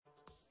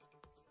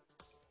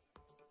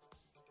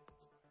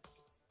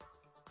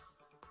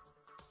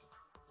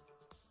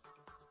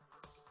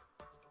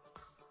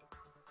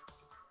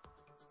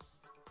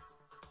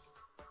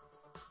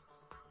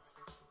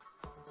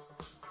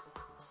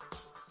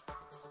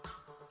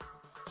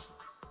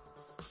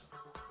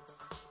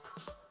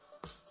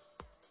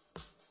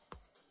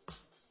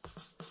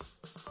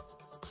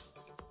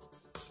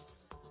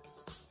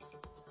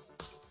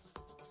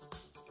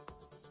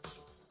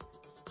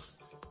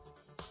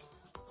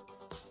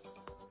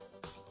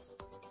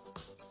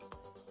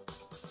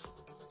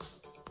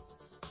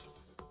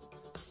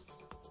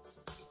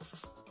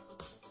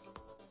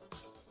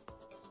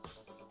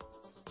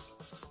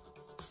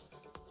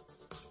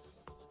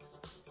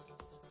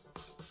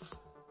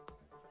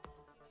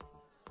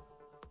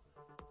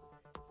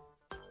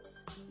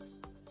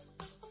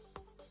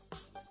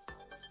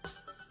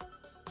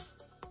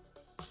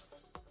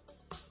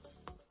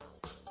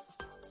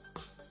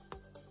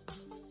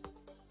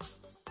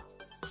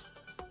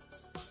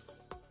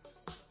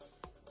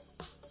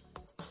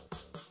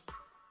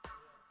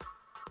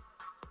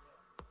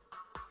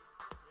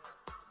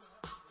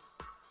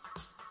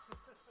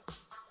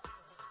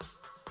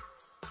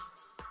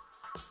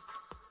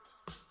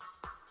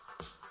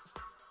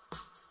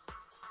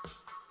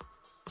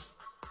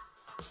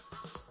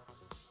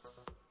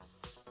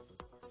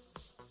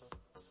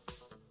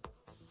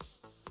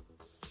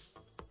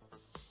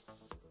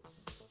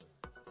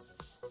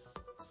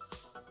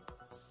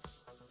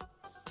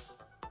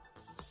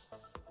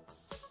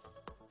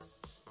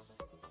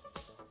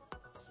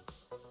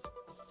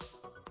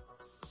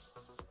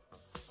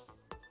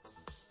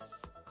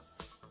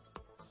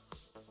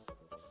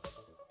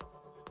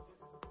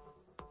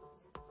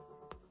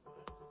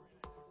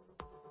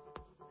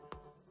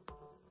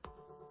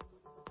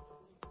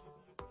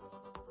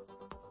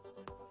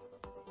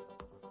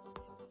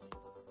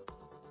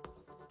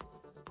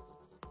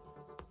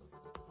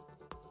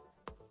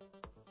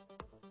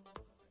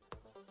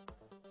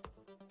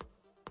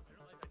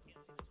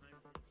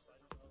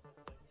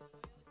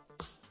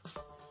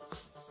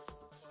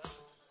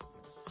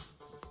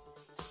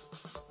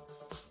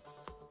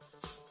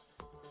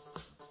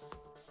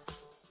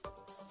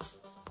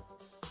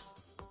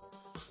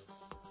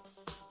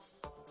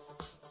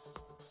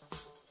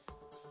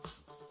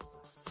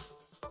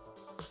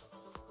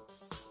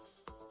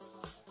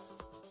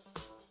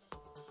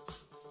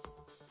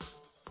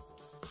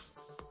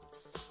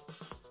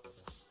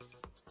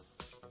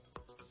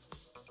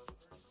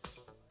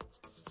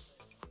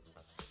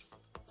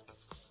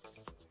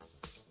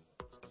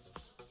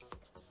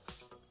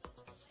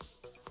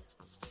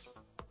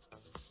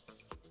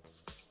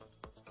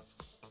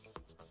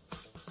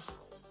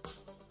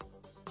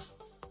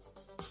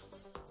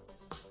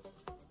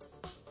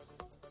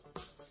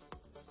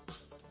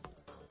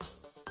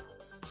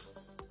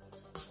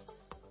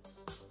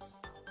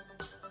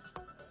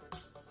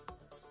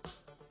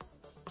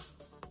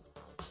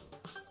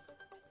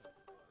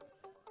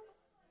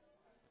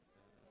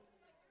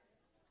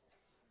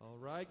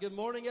right, good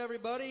morning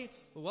everybody.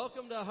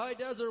 Welcome to High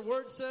Desert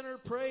Word Center.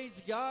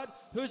 Praise God.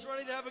 Who's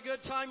ready to have a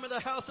good time in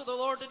the house of the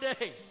Lord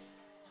today?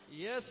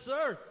 Yes,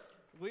 sir.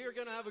 We are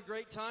going to have a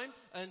great time.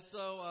 And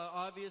so,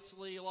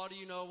 obviously, a lot of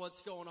you know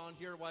what's going on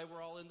here, why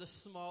we're all in the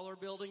smaller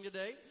building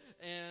today.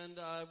 And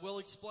we'll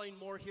explain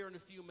more here in a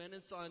few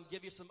minutes on,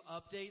 give you some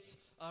updates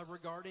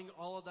regarding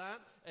all of that.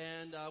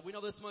 And we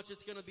know this much,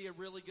 it's going to be a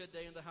really good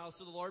day in the house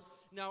of the Lord.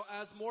 Now,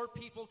 as more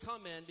people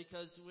come in,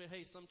 because,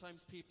 hey,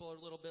 sometimes people are a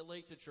little bit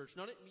late to church.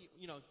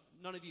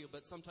 None of you,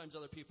 but sometimes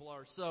other people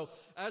are. So,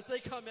 as they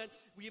come in,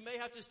 you may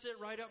have to sit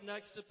right up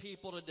next to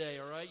people today,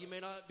 all right? You may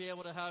not be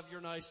able to have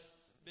your nice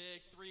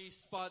big 3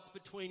 spots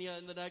between you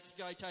and the next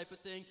guy type of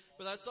thing.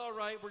 But that's all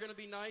right. We're going to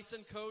be nice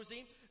and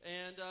cozy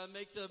and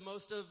make the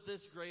most of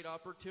this great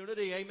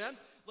opportunity. Amen.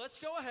 Let's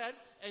go ahead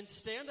and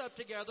stand up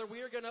together.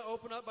 We are going to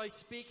open up by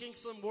speaking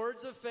some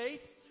words of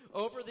faith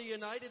over the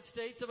United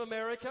States of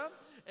America.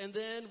 And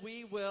then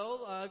we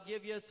will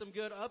give you some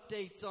good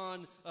updates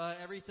on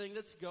everything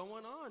that's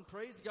going on.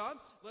 Praise God.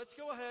 Let's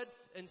go ahead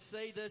and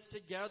say this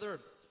together.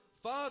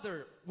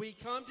 Father, we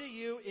come to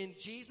you in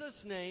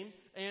Jesus' name,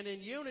 and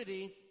in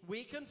unity,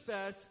 we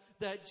confess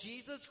that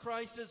Jesus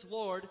Christ is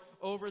Lord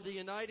over the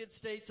United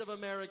States of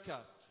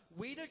America.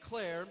 We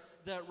declare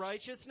that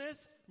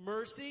righteousness,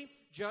 mercy,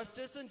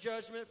 justice, and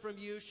judgment from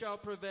you shall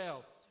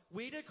prevail.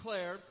 We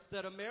declare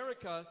that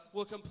America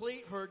will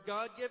complete her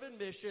God-given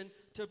mission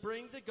to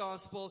bring the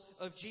gospel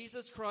of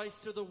Jesus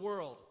Christ to the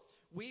world.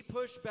 We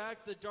push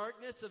back the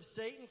darkness of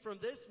Satan from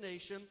this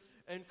nation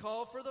and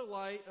call for the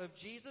light of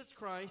Jesus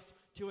Christ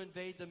to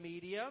invade the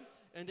media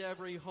and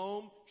every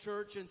home,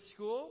 church, and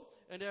school,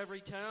 and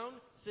every town,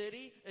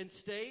 city, and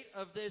state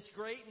of this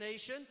great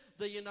nation,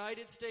 the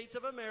United States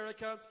of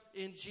America.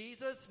 In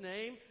Jesus'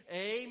 name,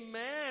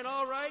 amen.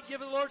 All right, give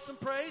the Lord some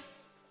praise.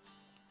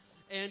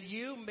 And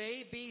you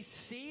may be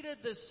seated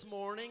this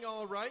morning,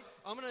 all right?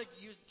 I'm going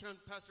to use, can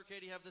Pastor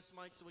Katie have this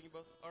mic so we can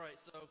both? All right,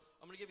 so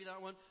I'm going to give you that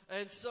one.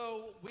 And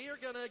so we are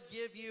going to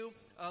give you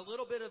a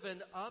little bit of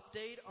an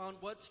update on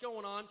what's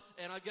going on.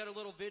 And I've got a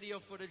little video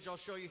footage I'll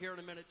show you here in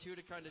a minute, too,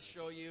 to kind of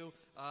show you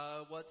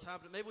what's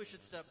happening. Maybe we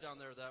should step down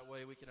there. That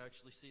way we can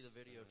actually see the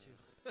video,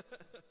 too.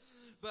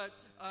 But,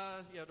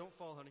 yeah, don't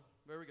fall, honey.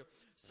 There we go.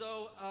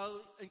 So,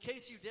 in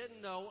case you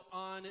didn't know,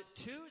 on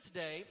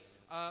Tuesday,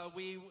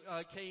 we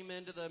came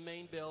into the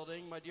main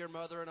building, my dear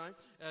mother and I.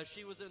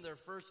 She was in there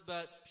first,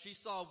 but she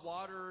saw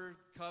water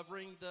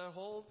covering the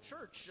whole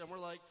church. And we're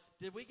like,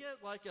 did we get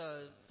like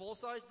a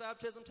full-size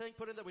baptism tank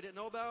put in that we didn't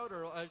know about?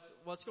 Or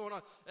what's going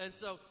on? And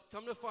so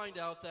come to find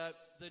out that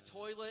the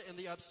toilet in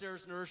the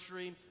upstairs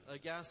nursery, a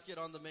gasket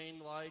on the main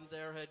line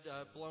there had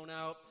blown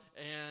out.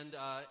 And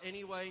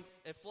anyway,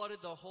 it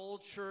flooded the whole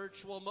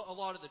church. Well, a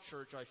lot of the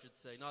church, I should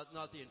say,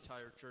 not the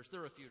entire church. There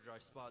were a few dry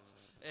spots.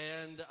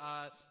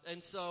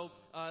 And so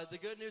the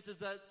good news is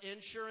that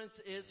insurance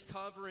is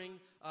going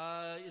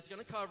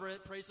to cover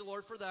it. Praise the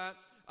Lord for that.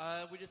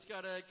 We just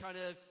got to kind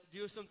of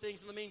do some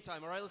things in the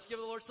meantime. All right, let's give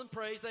the Lord some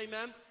praise.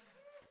 Amen.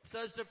 It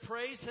says to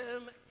praise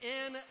Him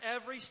in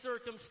every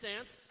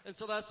circumstance. And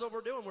so that's what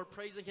we're doing. We're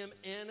praising Him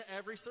in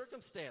every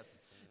circumstance.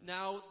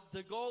 Now,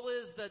 the goal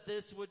is that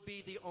this would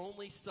be the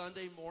only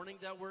Sunday morning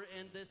that we're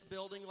in this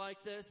building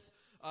like this.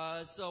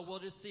 So we'll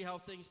just see how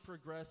things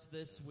progress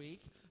this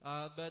week.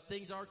 But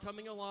things are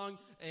coming along,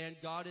 and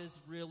God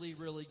is really,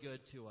 really good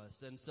to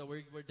us. And so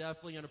we're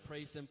definitely going to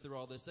praise Him through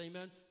all this.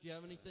 Amen. Do you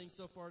have anything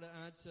so far to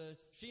add to?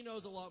 She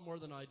knows a lot more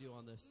than I do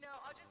on this. No,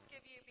 I'll just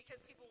give you, because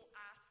people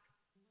ask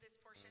this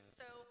portion.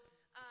 So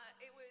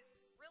it was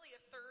really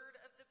a third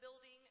of the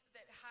building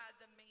that had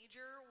the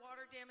major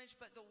water damage,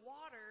 but the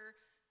water,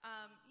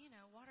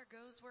 water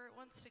goes where it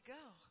wants to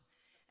go.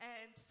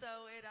 And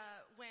so it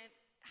went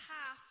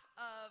half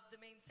of the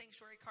main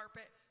sanctuary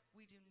carpet.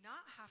 We do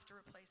not have to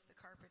replace the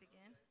carpet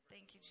again.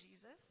 Thank you,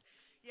 Jesus.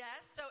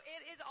 Yes, so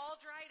it is all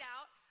dried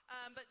out,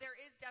 but there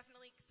is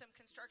definitely some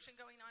construction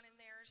going on in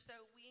there. So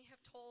we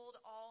have told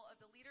all of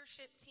the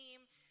leadership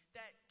team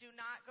that do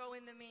not go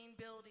in the main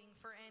building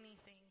for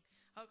anything,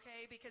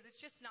 okay? Because it's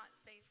just not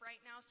safe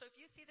right now. So if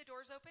you see the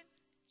doors open,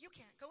 you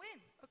can't go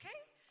in, okay?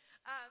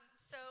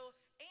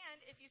 And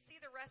if you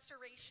see the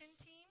restoration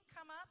team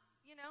come up,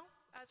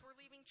 as we're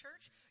leaving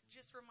church,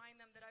 just remind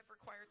them that I've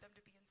required them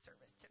to be in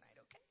service tonight,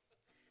 okay?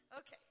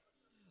 Okay.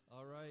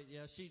 All right.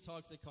 Yeah, she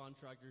talked to the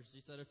contractors.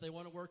 She said if they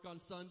want to work on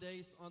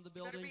Sundays on the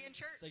building, better be in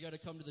church. They got to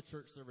come to the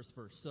church service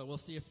first. So we'll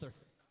see if they're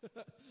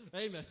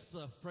Amen.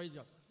 So praise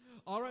God.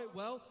 All right,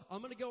 well, I'm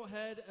going to go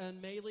ahead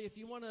and Maylee, if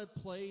you want to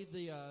play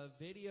the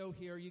video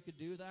here, you could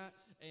do that,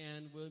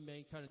 and we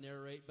may kind of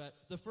narrate. But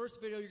the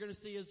first video you're going to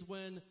see is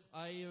when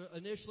I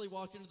initially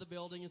walked into the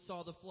building and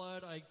saw the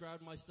flood. I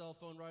grabbed my cell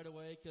phone right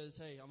away because,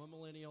 hey, I'm a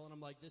millennial, and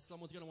I'm like,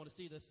 someone's going to want to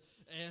see this.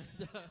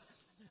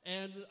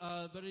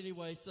 But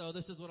anyway, so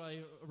this is what I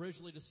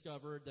originally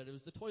discovered, that it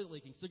was the toilet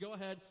leaking. So go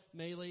ahead,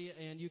 Maylee,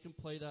 and you can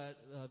play that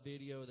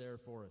video there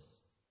for us.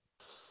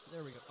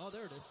 There we go. Oh,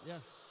 there it is. Yeah.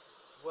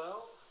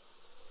 Well,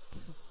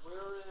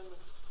 we're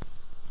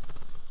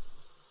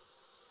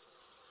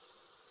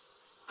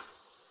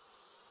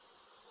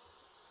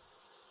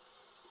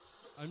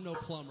in I'm no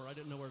plumber. I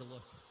didn't know where to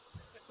look.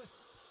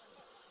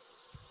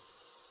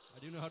 I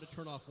do know how to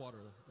turn off water.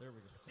 There we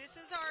go. This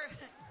is our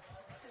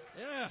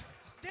Yeah.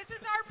 This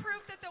is our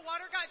proof that the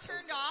water got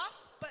turned off,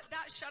 but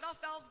that shutoff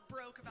valve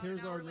broke about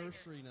Here's an hour our later.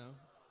 nursery now.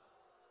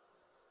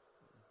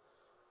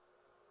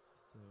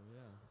 So,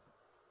 yeah.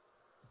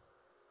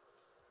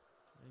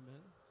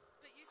 Amen.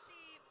 But you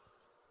see,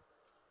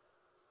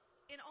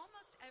 in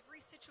almost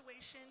every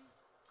situation,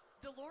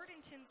 the Lord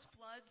intends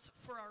floods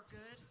for our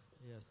good.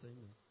 Yes,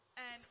 amen.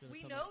 And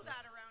we know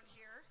that around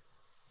here.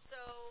 So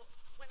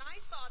when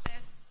I saw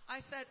this, I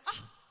said,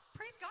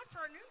 praise God for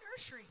our new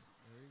nursery.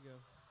 There you go.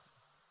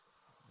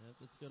 Yep,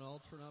 it's going to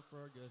all turn out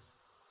for our good.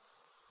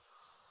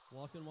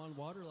 Walking on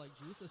water like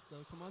Jesus,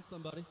 though. Come on,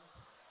 somebody.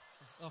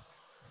 Oh.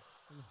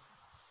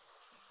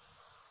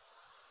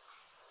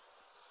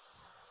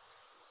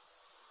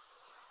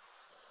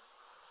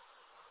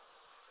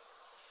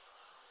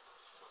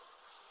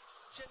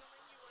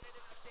 Gentlemen, you wanted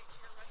an update to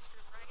your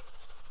restroom, right?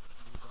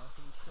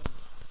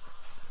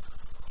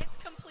 It's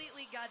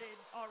completely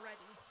gutted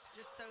already,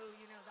 just so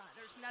you know that.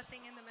 There's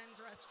nothing in the men's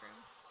restroom.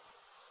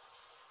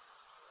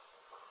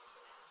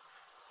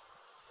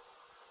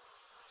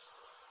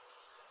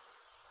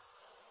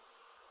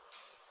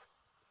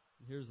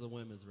 Here's the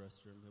women's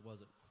restroom. It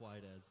wasn't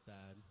quite as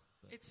bad.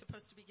 But It's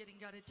supposed to be getting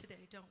gutted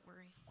today, don't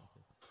worry.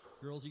 okay.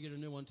 Girls, you get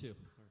a new one too.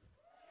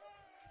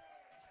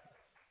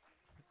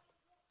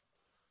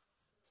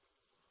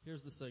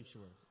 Here's the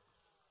sanctuary.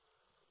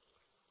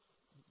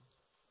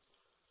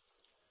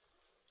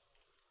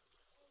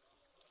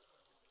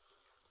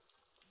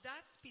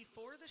 That's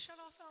before the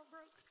shutoff valve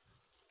broke?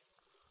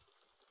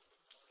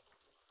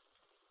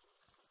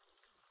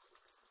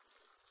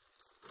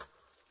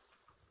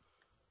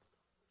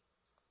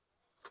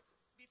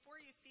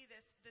 Before you see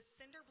this, the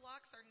cinder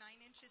blocks are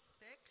 9 inches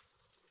thick.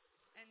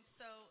 And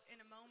so in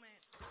a moment,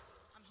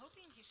 I'm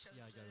hoping he shows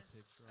Yeah, I got a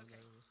picture on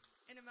there.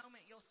 In a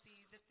moment, you'll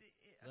see that it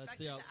That's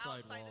affected the outside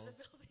of the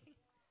walls. building.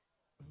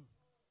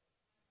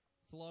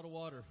 It's a lot of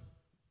water.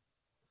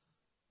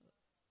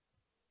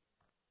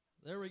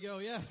 There we go,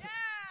 yeah. Yeah!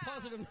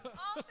 Positive.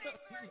 All things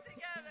work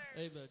together.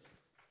 Amen.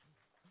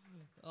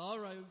 All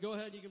right, go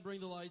ahead. You can bring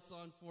the lights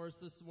on for us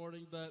this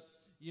morning. But,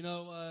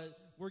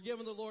 we're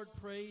giving the Lord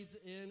praise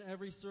in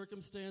every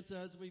circumstance,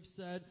 as we've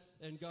said,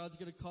 and God's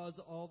going to cause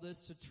all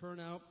this to turn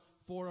out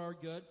for our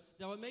good.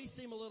 Now, it may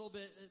seem a little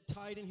bit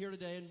tight in here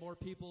today, and more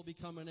people will be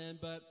coming in,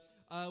 but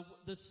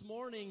this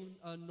morning,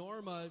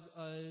 Norma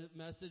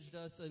messaged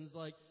us and was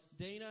like,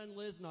 Dana and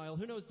Liz Nile.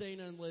 Who knows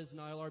Dana and Liz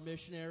Nile, our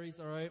missionaries,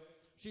 all right?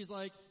 She's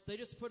like, they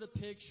just put a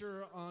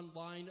picture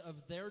online of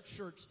their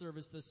church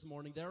service this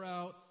morning. They're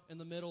out in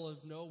the middle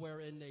of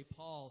nowhere in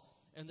Nepal,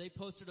 and they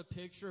posted a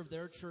picture of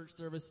their church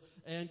service.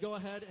 And go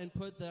ahead and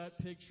put that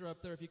picture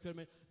up there if you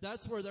could.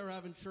 That's where they're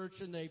having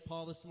church in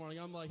Nepal this morning.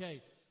 I'm like,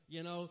 hey,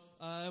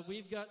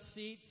 we've got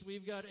seats,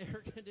 we've got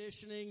air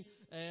conditioning,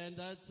 and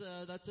that's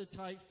a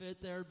tight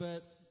fit there,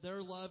 but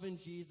they're loving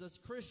Jesus.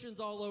 Christians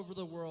all over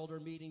the world are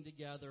meeting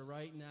together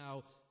right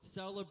now,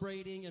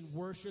 celebrating and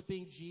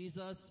worshiping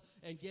Jesus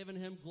and giving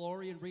him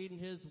glory and reading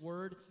his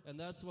word, and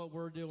that's what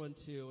we're doing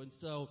too. And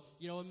so,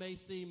 it may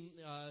seem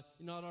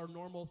not our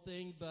normal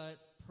thing, but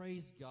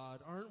praise God.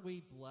 Aren't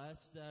we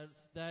blessed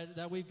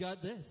that we've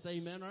got this?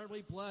 Amen. Aren't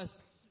we blessed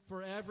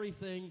for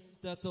everything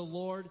that the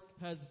Lord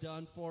has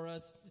done for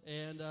us?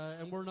 And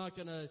we're not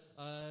gonna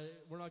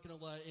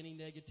let any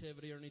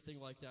negativity or anything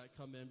like that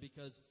come in,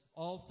 because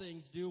all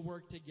things do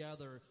work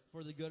together for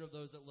the good of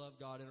those that love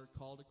God and are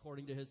called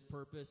according to his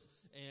purpose.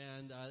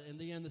 And in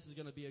the end, this is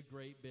going to be a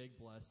great big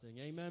blessing.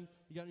 Amen.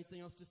 You got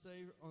anything else to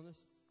say on this?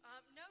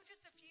 No,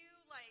 just a few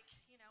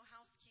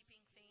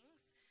housekeeping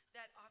things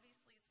that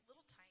obviously it's a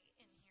little tight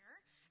in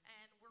here,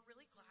 and we're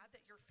really glad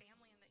that you're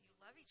family and that you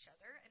love each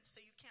other, and so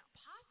you can't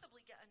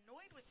possibly get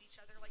annoyed with each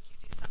other like you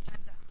do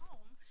sometimes at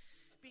home,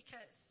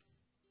 because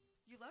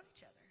you love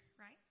each other,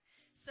 right?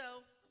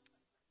 So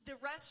the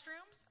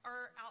restrooms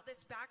are out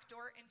this back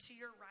door and to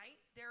your right.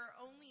 There are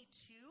only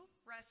 2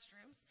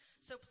 restrooms.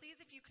 So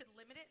please, if you could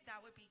limit it,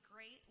 that would be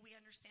great. We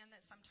understand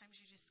that sometimes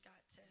you just got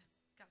to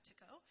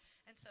go.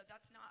 And so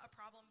that's not a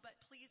problem, but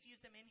please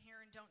use them in here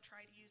and don't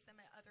try to use them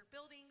at other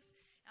buildings.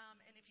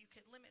 And if you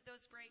could limit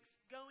those breaks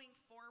going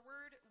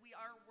forward, we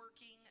are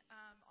working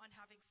on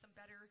having some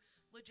better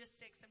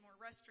logistics and more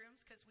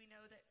restrooms, because we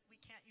know that we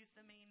can't use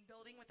the main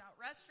building without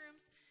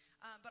restrooms.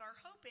 But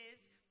our hope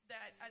is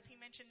that, as he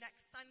mentioned,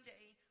 next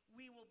Sunday,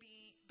 we will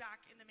be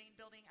back in the main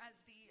building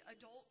as the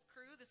adult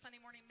crew, the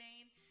Sunday morning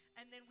main,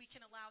 and then we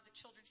can allow the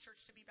children's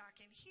church to be back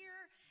in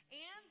here,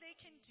 and they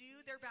can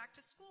do their back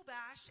to school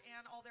bash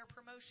and all their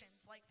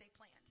promotions like they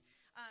planned.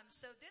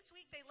 So this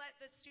week they let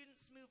the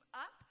students move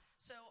up,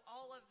 so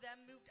all of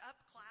them moved up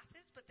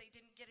classes, but they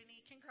didn't get any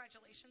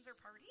congratulations or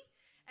party.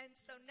 And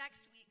so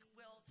next week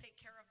we'll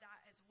take care of that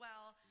as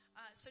well.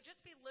 So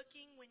just be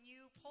looking when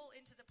you pull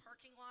into the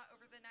parking lot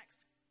over the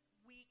next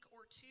week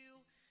or 2.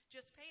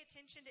 Just pay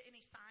attention to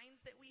any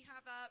signs that we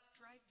have up.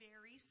 Drive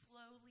very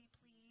slowly,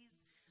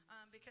 please.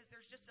 because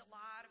there's just a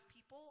lot of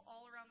people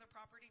all around the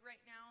property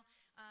right now,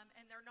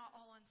 and they're not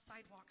all on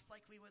sidewalks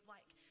like we would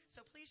like.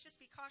 So please just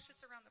be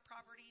cautious around the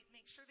property.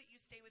 Make sure that you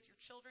stay with your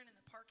children in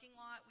the parking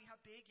lot. We have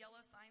big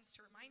yellow signs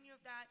to remind you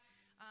of that,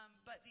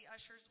 but the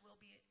ushers will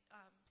be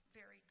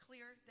very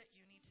clear that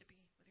you need to be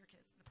with your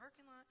kids in the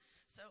parking lot.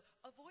 So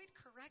avoid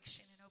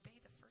correction and obey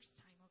the first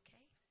time,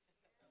 okay?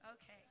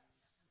 Okay.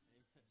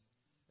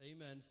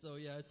 Amen. So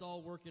yeah, it's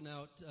all working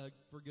out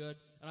for good.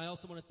 And I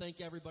also want to thank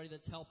everybody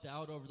that's helped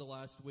out over the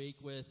last week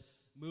with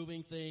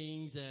moving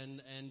things,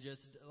 and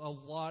just a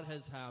lot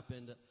has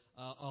happened,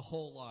 a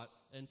whole lot.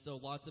 And so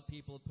lots of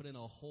people have put in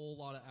a whole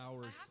lot of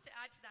hours. I have to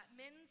add to that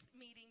men's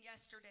meeting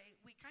yesterday.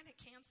 We kind of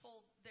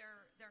canceled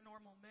their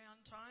normal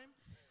man time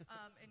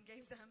and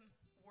gave them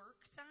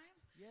work time.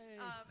 Yay.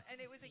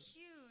 And it was a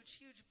huge,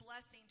 huge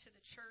blessing to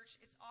the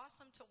church. It's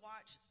awesome to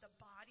watch the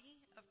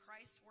body of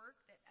Christ work,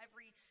 that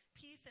every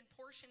piece and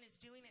portion is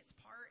doing its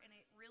part, and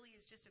it really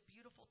is just a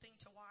beautiful thing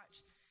to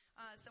watch.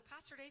 So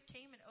Pastor Dave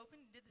came and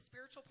opened and did the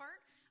spiritual part,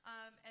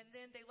 and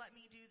then they let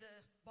me do the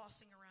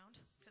bossing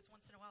around, because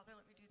once in a while they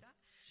let me do that.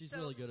 She's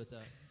really good at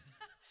that.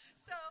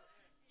 So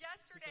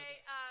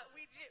yesterday,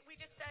 we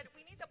just said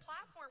we need the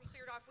platform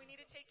cleared off. We need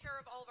to take care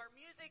of all of our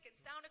music and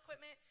sound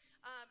equipment.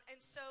 And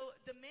so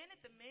the men at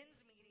the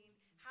men's meeting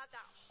had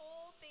that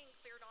whole thing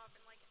cleared off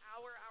in like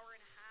hour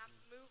and a half,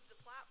 moved the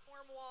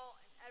platform wall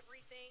and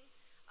everything.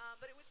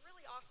 But it was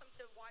really awesome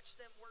to watch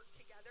them work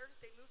together.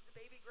 They moved the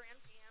baby grand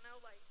piano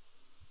like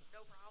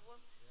no problem.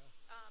 Yeah.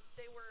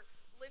 They were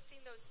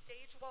lifting those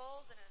stage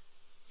walls, and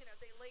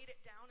they laid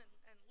it down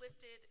and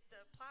lifted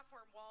the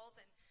platform walls,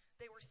 and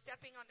they were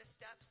stepping onto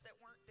steps that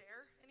weren't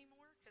there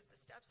anymore because the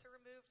steps are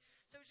removed.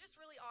 So it was just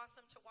really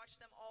awesome to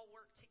watch them all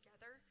work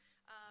together,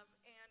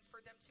 and for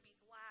them to be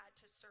glad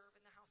to serve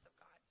in the house of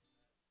God.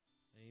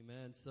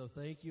 Amen. So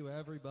thank you,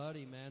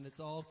 everybody, man.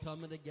 It's all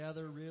coming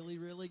together really,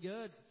 really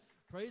good.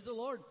 Praise the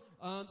Lord.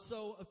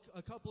 So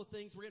a couple of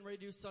things. We're getting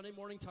ready to do Sunday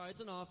morning tithes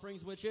and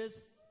offerings, which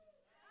is...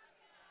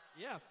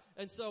 Yeah.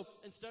 And so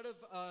instead of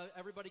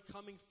everybody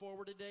coming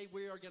forward today,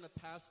 we are going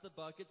to pass the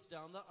buckets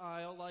down the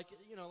aisle like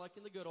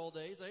in the good old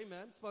days.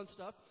 Amen. It's fun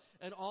stuff.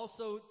 And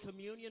also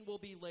communion will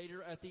be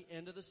later at the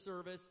end of the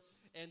service.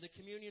 And the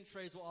communion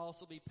trays will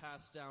also be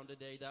passed down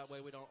today. That way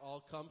we don't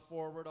all come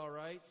forward, all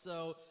right?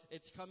 So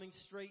it's coming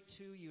straight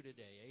to you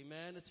today.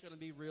 Amen. It's going to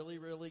be really,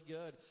 really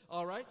good.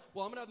 All right.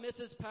 Well, I'm going to have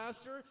Mrs.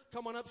 Pastor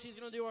come on up. She's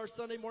going to do our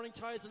Sunday morning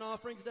tithes and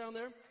offerings down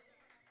there.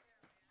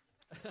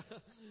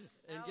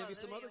 And give you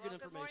some other good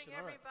information. Good morning,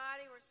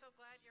 everybody. We're so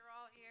glad you're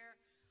all here.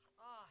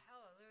 Oh,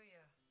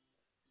 hallelujah.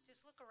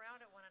 Just look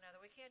around at one another.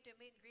 We can't do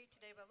meet and greet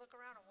today, but look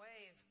around and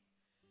wave.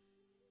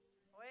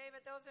 Wave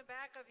at those in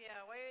back of you.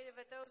 Wave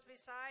at those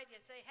beside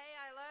you. Say, hey,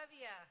 I love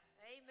you.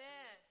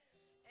 Amen.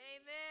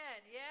 Amen.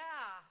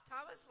 Yeah.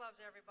 Thomas loves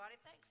everybody.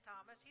 Thanks,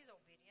 Thomas. He's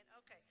obedient.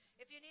 Okay.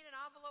 If you need an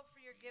envelope for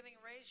your giving,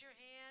 raise your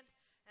hand,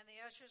 and the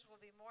ushers will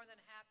be more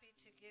than happy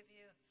to give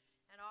you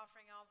an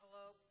offering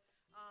envelope.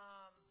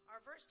 Our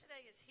verse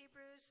today is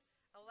Hebrews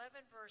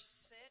 11,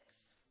 verse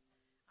 6,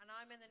 and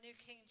I'm in the New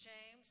King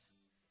James.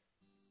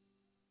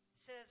 It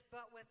says,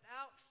 but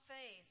without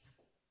faith,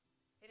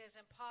 it is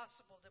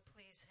impossible to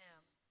please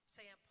him.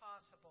 Say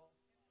impossible.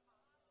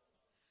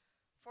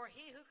 For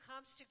he who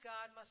comes to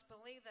God must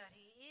believe that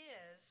he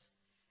is,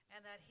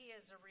 and that he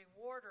is a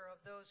rewarder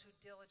of those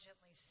who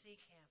diligently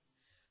seek him.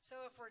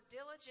 So if we're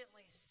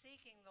diligently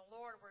seeking the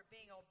Lord, we're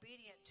being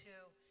obedient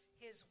to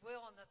his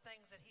will and the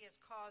things that he has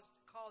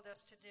called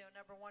us to do.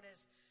 Number one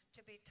is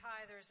to be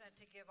tithers and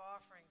to give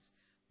offerings.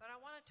 But I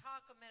want to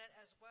talk a minute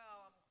as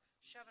well. I'm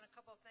shoving a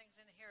couple of things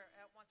in here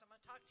at once. I'm going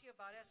to talk to you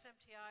about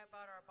SMTI,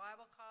 about our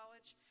Bible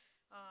college.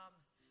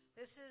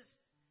 This is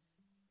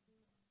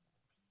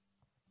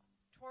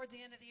toward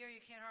the end of the year. You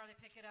can't hardly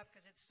pick it up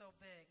because it's so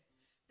big.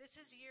 This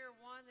is year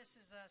one. This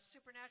is a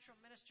Supernatural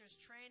Ministers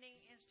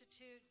Training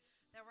Institute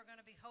that we're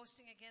going to be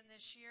hosting again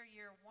this year,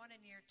 year one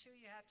and year two.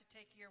 You have to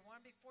take year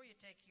one before you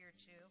take year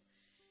two.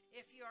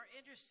 If you are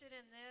interested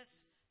in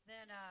this,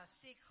 then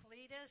see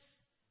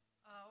Cletus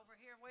over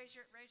here. Raise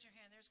your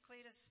hand. There's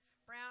Cletus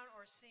Brown,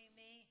 or see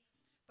me.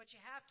 But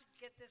you have to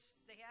get this.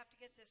 They have to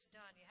get this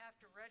done. You have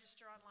to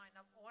register online.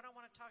 Now, what I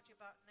want to talk to you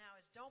about now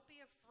is don't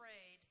be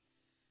afraid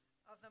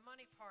of the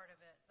money part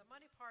of it. The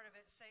money part of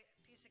it, say,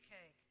 piece of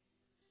cake.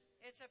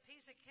 It's a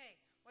piece of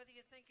cake, whether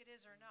you think it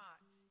is or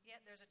not.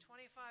 Yet there's a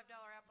 $25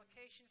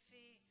 application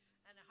fee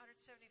and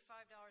 $175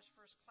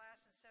 first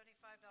class and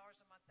 $75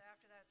 a month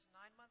after that. It's a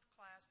 9-month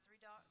class, 3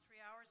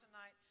 hours a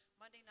night,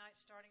 Monday night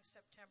starting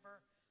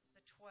September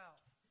the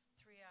 12th.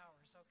 3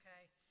 hours,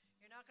 okay?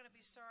 You're not going to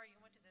be sorry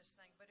you went to this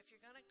thing, but if you're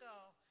going to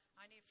go,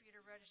 I need for you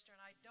to register. And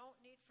I don't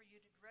need for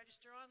you to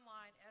register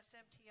online,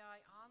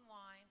 SMTI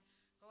online.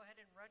 Go ahead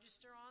and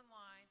register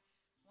online.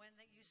 When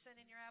you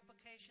send in your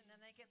application, then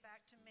they get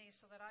back to me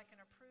so that I can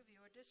approve you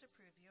or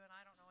disapprove you. And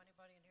I don't know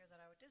anybody in here that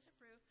I would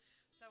disapprove,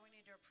 so we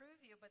need to approve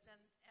you. But then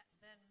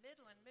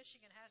Midland,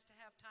 Michigan has to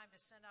have time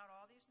to send out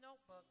all these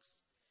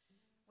notebooks,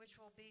 which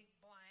will be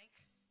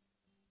blank.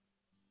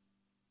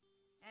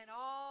 and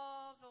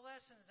all the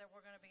lessons that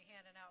we're going to be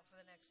handing out for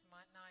the next 9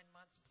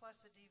 months,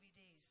 plus the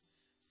DVDs.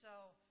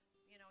 So,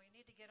 you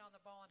need to get on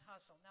the ball and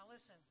hustle. Now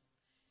listen,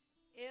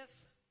 if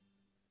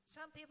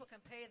some people can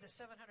pay the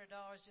 $700,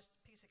 just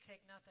a piece of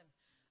cake, nothing.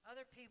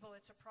 Other people,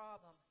 it's a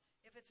problem.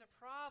 If it's a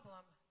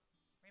problem,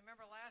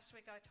 remember last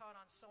week I taught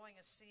on sowing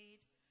a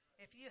seed.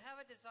 If you have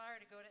a desire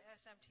to go to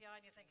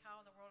SMTI and you think, how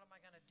in the world am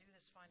I going to do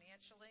this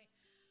financially?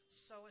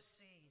 Sow a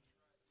seed.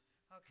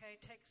 Okay?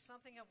 Take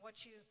something of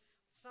what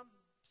some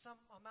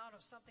amount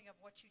of something of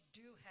what you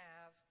do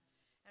have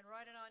and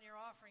write it on your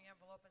offering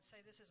envelope and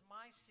say, this is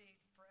my seed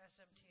for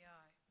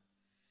SMTI.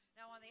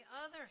 Now, on the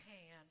other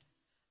hand,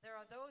 there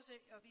are those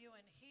of you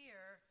in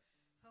here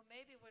who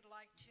maybe would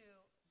like to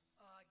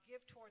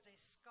give towards a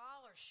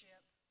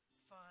scholarship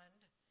fund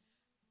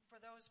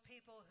for those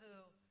people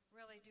who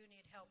really do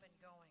need help in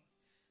going.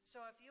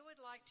 So if you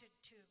would like to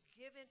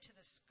give into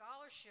the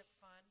scholarship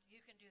fund,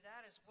 you can do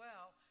that as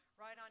well.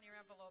 Write on your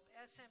envelope,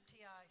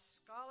 SMTI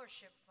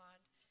Scholarship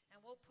Fund,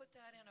 and we'll put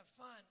that in a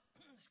fund,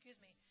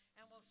 excuse me,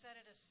 and we'll set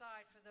it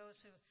aside for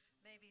those who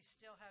may be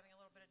still having a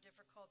little bit of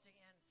difficulty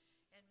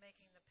in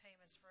making the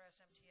payments for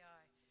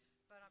SMTI.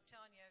 But I'm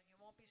telling you, you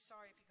won't be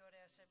sorry if you go to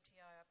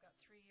SMTI. I've got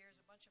 3 years.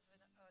 A bunch of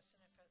us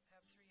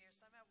have 3 years.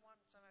 Some have 1,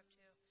 some have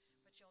 2.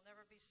 But you'll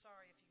never be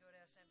sorry if you go to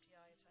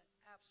SMTI. It's an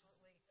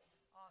absolutely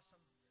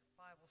awesome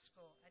Bible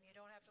school. And you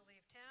don't have to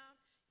leave town.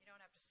 You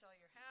don't have to sell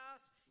your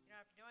house. You don't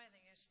have to do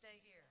anything. You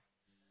stay here.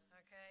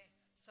 Okay?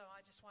 So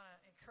I just want to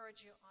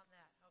encourage you on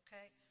that.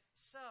 Okay?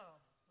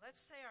 So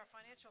let's say our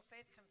financial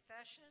faith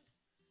confession.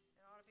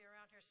 It ought to be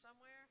around here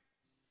somewhere.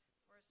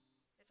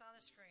 It's on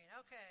the screen.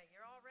 Okay,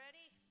 you're all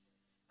ready?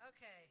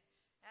 Okay.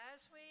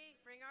 As we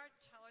bring our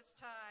towards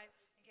tithe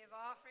and give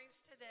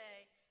offerings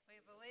today,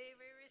 we believe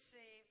we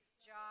receive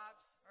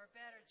jobs or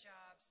better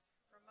jobs,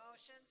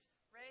 promotions,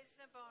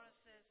 raises and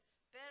bonuses,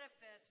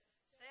 benefits,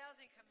 sales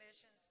and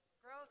commissions,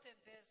 growth in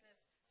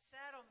business,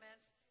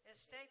 settlements,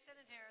 estates and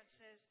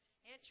inheritances,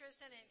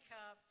 interest and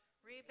income,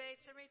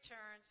 rebates and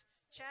returns,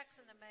 checks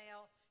in the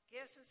mail,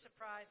 gifts and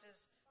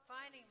surprises,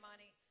 finding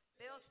money,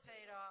 bills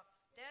paid off,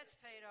 debts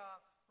paid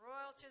off,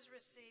 royalties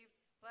received,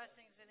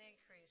 blessings and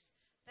increase.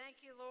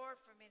 Thank you,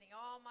 Lord, for meeting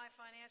all my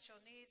financial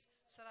needs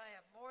so that I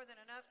have more than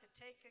enough to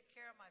take good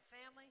care of my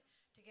family,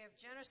 to give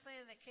generously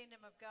in the kingdom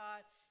of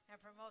God, and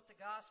promote the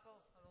gospel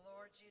of the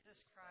Lord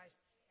Jesus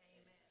Christ.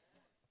 Amen.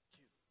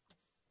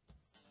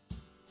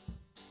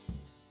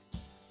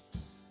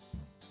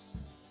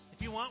 If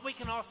you want, we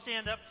can all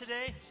stand up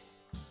today.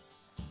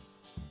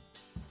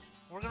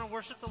 We're going to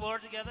worship the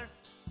Lord together.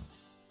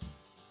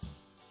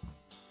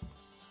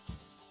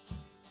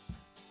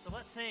 So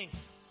let's sing.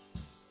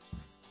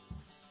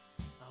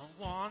 I'm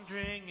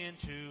wandering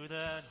into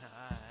the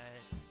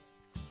night,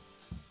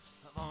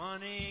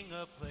 wanting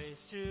a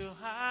place to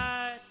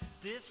hide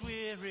this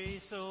weary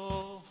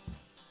soul,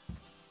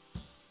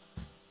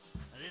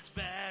 this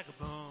bag of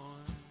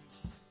bones.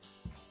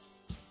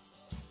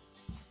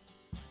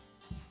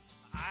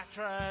 I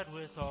tried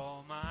with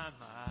all my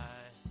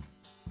might,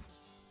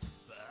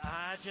 but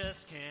I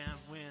just can't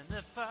win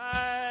the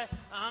fight.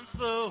 I'm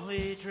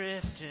slowly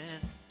drifting,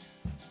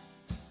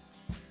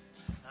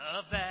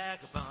 a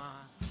vagabond.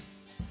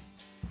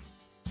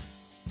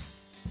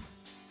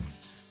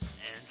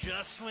 And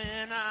just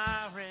when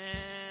I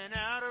ran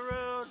out of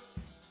road,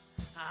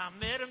 I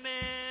met a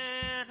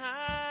man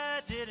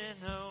I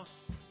didn't know,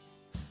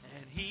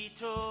 and he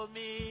told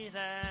me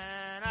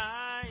that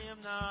I am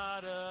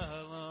not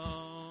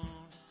alone.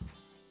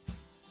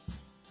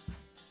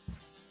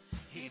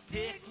 He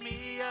picked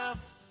me up,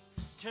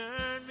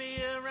 turned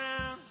me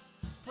around,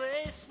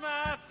 placed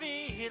my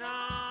feet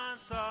on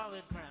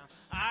solid ground.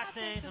 I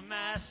thank the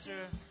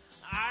Master,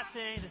 I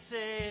thank the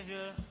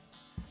Savior,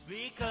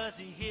 because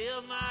He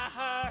healed my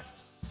heart,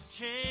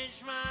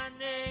 changed my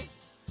name,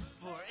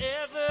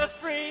 forever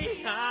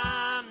free.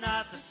 I'm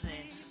not the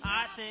same.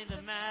 I thank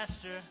the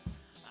Master,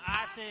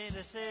 I thank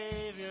the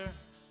Savior,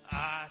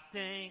 I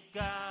thank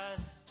God.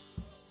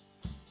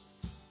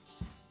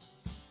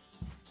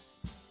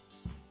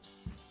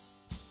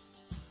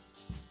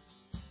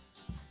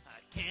 I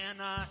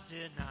cannot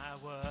deny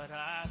what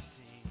I've seen.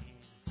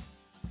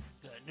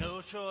 Got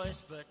no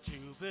choice but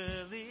to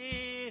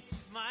believe.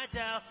 My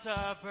doubts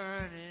are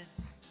burning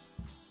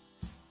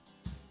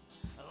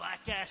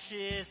like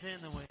ashes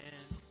in the wind.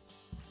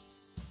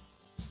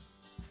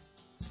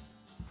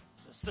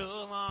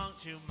 So long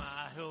to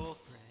my old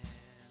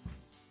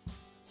friends,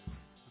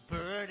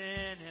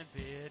 burden and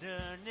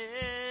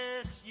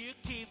bitterness, you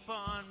keep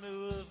on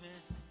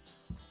moving.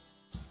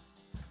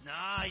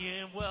 Now I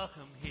am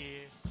welcome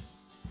here.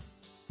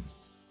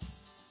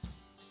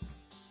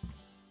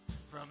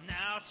 From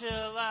now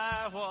till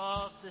I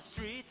walk the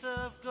streets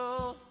of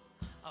gold,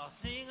 I'll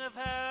sing of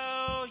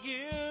how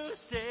you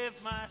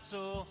saved my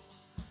soul.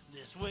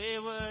 This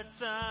wayward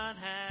son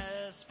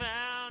has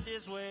found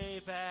his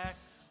way back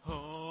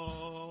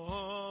home.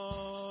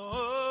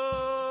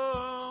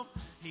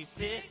 He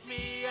picked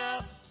me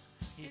up,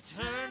 he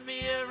turned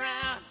me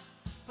around,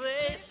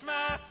 placed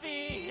my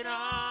feet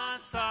on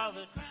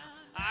solid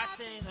ground. I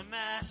thank the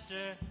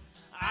Master.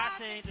 I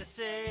thank the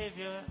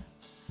Savior.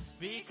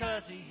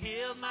 Because he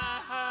healed my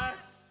heart,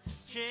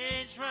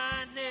 changed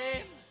my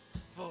name,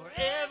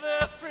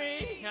 forever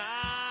free.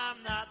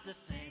 I'm not the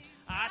same.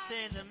 I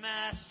thank the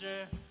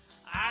Master.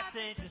 I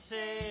thank the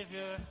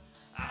Savior.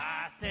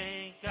 I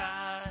thank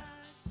God.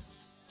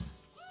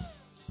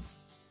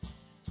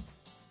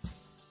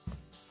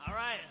 All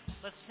right,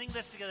 let's sing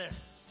this together.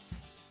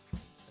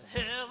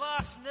 Hell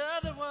lost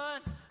another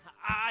one.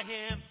 I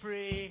am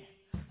free.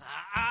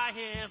 I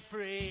am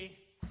free.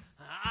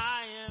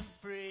 I am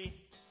free.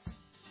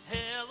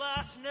 Hell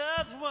lost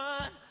another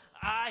one.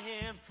 I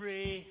am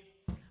free.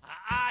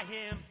 I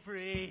am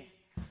free.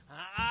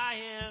 I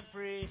am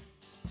free.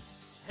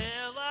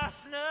 Hell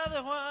lost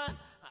another one.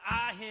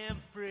 I am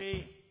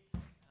free.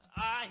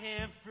 I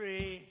am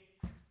free.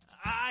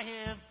 I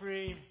am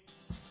free.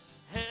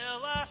 Hell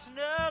lost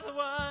another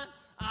one.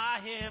 I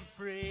am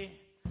free.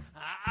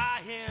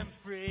 I am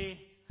free.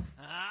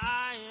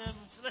 I am.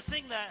 Let's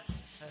sing that.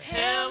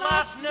 Hell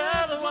lost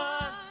another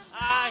one.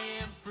 I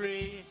am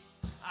free.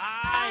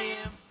 I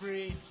am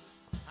free.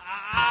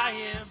 I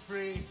am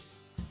free.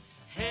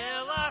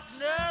 Hell lost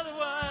another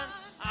one.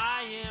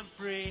 I am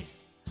free.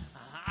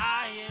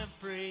 I am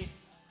free.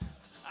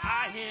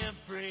 I am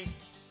free.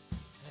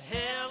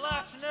 Hell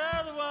lost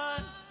another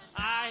one.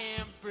 I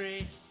am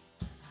free.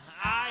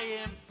 I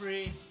am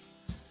free.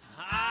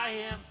 I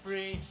am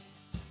free.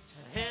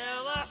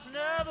 Hell lost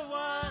another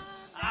one.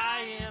 I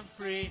am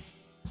free.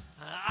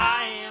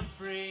 I am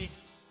free.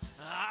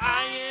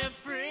 I am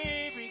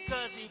free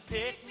because he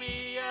picked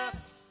me up.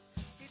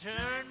 He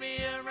turned me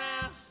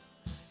around.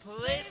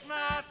 Placed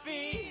my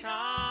feet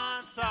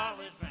on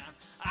solid ground.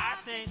 I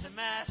thank the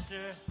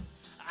Master.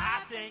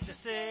 I thank the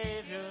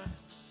Savior.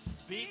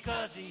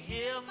 Because he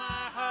healed my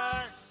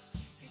heart.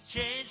 He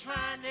changed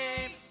my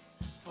name.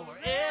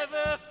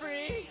 Forever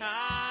free.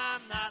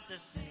 I'm not the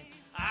same.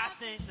 I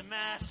thank the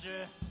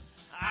Master.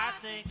 I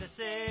thank the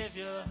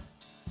Savior.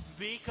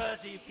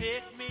 Because he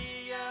picked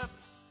me up.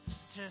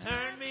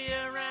 Turned me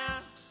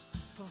around.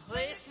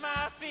 Placed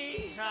my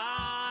feet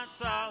on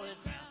solid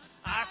ground.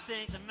 I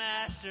thank the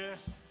Master.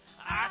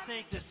 I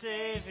thank the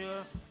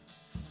Savior.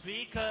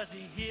 Because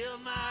he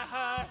healed my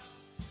heart.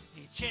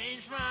 He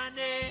changed my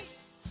name.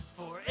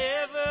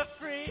 Forever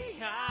free.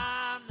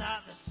 I'm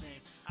not the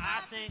same.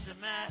 I thank the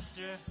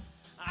Master.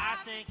 I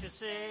thank the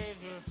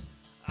Savior.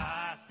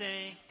 I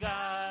thank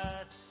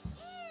God.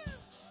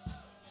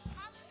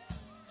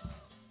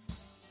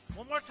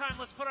 One more time,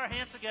 let's put our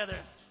hands together.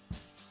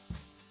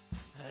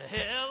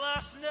 Hell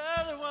lost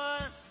another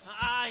one.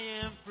 I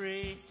am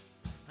free.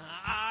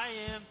 I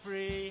am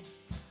free.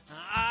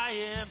 I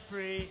am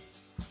free.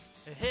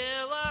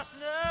 Hell lost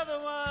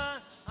another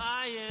one.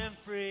 I am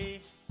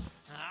free.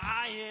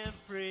 I am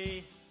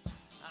free.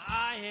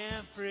 I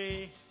am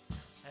free.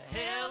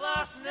 Hell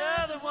lost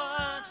another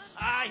one.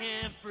 I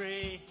am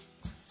free.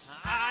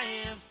 I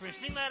am free.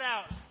 Sing that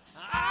out.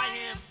 I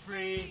am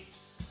free.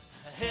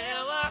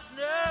 Hell lost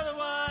another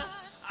one.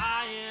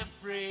 I am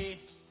free.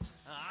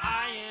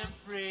 I am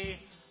free.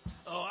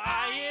 Oh,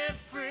 I am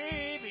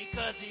free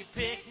because he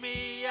picked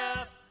me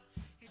up.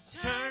 He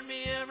turned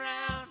me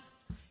around.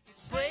 He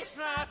placed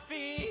my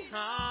feet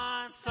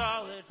on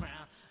solid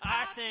ground.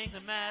 I thank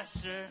the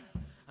Master.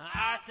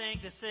 I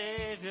thank the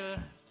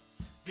Savior.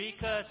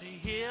 Because he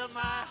healed my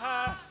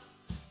heart.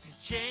 He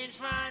changed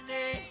my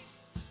name.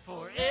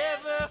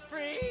 Forever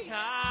free.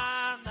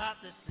 I'm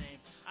not the same.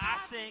 I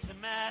thank the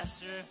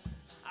Master.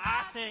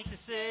 I thank the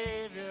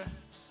Savior.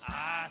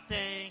 I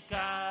thank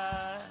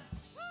God.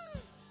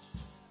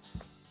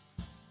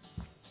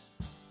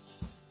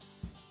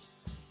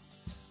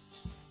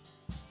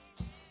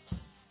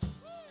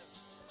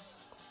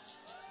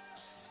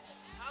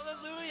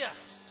 Hallelujah.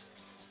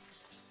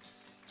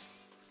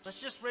 Let's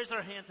just raise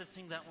our hands and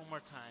sing that one more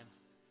time.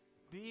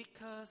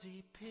 Because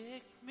he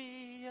picked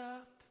me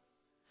up,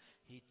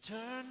 he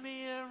turned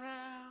me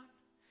around,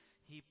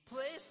 he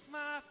placed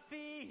my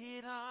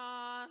feet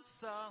on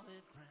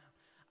solid ground.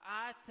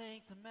 I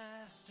thank the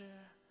Master,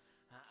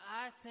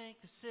 I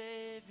thank the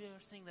Savior.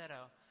 Sing that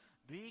out.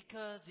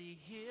 Because he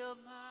healed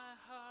my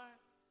heart,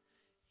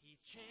 he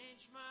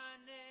changed my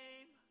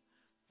name,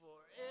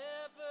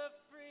 forever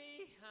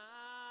free.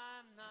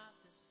 I'm not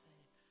the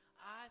same.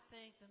 I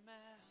thank the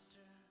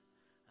Master,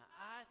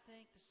 I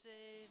thank the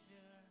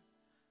Savior.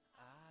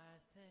 I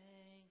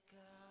thank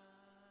God.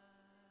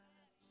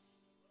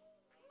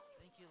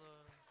 Thank you,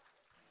 Lord.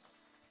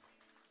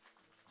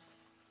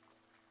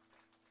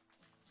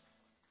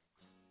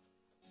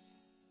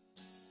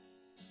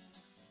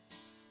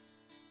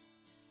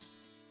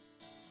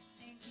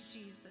 Thank you,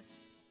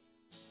 Jesus.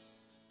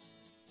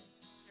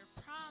 Your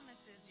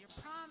promises, your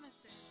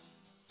promises.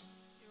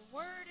 Your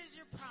word is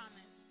your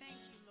promise. Thank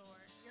you,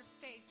 Lord. You're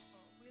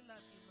faithful. We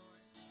love you, Lord.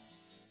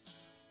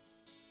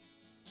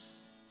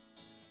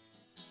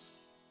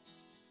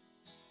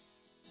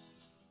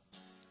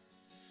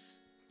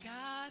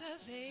 God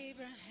of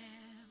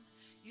Abraham,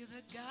 you're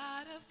the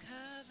God of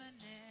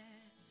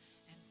covenant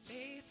and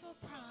faithful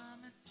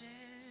promises.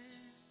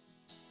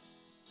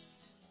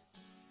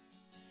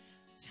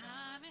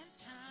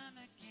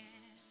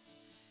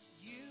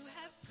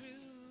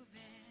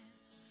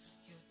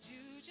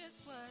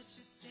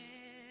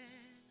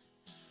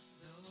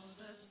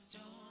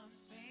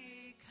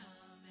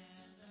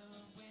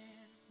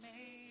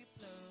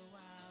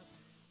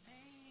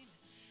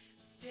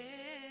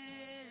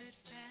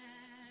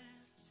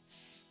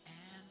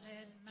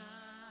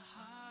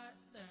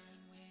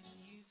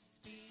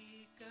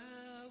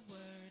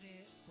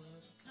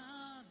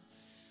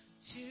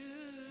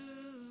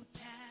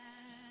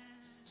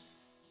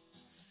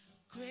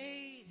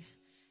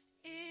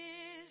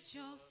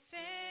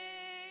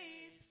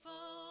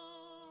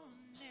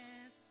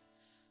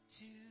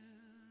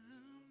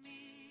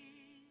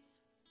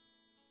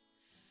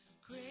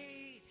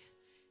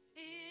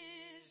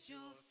 is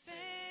your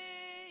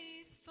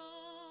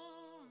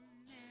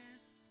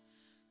faithfulness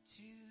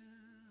to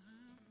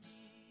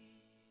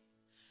me.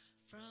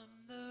 From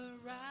the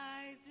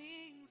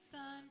rising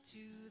sun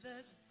to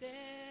the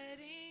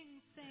setting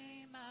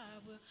same, I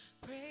will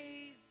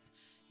praise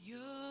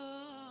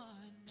your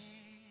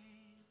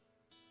name.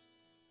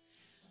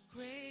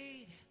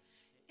 Great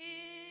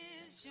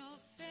is your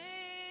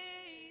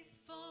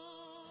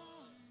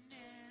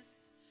faithfulness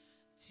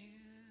to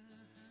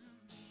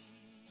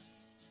me.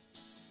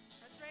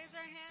 Let's raise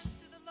our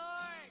hands to the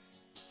Lord.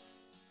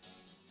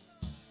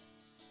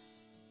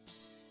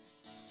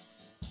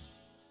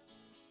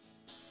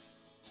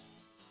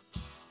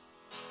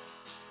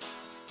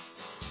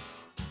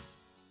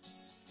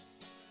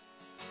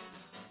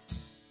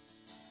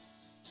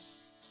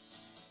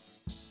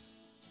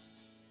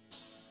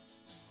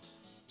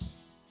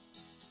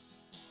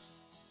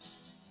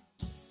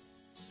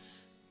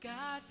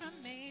 God, from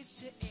age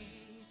to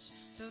age,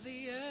 though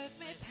the earth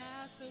may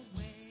pass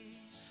away,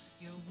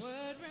 your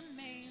word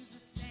remains the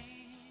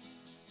same.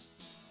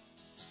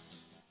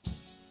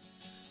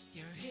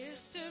 Your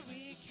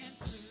history can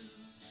prove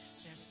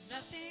there's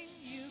nothing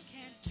you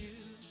can't do.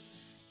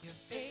 You're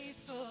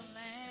faithful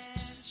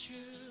and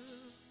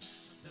true.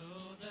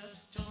 Though the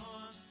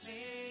storms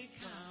may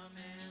come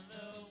and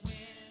the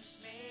winds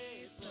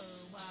may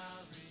blow,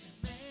 I'll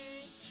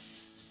remain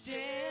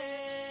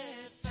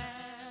steadfast.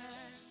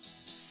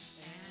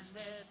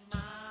 Let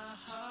my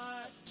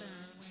heart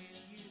learn when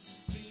you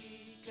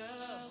speak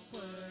a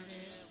word,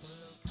 it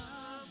will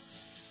come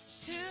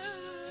to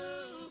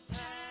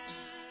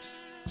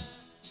pass.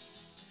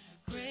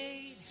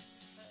 Great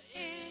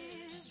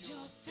is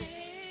your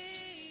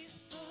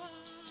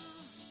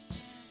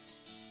faithfulness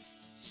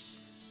to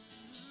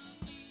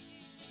me.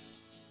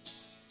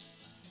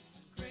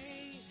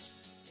 Great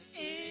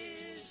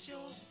is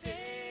your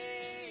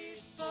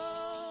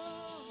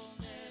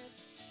faithfulness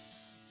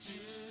to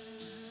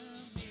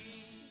me.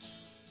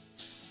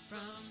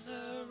 From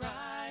the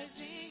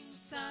rising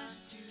sun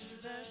to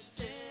the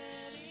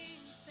setting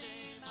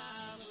same, I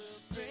will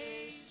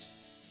praise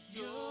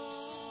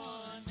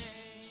your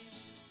name.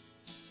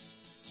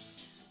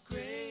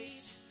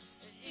 Great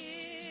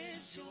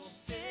is your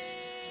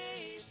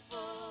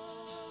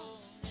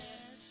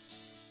faithfulness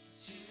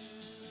to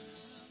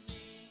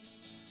me.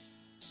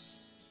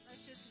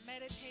 Let's just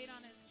meditate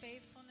on his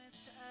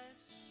faithfulness to us.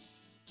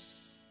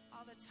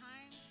 All the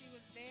times he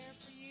was there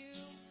for you,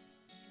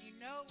 and you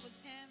know it was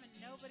him and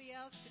nobody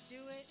else could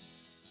do it.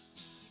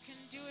 You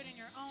couldn't do it in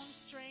your own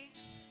strength.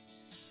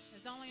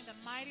 There's only the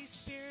mighty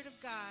Spirit of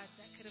God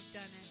that could have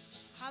done it.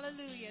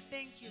 Hallelujah.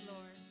 Thank you,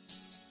 Lord.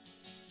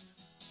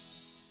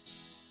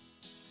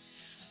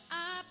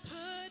 I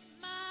put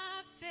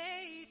my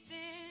faith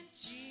in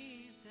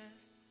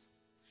Jesus,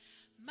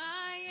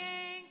 my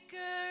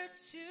anchor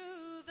to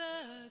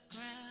the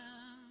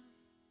ground,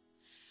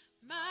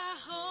 my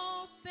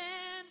hope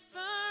and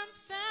firm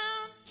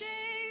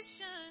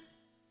foundation.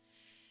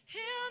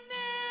 He'll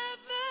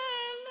never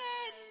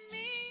let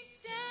me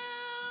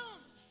down.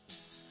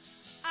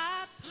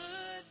 I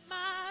put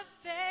my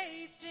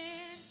faith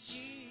in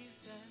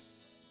Jesus,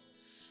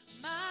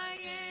 my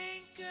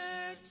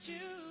anchor to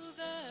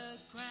the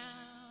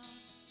ground,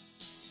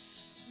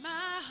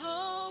 my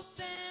hope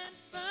and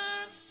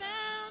firm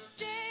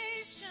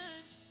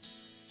foundation.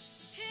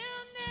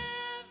 He'll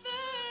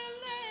never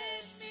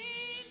let me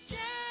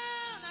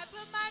down.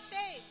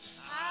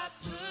 I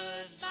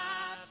put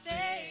my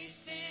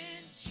faith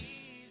in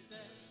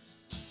Jesus,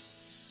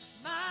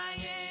 my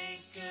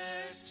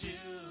anchor to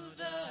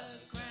the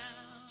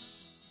ground,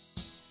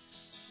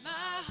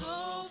 my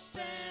hope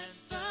and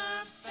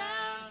firm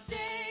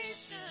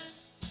foundation.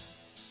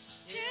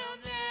 He'll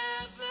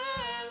never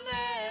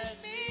let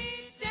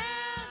me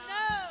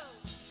down.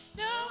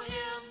 No,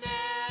 he'll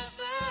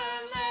never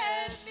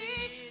let me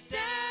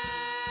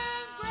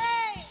down.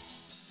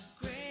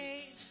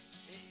 Great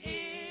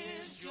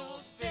is your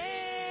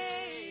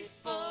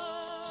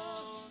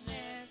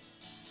faithfulness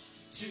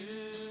to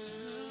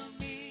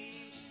me.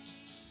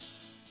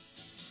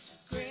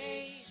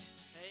 Great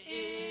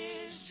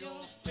is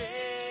your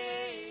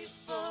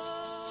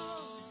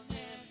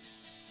faithfulness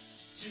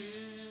to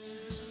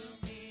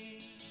me.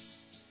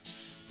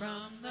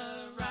 From the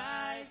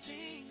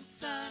rising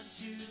sun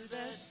to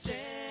the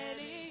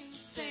setting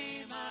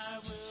same, I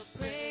will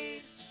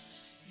praise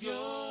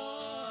your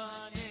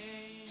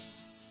name.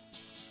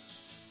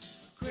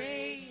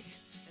 Great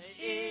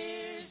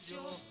is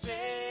your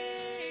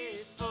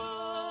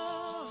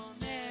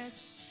faithfulness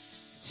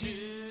to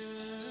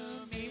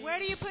me. Where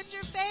do you put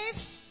your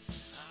faith?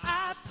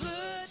 I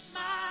put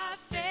my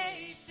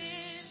faith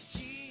in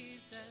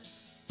Jesus,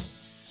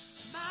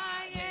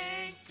 my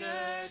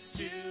anchor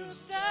to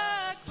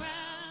the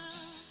ground,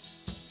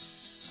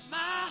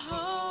 my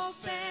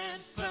hope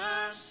and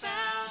firm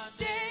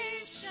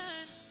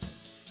foundation.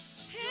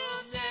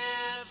 He'll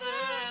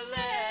never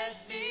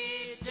let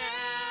me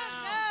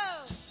down.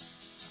 No,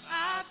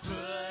 I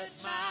put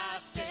my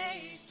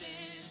faith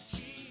in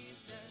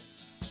Jesus,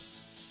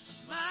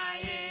 my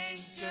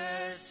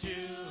anchor to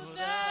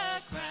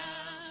the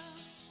ground,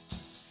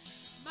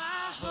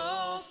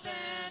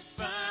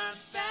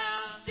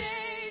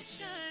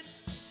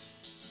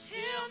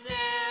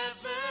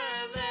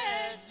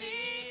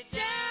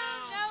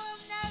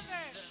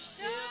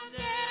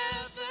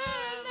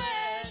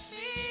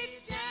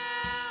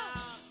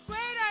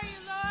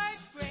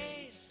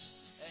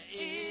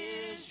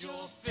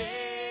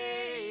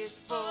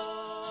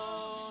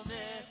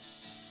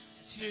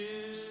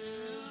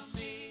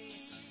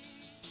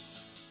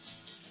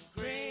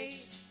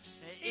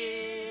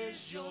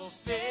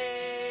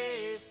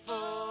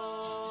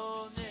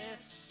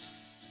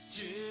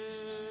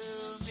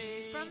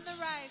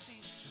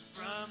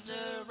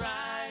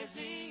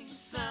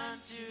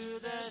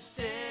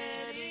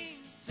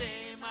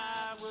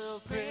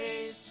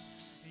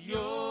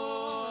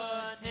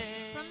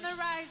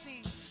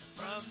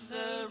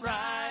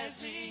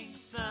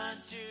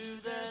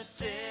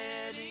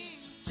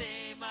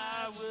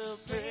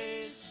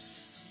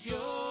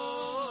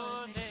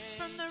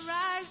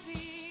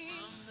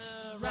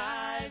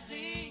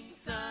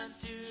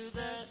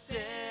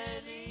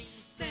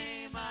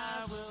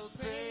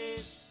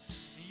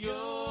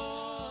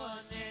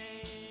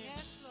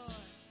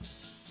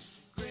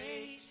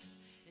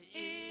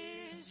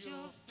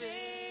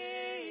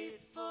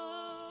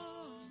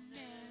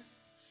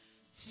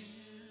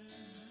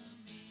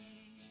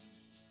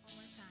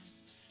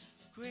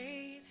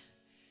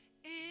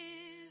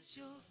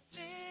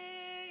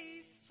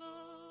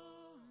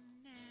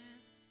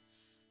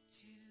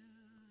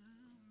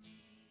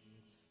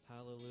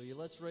 Hallelujah.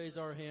 Let's raise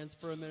our hands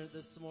for a minute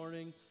this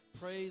morning.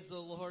 Praise the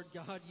Lord.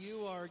 God,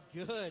 you are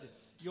good.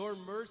 Your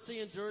mercy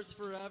endures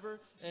forever,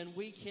 and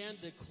we can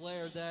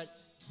declare that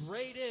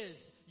great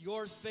is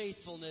your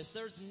faithfulness.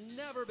 There's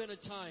never been a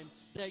time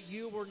that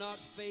you were not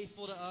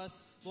faithful to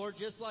us. Lord,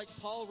 just like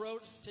Paul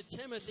wrote to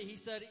Timothy, he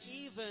said,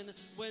 even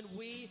when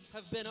we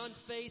have been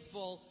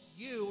unfaithful,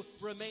 you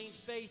remain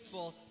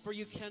faithful, for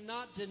you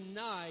cannot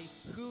deny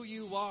who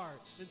you are.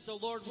 And so,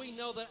 Lord, we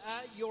know that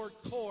at your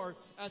core,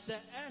 at the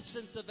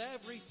essence of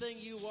everything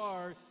you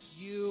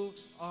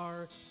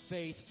are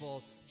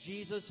faithful.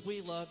 Jesus,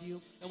 we love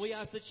you, and we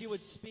ask that you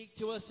would speak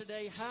to us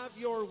today. Have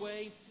your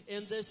way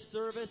in this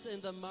service in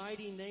the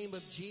mighty name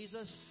of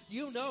Jesus.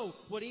 You know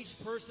what each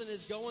person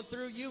is going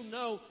through. You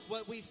know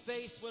what we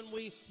face when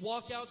we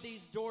walk out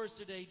these doors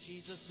today,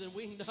 Jesus. And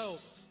we know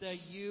that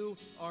you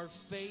are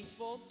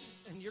faithful,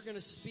 and you're going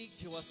to speak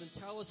to us and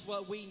tell us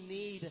what we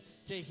need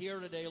to hear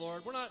today,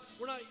 Lord. We're not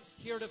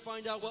here to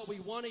find out what we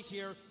want to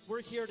hear.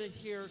 We're here to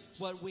hear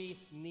what we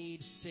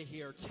need to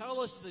hear. Tell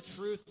us the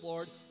truth,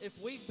 Lord.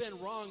 If we've been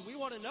wrong, we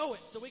want to know it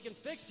so we can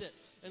fix it.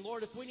 And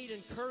Lord, if we need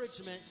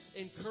encouragement,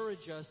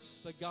 encourage us.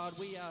 But God,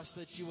 we ask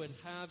that you would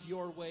have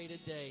your way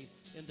today.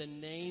 In the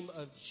name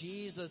of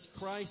Jesus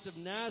Christ of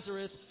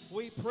Nazareth,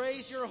 we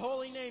praise your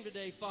holy name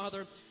today,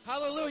 Father.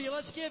 Hallelujah.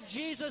 Let's give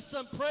Jesus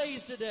some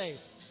praise today.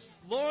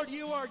 Lord,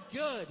 you are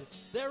good.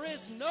 There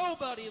is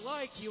nobody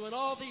like you in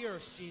all the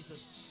earth,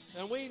 Jesus.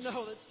 And we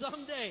know that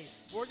someday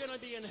we're going to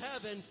be in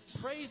heaven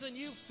praising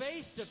you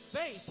face to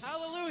face.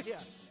 Hallelujah.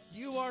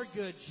 You are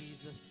good,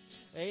 Jesus.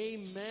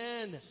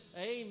 Amen.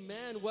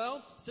 Amen.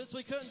 Well, since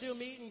we couldn't do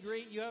meet and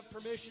greet, you have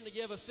permission to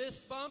give a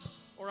fist bump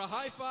or a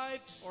high five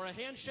or a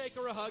handshake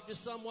or a hug to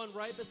someone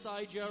right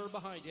beside you or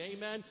behind you.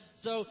 Amen.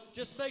 So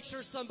just make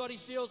sure somebody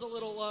feels a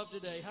little love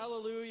today.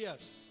 Hallelujah.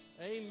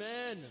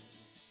 Amen.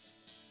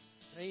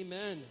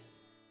 Amen.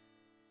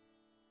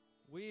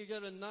 We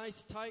got a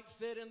nice tight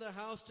fit in the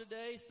house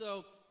today,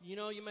 so you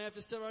may have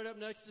to sit right up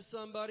next to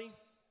somebody.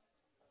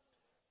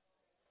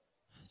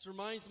 This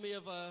reminds me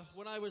of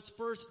when I was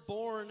first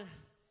born.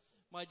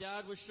 My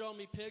dad was showing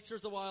me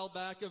pictures a while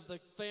back of the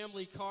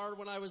family car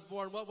when I was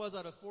born. What was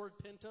that, a Ford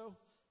Pinto?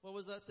 What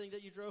was that thing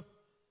that you drove?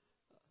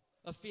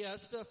 A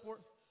Fiesta?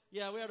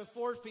 Yeah, we had a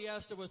Ford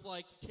Fiesta with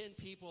like 10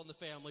 people in the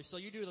family. So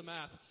you do the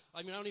math.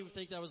 I mean, I don't even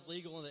think that was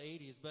legal in the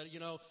 80s. But,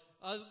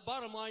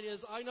 bottom line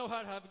is I know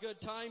how to have a good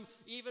time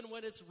even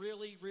when it's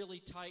really, really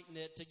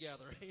tight-knit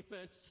together.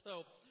 Amen.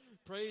 So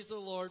praise the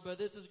Lord. But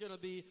this is going to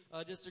be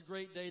just a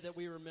great day that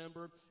we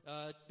remember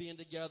being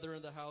together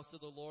in the house of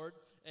the Lord.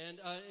 And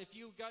if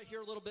you got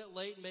here a little bit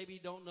late and maybe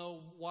don't know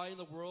why in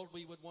the world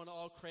we would want to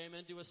all cram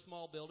into a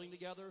small building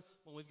together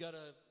when we've got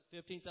a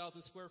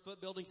 15,000 square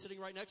foot building sitting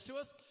right next to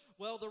us.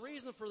 Well, the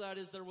reason for that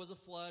is there was a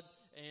flood,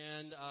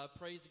 and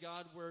praise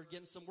God, we're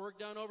getting some work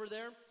done over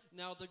there.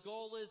 Now, the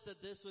goal is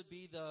that this would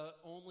be the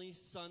only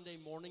Sunday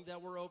morning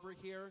that we're over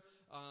here,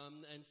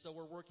 and so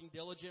we're working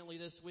diligently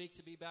this week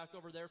to be back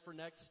over there for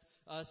next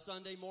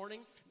Sunday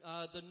morning.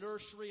 The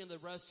nursery and the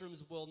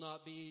restrooms will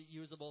not be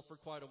usable for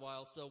quite a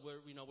while, so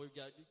we've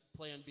got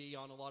plan B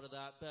on a lot of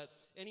that. But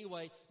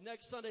anyway,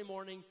 next Sunday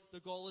morning, the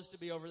goal is to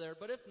be over there.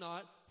 But if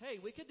not, hey,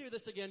 we could do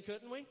this again,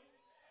 couldn't we?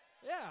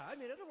 Yeah, I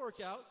mean, it'll work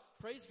out.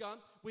 Praise God.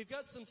 We've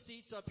got some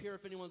seats up here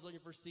if anyone's looking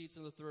for seats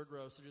in the third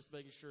row, so just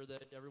making sure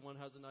that everyone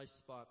has a nice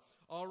spot.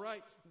 All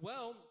right.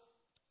 Well,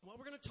 what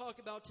we're going to talk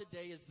about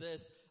today is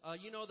this.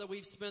 You know that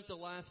we've spent the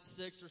last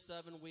 6 or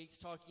 7 weeks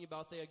talking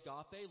about the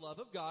agape love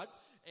of God,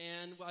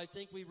 and I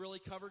think we really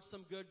covered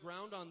some good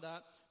ground on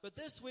that. But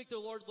this week the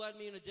Lord led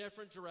me in a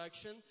different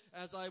direction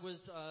as I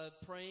was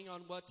praying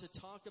on what to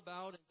talk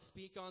about and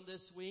speak on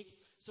this week.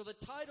 So the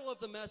title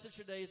of the message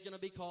today is going to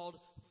be called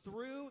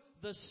Through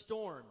the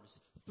Storms.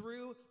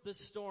 Through the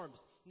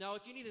Storms. Now,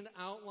 if you need an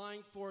outline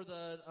for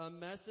the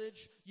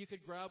message, you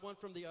could grab one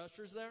from the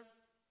ushers there.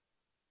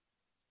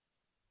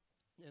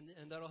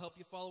 And that'll help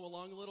you follow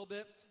along a little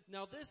bit.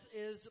 Now, this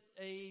is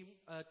a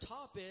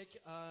topic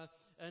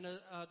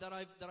that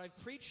I've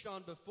preached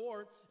on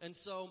before, and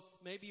so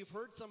maybe you've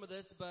heard some of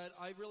this, but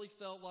I really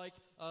felt like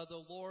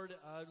the Lord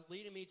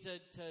leading me to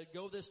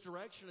go this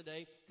direction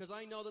today, because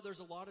I know that there's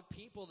a lot of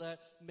people that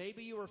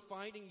maybe you are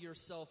finding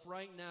yourself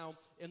right now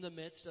in the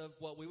midst of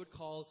what we would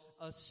call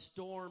a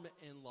storm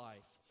in life.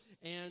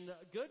 And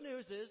good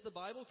news is the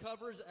Bible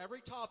covers every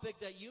topic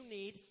that you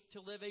need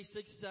to live a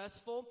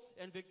successful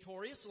and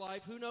victorious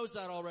life. Who knows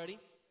that already?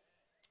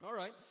 All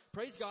right.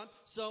 Praise God.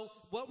 So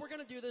what we're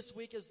going to do this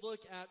week is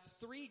look at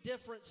 3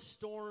 different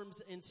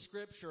storms in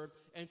Scripture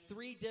and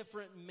 3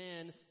 different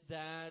men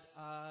that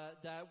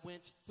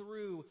went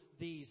through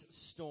these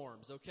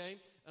storms, okay?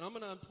 And I'm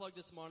going to unplug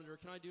this monitor.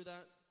 Can I do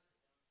that?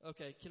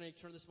 Okay. Can I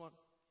turn this on?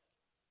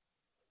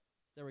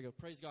 There we go.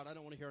 Praise God. I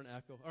don't want to hear an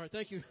echo. All right.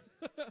 Thank you.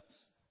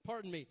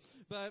 Pardon me.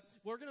 But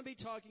we're going to be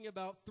talking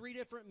about 3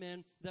 different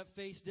men that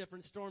face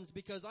different storms,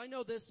 because I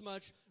know this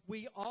much.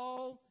 We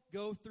all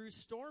go through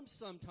storms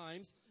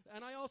sometimes.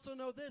 And I also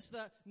know this,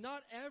 that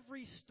not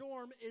every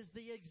storm is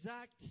the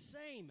exact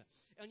same.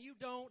 and you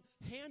don't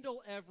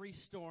handle every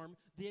storm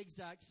the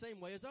exact same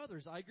way as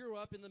others. I grew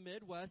up in the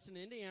Midwest in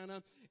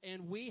Indiana,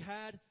 and we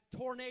had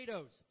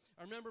tornadoes.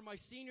 I remember my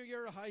senior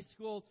year of high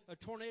school, a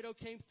tornado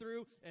came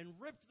through and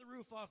ripped the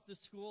roof off the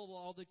school while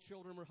all the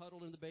children were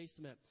huddled in the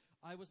basement.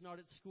 I was not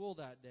at school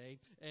that day,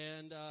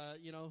 and,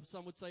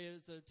 some would say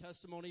it's a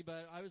testimony,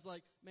 but I was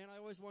like, man, I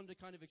always wanted to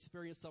kind of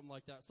experience something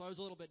like that, so I was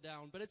a little bit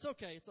down, but it's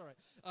okay, it's alright.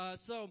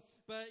 So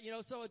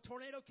a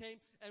tornado came,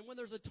 and when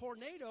there's a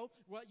tornado,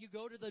 you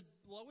go to the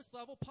lowest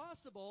level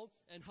possible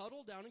and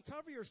huddle down and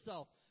cover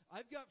yourself.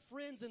 I've got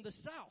friends in the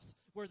South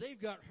where they've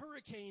got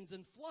hurricanes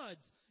and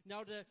floods.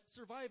 Now, to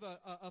survive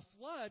a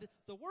flood,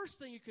 the worst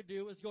thing you could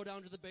do is go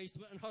down to the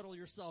basement and huddle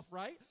yourself,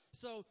 right?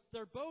 So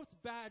they're both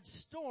bad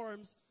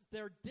storms.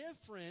 They're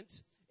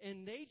different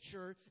in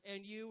nature,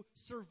 and you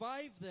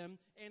survive them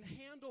and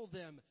handle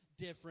them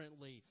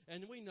differently.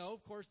 And we know,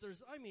 of course,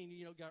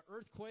 got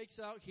earthquakes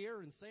out here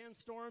and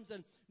sandstorms,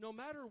 and no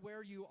matter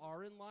where you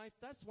are in life,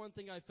 that's one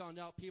thing I found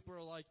out. People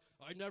are like,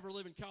 I never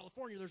live in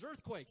California, there's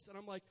earthquakes. And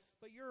I'm like,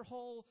 but your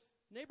whole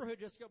neighborhood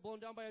just got blown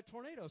down by a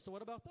tornado, so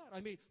what about that?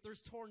 I mean,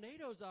 there's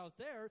tornadoes out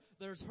there,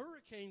 there's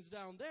hurricanes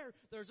down there,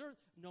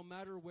 no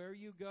matter where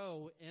you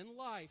go in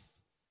life,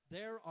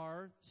 there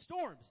are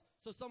storms.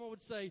 So someone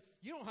would say,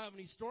 you don't have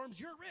any storms,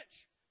 you're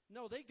rich.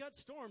 No, they got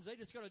storms. They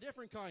just got a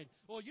different kind.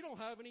 Well, you don't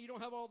have any. You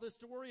don't have all this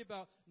to worry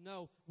about.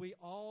 No, we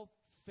all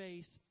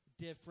face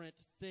different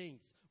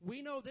things.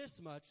 We know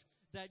this much,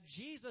 that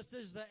Jesus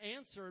is the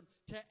answer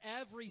to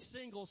every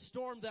single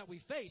storm that we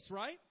face,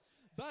 right?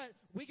 But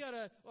we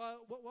gotta,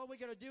 what we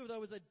gotta do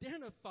though is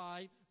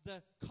identify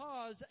the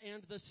cause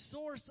and the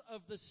source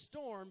of the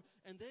storm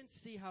and then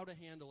see how to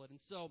handle it. And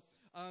so,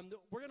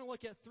 we're gonna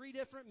look at 3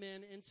 different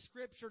men in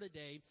Scripture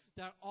today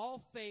that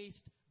all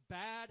faced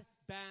bad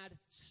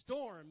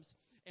storms,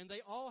 and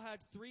they all had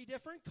 3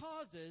 different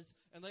causes,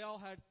 and they all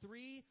had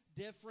 3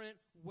 different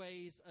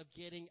ways of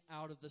getting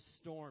out of the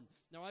storm.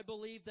 Now, I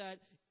believe that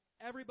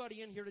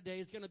everybody in here today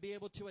is going to be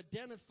able to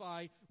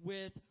identify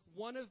with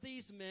one of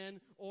these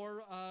men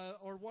or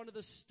one of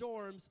the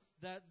storms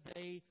that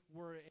they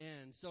were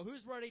in. So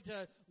who's ready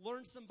to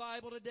learn some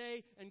Bible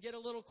today and get a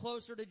little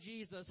closer to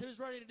Jesus? Who's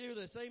ready to do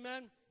this?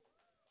 Amen?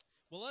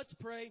 Well, let's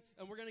pray,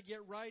 and we're going to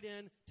get right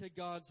into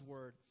God's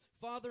Word.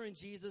 Father, in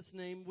Jesus'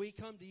 name, we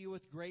come to you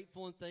with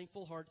grateful and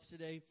thankful hearts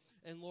today.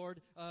 And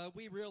Lord,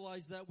 we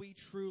realize that we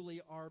truly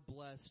are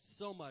blessed,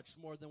 so much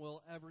more than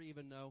we'll ever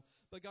even know.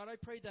 But God, I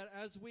pray that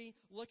as we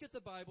look at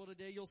the Bible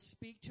today, you'll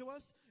speak to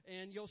us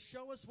and you'll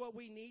show us what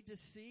we need to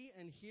see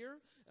and hear.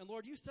 And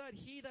Lord, you said,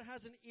 he that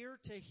has an ear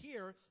to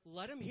hear,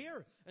 let him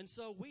hear. And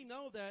so we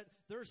know that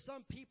there are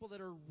some people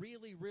that are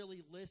really,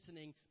 really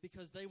listening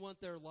because they want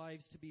their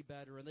lives to be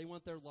better and they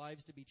want their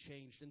lives to be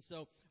changed. And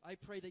so I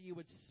pray that you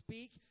would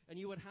speak and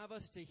you would have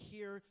us to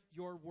hear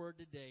your word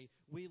today.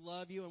 We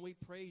love you and we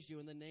praise you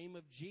in the name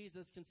of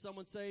Jesus. Can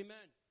someone say amen?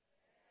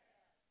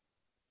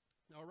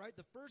 All right,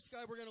 the first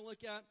guy we're going to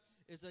look at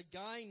is a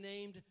guy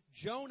named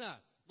Jonah.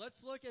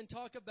 Let's look and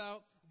talk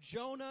about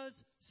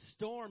Jonah's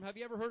storm. Have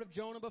you ever heard of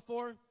Jonah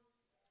before?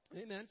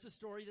 Amen. It's a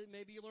story that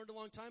maybe you learned a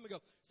long time ago.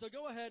 So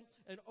go ahead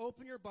and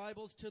open your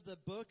Bibles to the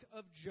book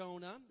of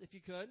Jonah, if you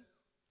could.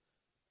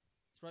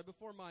 It's right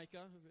before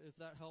Micah, if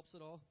that helps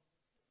at all.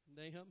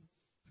 Nahum.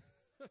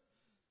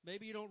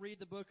 Maybe you don't read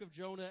the book of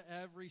Jonah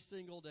every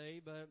single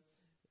day, but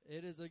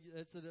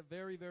it's a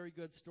very, very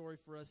good story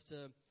for us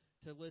to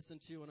listen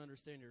to and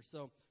understand here.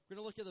 So we're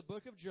going to look at the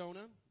book of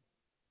Jonah,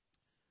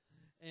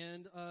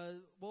 and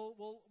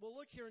we'll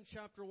look here in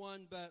chapter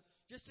 1. But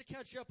just to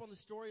catch up on the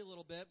story a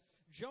little bit,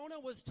 Jonah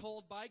was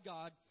told by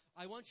God,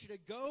 I want you to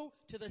go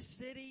to the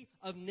city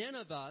of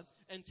Nineveh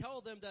and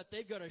tell them that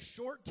they've got a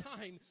short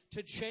time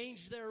to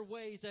change their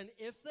ways, and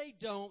if they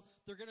don't,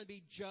 they're going to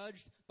be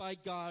judged by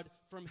God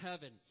from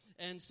heaven.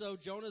 And so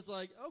Jonah's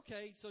like,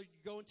 okay, so you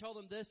go and tell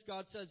them this.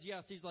 God says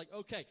yes. He's like,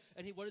 okay.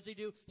 And what does he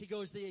do? He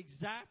goes the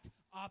exact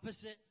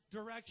opposite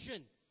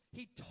direction.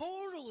 He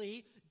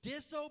totally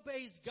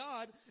disobeys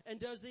God and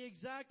does the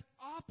exact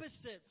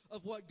opposite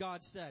of what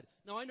God said.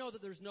 Now, I know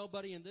that there's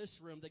nobody in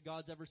this room that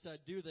God's ever said,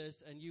 do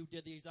this, and you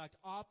did the exact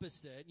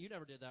opposite. You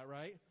never did that,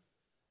 right?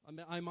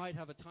 I might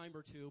have a time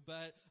or two,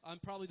 but I'm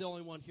probably the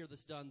only one here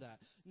that's done that.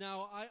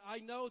 Now, I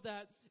know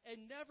that it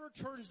never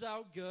turns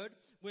out good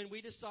when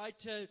we decide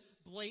to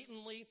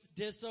blatantly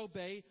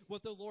disobey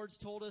what the Lord's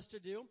told us to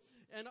do.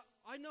 And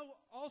I know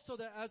also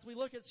that as we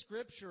look at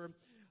Scripture,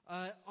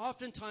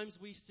 oftentimes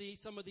we see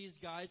some of these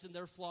guys and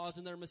their flaws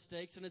and their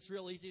mistakes, and it's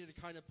real easy to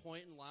kind of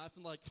point and laugh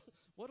and like,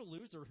 what a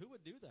loser, who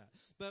would do that?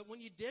 But when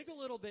you dig a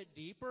little bit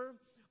deeper,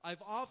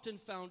 I've often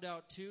found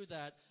out too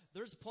that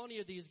there's plenty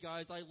of these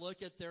guys, I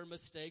look at their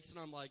mistakes and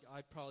I'm like,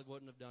 I probably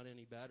wouldn't have done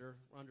any better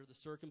under the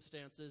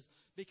circumstances,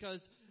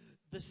 because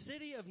the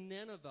city of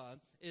Nineveh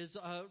is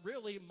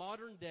really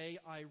modern day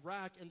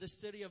Iraq and the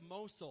city of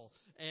Mosul.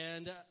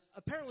 And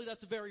apparently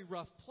that's a very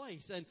rough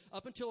place. And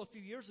up until a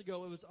few years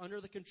ago, it was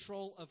under the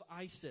control of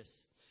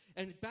ISIS.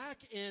 And back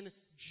in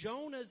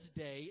Jonah's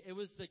day, it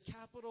was the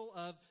capital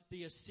of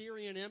the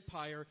Assyrian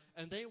Empire,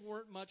 and they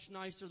weren't much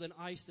nicer than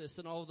ISIS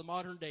and all of the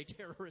modern day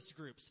terrorist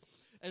groups.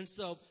 And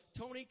so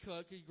Tony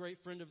Cook, a great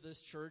friend of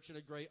this church and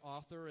a great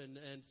author and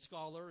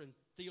scholar and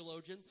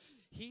theologian,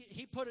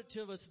 he put it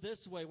to us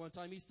this way one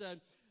time. He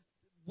said,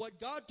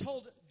 what God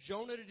told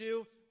Jonah to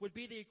do would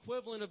be the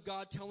equivalent of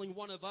God telling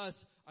one of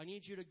us, I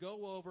need you to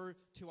go over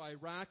to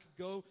Iraq,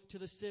 go to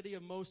the city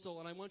of Mosul,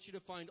 and I want you to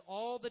find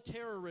all the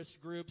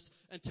terrorist groups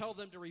and tell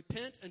them to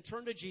repent and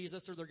turn to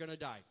Jesus or they're going to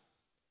die.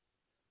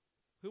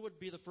 Who would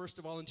be the first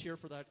to volunteer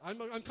for that? I'm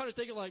kind of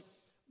thinking like,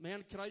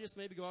 man, can I just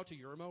maybe go out to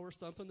Yermo or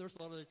something? There's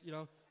a lot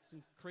of,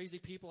 some crazy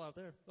people out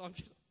there. Oh,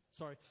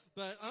 sorry.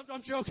 But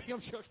I'm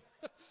joking.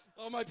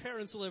 Oh, my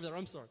parents live there.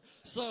 I'm sorry.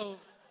 So,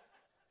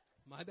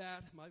 my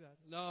bad.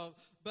 No,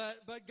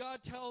 but God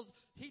tells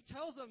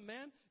him,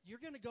 man, you're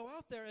going to go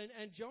out there,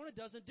 and Jonah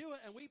doesn't do it,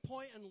 and we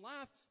point and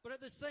laugh, but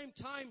at the same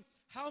time,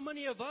 how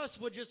many of us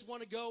would just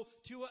want to go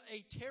to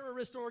a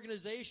terrorist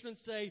organization and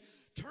say,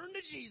 turn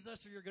to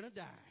Jesus or you're going to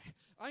die?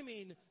 I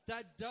mean,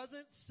 that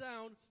doesn't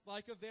sound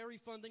like a very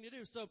fun thing to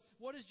do. So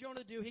what does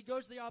Jonah do? He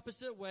goes the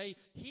opposite way.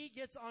 He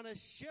gets on a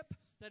ship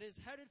that is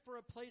headed for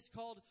a place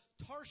called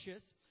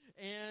Tarshish,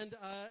 and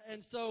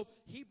so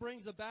he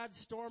brings a bad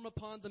storm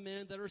upon the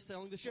men that are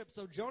sailing the ship.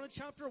 So Jonah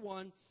chapter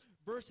 1,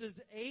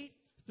 verses 8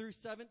 through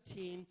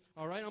 17.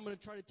 All right, I'm going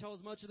to try to tell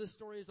as much of this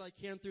story as I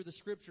can through the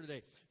scripture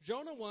today.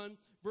 Jonah 1,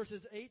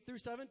 verses 8 through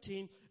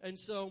 17. And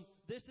so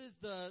this is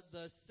the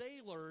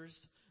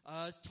sailors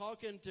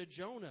talking to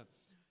Jonah.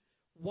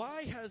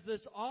 Why has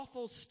this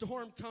awful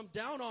storm come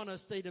down on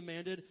us, they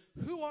demanded.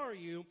 Who are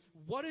you?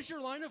 What is your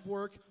line of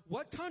work?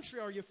 What country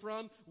are you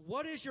from?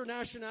 What is your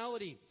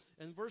nationality?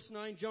 And verse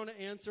 9, Jonah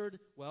answered,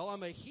 well,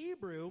 I'm a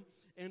Hebrew,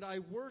 and I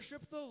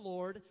worship the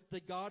Lord,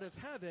 the God of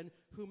heaven,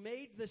 who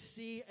made the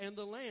sea and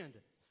the land.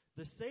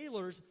 The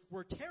sailors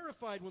were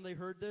terrified when they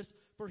heard this,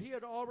 for he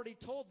had already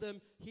told them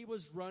he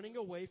was running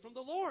away from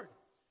the Lord.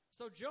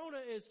 So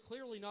Jonah is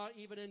clearly not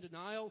even in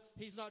denial.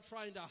 He's not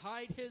trying to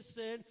hide his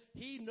sin.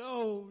 He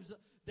knows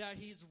that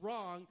he's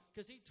wrong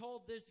because he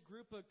told this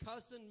group of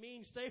cussing,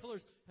 mean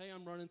sailors, hey,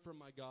 I'm running from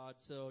my God.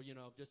 So,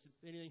 just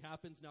if anything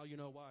happens, now you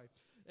know why.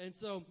 And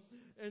so,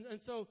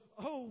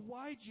 oh,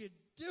 why'd you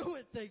do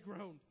it? They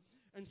groaned.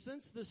 And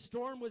since the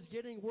storm was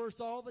getting worse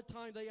all the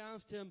time, they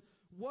asked him,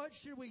 what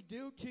should we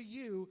do to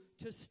you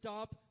to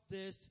stop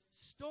this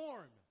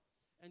storm?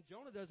 And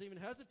Jonah doesn't even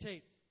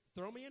hesitate.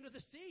 Throw me into the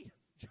sea,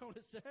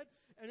 Jonah said,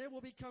 and it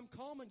will become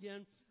calm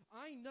again.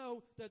 I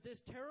know that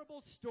this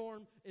terrible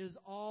storm is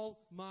all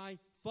my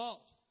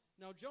fault.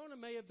 Now, Jonah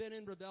may have been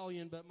in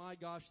rebellion, but my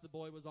gosh, the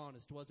boy was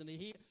honest, wasn't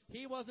he?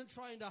 He wasn't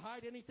trying to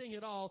hide anything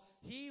at all.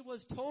 He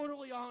was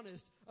totally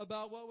honest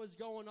about what was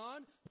going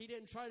on. He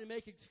didn't try to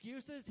make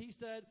excuses. He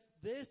said,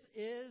 this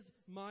is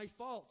my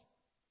fault.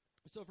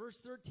 So verse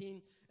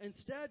 13,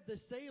 instead the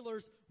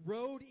sailors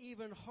rowed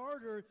even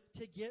harder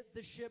to get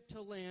the ship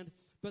to land,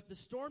 but the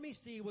stormy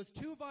sea was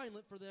too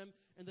violent for them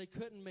and they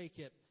couldn't make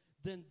it.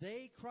 Then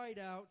they cried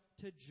out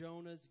to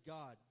Jonah's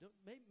God.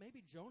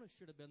 Maybe Jonah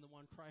should have been the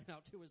one crying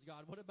out to his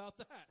God. What about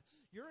that?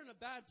 You're in a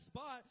bad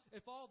spot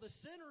if all the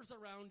sinners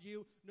around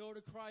you know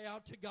to cry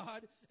out to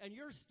God and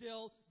you're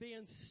still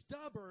being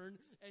stubborn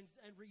and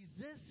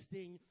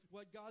resisting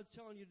what God's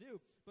telling you to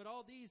do. But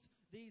all these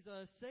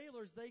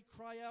sailors, they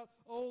cry out,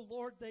 oh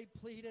Lord, they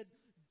pleaded,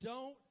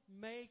 don't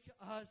make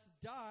us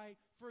die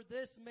for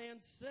this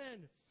man's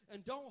sin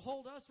and don't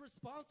hold us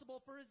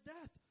responsible for his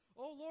death.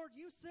 Oh, Lord,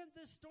 you sent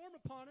this storm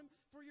upon him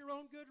for your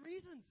own good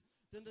reasons.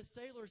 Then the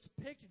sailors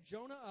picked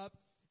Jonah up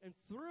and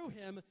threw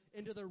him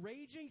into the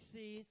raging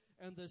sea,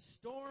 and the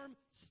storm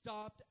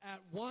stopped at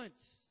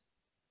once.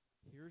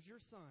 Here's your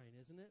sign,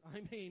 isn't it?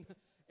 I mean,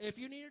 if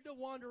you needed to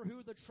wonder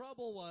who the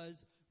trouble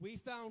was, we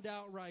found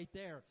out right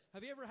there.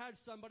 Have you ever had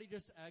somebody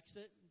just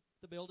exit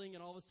the building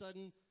and all of a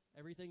sudden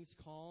everything's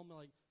calm?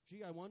 Like,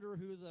 gee, I wonder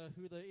who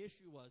the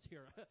issue was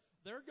here.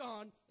 They're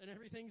gone, and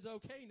everything's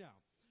okay now.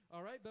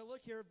 All right, but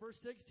look here, verse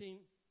 16.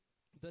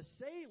 The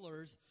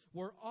sailors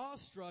were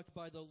awestruck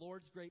by the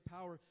Lord's great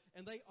power,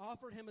 and they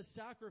offered him a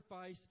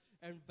sacrifice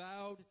and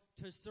vowed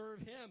to serve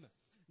him.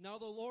 Now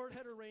the Lord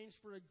had arranged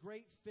for a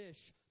great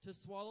fish to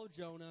swallow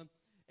Jonah,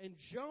 and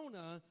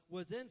Jonah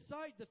was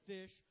inside the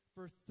fish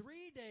for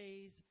 3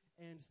 days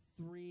and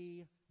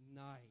 3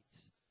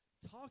 nights.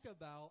 Talk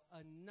about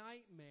a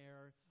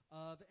nightmare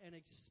of an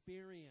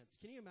experience.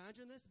 Can you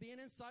imagine this? Being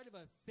inside of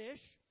a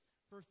fish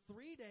for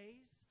 3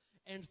 days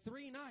and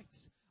 3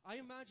 nights. I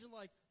imagine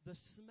like the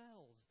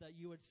smells that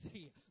you would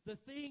see, the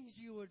things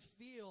you would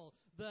feel,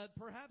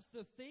 perhaps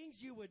the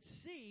things you would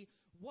see.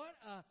 What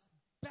a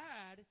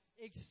bad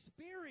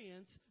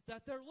experience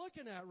that they're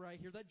looking at right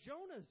here, that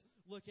Jonah's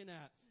looking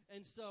at.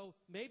 And so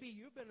maybe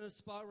you've been in a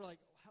spot where like,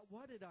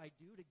 what did I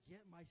do to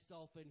get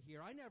myself in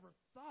here? I never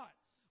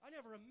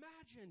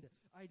imagined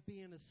I'd be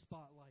in a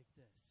spot like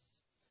this.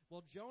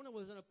 Well, Jonah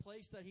was in a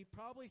place that he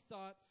probably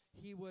thought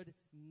he would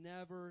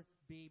never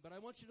be. But I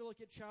want you to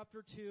look at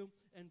chapter 2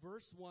 and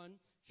verse 1.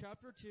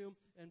 Chapter 2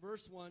 and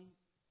verse 1.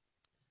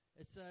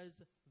 It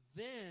says,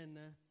 then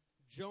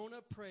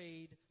Jonah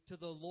prayed to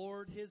the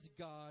Lord his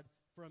God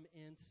from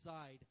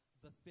inside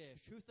the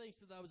fish. Who thinks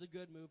that was a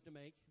good move to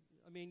make?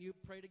 I mean, you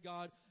pray to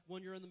God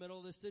when you're in the middle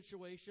of this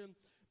situation.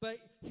 But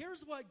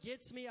here's what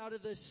gets me out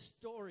of this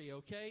story,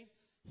 okay?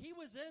 He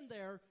was in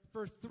there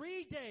for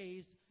 3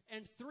 days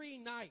and 3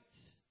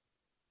 nights.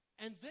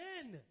 And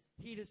then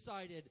he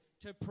decided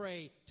to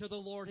pray to the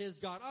Lord his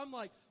God. I'm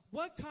like,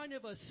 what kind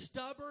of a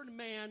stubborn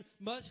man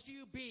must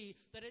you be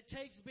that it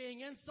takes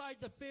being inside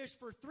the fish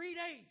for 3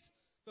 days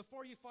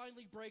before you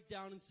finally break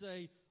down and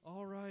say,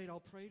 all right,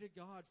 I'll pray to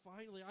God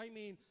finally. I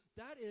mean,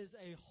 that is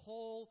a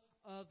whole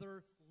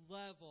other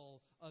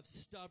level of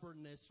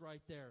stubbornness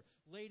right there.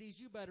 Ladies,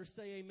 you better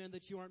say amen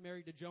that you aren't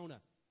married to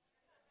Jonah.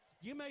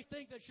 You may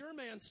think that your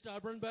man's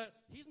stubborn, but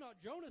he's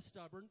not Jonah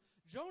stubborn.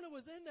 Jonah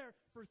was in there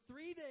for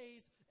 3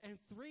 days and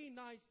 3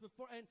 nights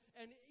before,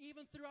 and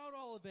even throughout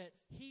all of it,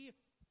 he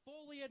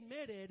fully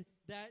admitted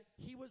that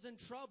he was in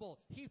trouble.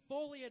 He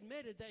fully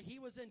admitted that he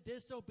was in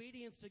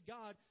disobedience to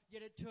God,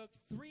 yet it took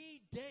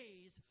 3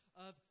 days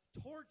of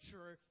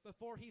torture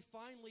before he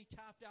finally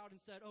tapped out and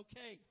said,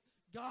 okay,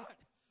 God,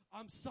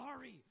 I'm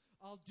sorry.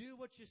 I'll do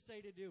what you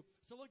say to do.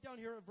 So look down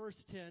here at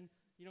verse 10.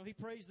 You know, he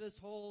prays this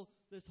whole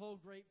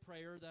great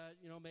prayer that,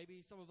 you know,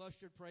 maybe some of us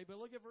should pray. But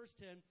look at verse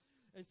 10.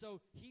 And so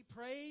he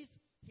prays,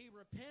 he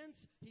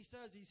repents, he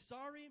says he's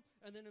sorry.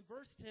 And then in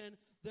verse 10,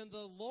 then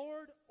the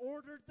Lord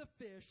ordered the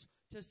fish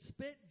to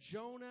spit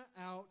Jonah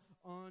out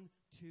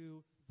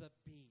onto the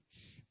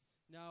beach.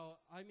 Now,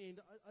 I mean,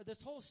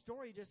 this whole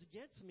story just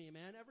gets me,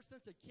 man. Ever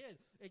since a kid,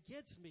 it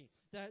gets me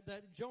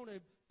that Jonah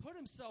put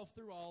himself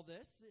through all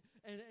this.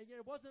 And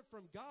it wasn't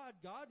from God.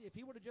 God, if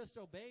he would have just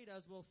obeyed,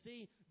 as we'll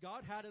see,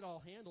 God had it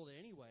all handled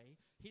anyway.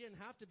 He didn't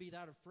have to be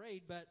that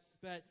afraid. But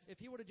if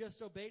he would have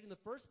just obeyed in the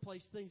first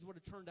place, things would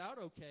have turned out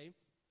okay.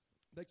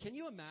 But can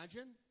you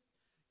imagine?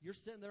 You're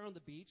sitting there on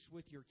the beach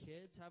with your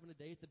kids, having a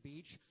day at the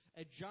beach.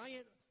 A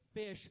giant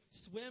fish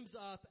swims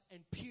up and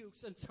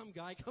pukes, and some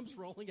guy comes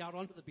rolling out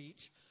onto the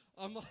beach.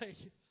 I'm like,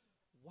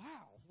 wow,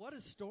 what a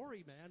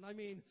story, man. I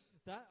mean,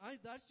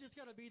 that's just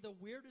got to be the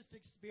weirdest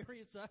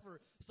experience ever.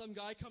 Some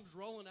guy comes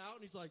rolling out,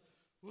 and he's like,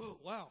 whoa,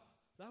 wow,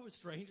 that was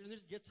strange, and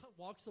just gets up,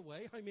 walks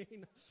away. I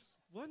mean,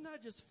 wouldn't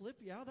that just flip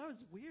you out? That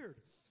was weird.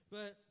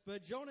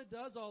 But Jonah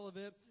does all of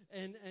it,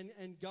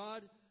 and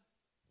God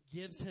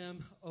gives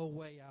him a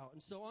way out.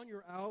 And so on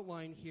your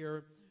outline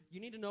here, you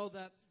need to know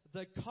that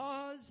the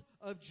cause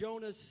of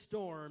Jonah's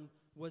storm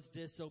was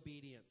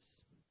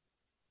disobedience.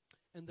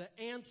 And the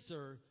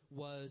answer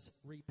was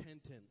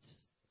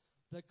repentance.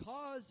 The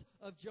cause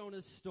of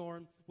Jonah's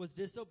storm was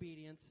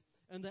disobedience,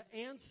 and the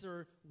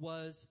answer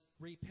was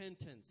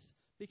repentance.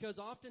 Because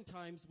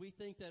oftentimes we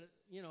think that,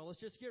 you know, let's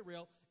just get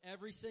real,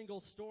 every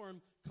single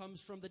storm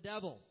comes from the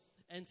devil.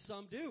 And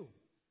some do.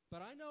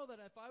 But I know that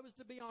if I was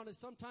to be honest,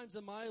 sometimes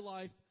in my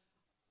life,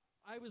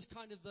 I was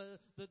kind of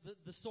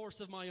the source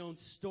of my own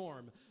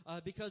storm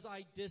because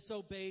I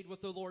disobeyed what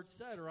the Lord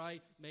said, or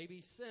I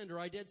maybe sinned, or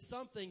I did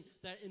something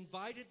that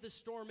invited the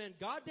storm in.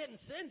 God didn't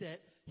send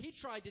it. He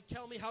tried to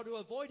tell me how to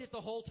avoid it the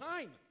whole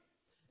time.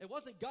 It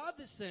wasn't God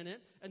that sent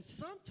it, and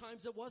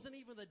sometimes it wasn't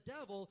even the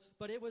devil,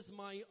 but it was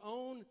my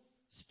own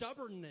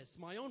stubbornness,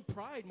 my own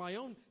pride, my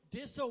own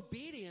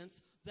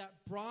disobedience that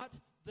brought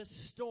the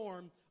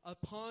storm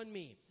upon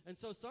me. And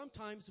so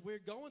sometimes we're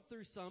going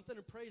through something,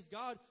 and praise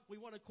God, we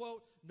want to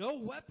quote, no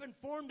weapon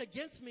formed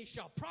against me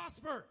shall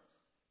prosper.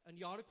 And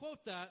you ought to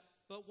quote that,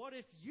 but what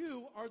if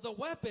you are the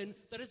weapon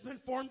that has been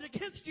formed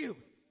against you?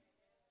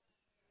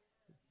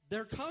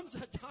 There comes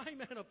a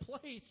time and a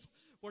place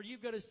where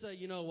you've got to say,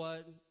 you know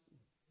what,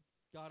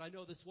 God, I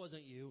know this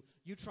wasn't you.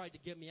 You tried to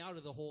get me out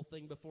of the whole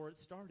thing before it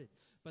started.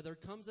 But there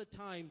comes a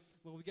time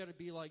when we've got to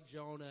be like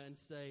Jonah and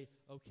say,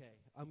 okay,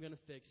 I'm going to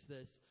fix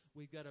this.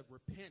 We've got to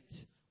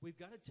repent. We've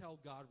got to tell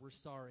God we're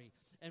sorry.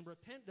 And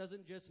repent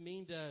doesn't just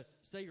mean to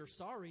say you're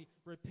sorry.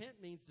 Repent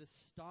means to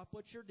stop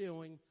what you're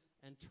doing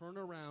and turn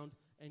around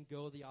and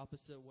go the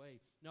opposite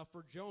way. Now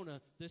for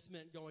Jonah, this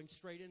meant going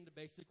straight into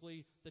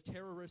basically the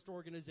terrorist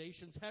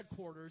organization's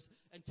headquarters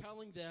and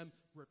telling them,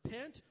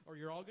 repent or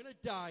you're all going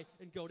to die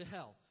and go to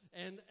hell.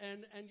 And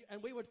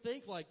we would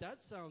think like,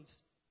 that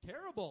sounds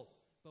terrible.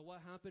 But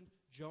what happened?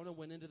 Jonah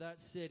went into that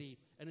city,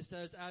 and it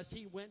says as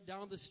he went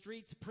down the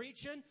streets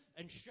preaching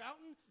and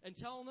shouting and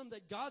telling them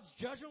that God's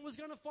judgment was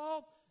going to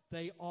fall,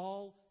 they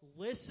all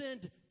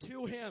listened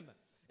to him.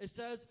 It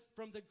says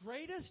from the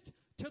greatest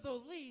to the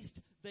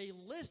least, they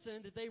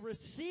listened, they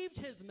received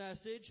his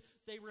message,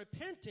 they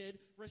repented,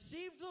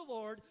 received the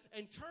Lord,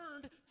 and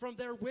turned from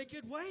their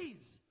wicked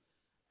ways.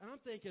 And I'm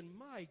thinking,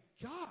 my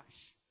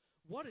gosh,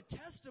 what a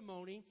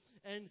testimony,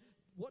 and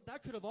what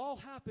that could have all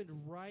happened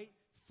right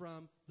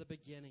from the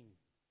beginning.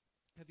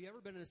 Have you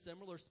ever been in a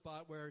similar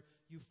spot where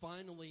you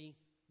finally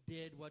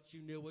did what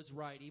you knew was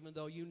right, even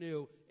though you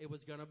knew it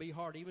was going to be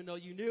hard, even though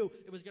you knew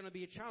it was going to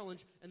be a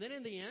challenge, and then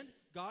in the end,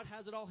 God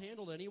has it all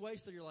handled anyway,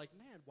 so you're like,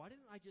 man, why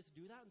didn't I just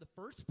do that in the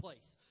first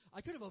place?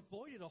 I could have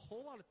avoided a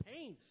whole lot of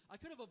pain. I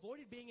could have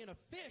avoided being in a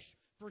fish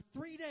for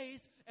 3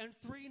 days and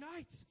 3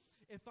 nights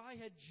if I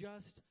had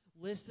just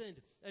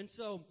listened. And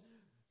so,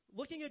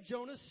 looking at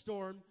Jonah's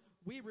storm,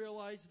 we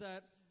realize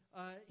that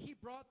he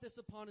brought this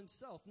upon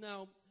himself.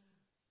 Now,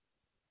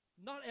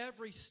 not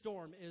every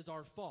storm is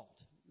our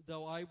fault,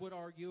 though I would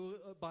argue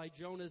by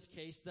Jonah's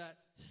case that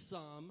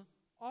some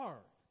are.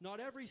 Not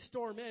every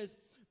storm is,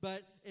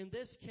 but in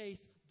this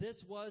case,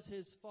 this was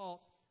his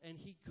fault, and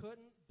he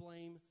couldn't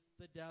blame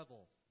the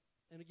devil.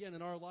 And again,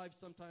 in our lives,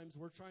 sometimes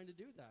we're trying to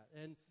do that.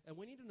 And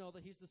we need to know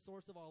that he's the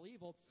source of all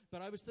evil.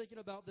 But I was thinking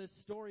about this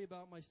story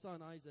about my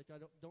son, Isaac. I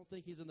don't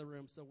think he's in the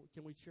room, so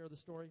can we share the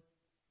story?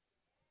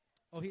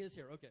 Oh, he is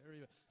here. Okay.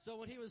 So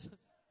when he was...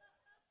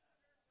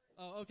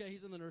 Oh, okay,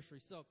 he's in the nursery.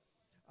 So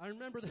I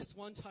remember this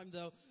one time,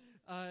 though.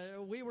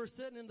 We were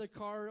sitting in the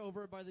car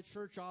over by the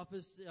church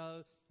office,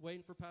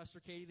 waiting for Pastor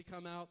Katie to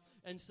come out.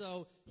 And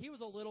so he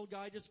was a little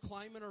guy just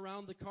climbing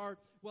around the car.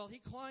 Well, he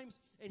climbs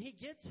and he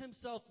gets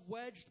himself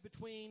wedged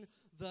between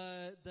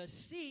the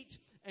seat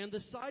and the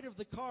side of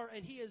the car,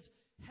 and he is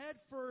head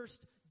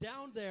first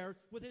down there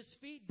with his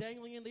feet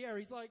dangling in the air.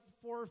 He's like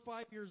 4 or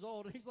 5 years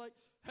old, and he's like,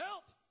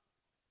 help,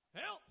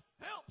 help,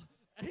 help.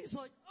 And he's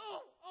like,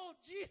 oh,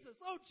 Jesus,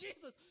 oh,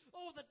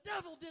 the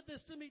devil did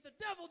this to me, the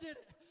devil did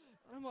it.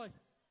 And I'm like,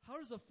 how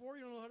does a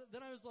 4-year-old know how to?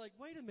 Then I was like,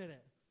 wait a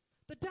minute.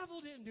 The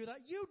devil didn't do that.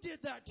 You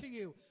did that to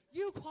you.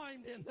 You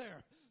climbed in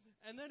there.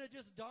 And then it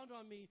just dawned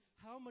on me,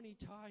 how many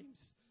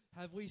times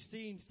have we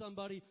seen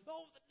somebody,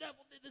 oh, the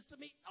devil did this to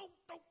me. Oh,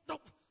 no.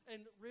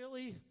 And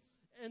really,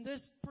 in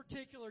this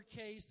particular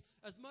case,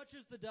 as much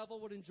as the devil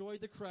would enjoy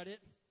the credit,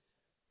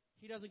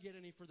 he doesn't get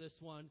any for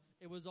this one.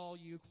 It was all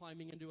you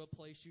climbing into a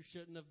place you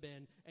shouldn't have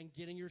been and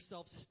getting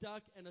yourself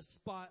stuck in a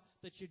spot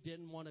that you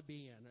didn't want to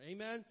be in.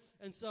 Amen?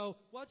 And so,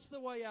 what's the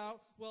way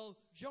out? Well,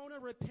 Jonah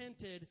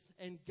repented,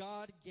 and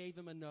God gave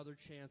him another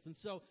chance. And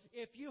so,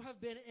 if you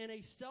have been in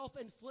a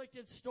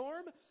self-inflicted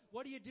storm,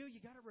 what do? You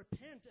got to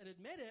repent and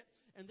admit it,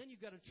 and then you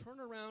got to turn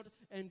around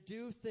and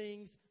do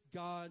things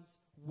God's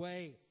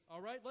way.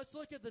 All right? Let's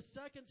look at the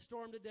second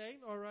storm today.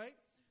 All right?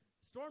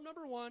 Storm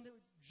number 1,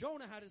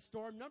 Jonah had a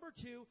storm. Number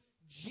 2,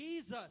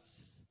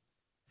 Jesus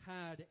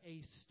had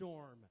a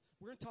storm.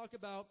 We're going to talk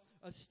about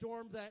a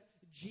storm that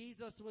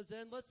Jesus was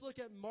in. Let's look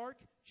at Mark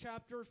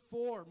chapter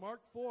 4.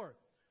 Mark 4.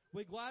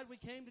 We're glad we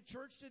came to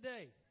church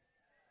today.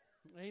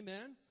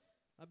 Amen.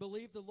 I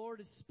believe the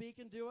Lord is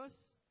speaking to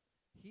us.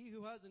 He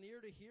who has an ear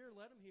to hear,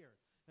 let him hear.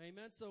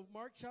 Amen. So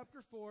Mark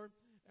chapter 4,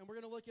 and we're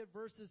going to look at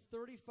verses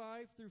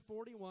 35 through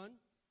 41.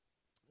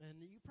 And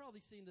you've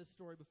probably seen this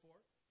story before.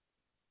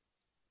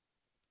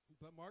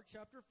 But Mark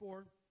chapter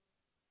 4,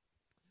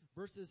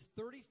 verses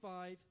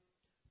 35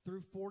 through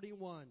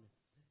 41.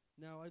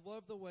 Now, I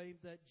love the way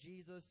that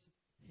Jesus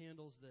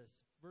handles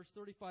this. Verse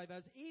 35,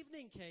 as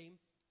evening came,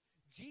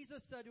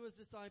 Jesus said to his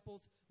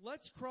disciples,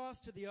 let's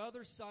cross to the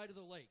other side of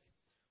the lake.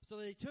 So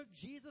they took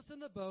Jesus in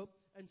the boat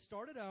and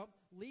started out,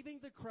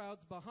 leaving the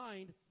crowds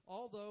behind,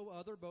 although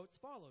other boats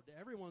followed.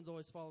 Everyone's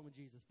always following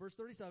Jesus. Verse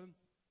 37,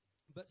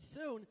 but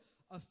soon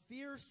a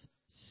fierce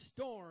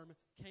storm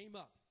came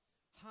up.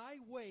 High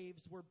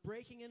waves were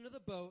breaking into the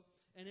boat,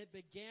 and it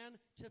began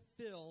to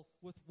fill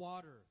with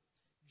water.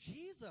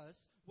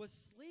 Jesus was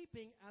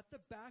sleeping at the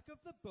back of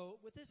the boat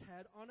with his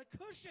head on a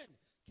cushion.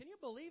 Can you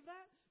believe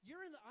that?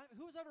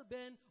 Who's ever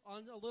been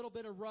on a little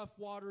bit of rough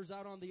waters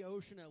out on the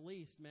ocean at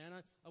least, man?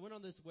 I went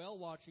on this whale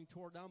watching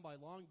tour down by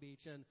Long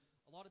Beach, and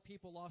a lot of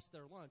people lost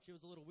their lunch. It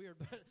was a little weird,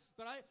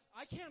 but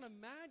I can't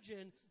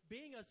imagine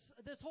being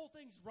this whole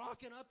thing's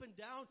rocking up and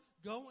down,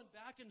 going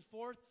back and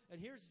forth, and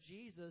here's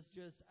Jesus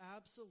just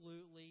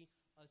absolutely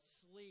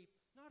asleep.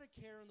 Not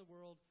a care in the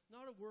world,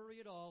 not a worry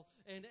at all,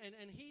 and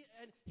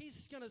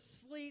he's going to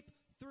sleep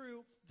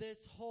through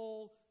this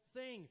whole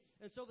thing.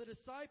 And so the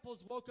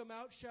disciples woke him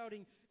up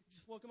shouting,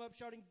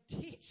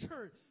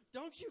 teacher,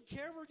 don't you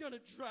care we're going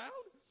to drown?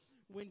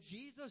 When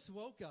Jesus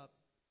woke up,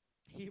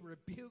 he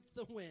rebuked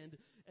the wind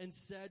and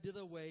said to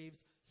the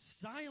waves,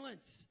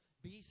 silence,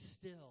 be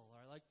still.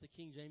 Or like the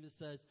King James, it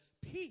says,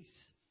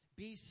 peace,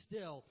 be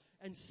still.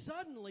 And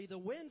suddenly the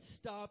wind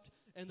stopped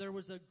and there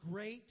was a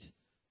great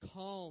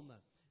calm.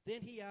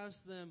 Then he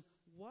asked them,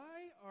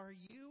 why are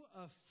you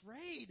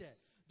afraid?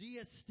 Do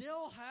you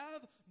still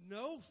have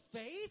no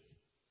faith?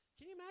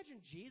 Can you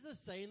imagine Jesus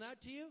saying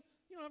that to you?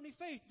 You don't have any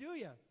faith, do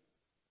you?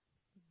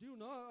 Do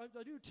not.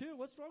 I do too.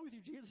 What's wrong with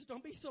you, Jesus?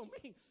 Don't be so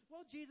mean.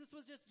 Well, Jesus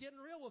was just getting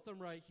real with them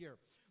right here.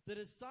 The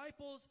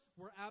disciples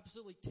were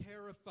absolutely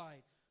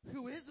terrified.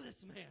 Who is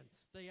this man?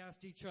 They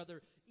asked each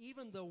other.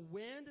 Even the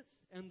wind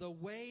and the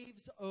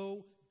waves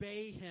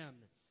obey him.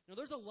 Now,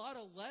 there's a lot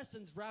of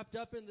lessons wrapped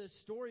up in this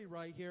story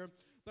right here,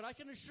 but I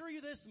can assure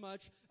you this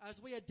much.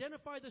 As we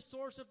identify the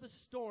source of the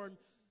storm,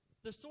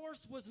 the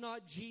source was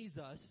not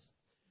Jesus,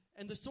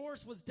 and the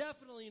source was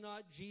definitely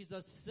not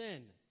Jesus'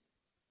 sin.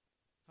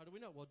 How do we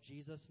know? Well,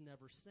 Jesus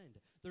never sinned.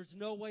 There's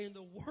no way in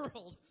the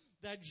world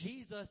that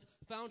Jesus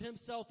found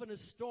himself in a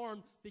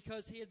storm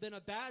because he had been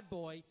a bad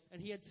boy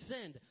and he had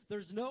sinned.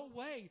 There's no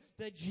way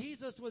that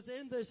Jesus was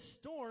in this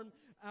storm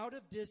out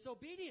of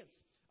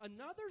disobedience.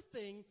 Another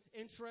thing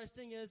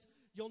interesting is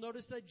you'll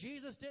notice that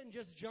Jesus didn't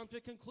just jump to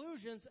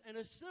conclusions and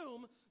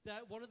assume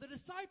that one of the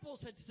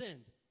disciples had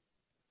sinned.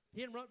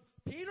 He didn't run,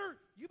 Peter,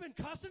 you've been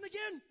cussing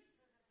again?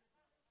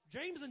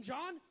 James and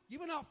John, you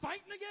been out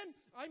fighting again?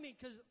 I mean,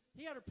 because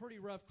he had a pretty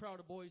rough crowd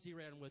of boys he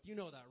ran with. You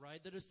know that,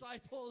 right? The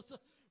disciples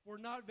were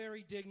not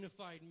very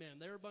dignified men.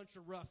 They were a bunch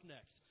of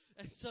roughnecks.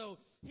 And so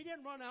he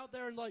didn't run out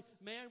there and like,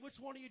 man, which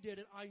one of you did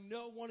it? I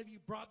know one of you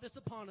brought this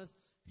upon us.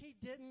 He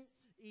didn't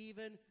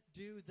even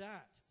do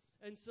that.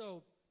 And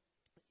so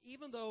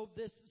even though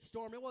this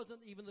storm, it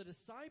wasn't even the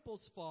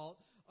disciples' fault,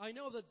 I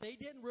know that they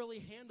didn't really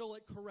handle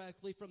it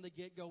correctly from the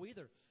get-go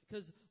either.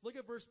 Because look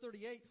at verse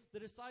 38. The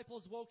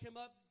disciples woke him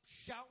up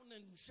shouting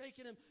and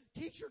shaking him.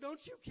 Teacher,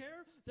 don't you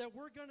care that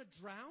we're going to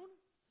drown?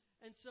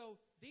 And so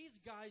these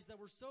guys that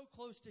were so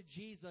close to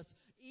Jesus,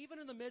 even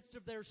in the midst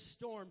of their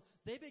storm,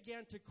 they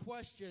began to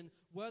question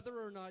whether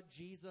or not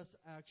Jesus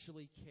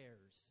actually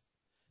cares.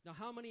 Now,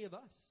 how many of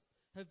us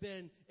have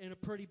been in a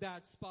pretty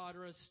bad spot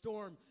or a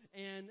storm,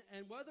 and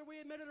whether we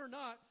admit it or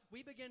not,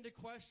 we begin to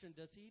question,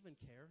 does he even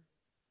care?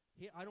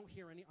 I don't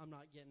hear I'm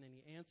not getting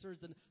any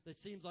answers, and it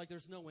seems like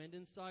there's no end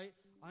in sight.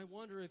 I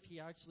wonder if he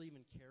actually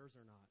even cares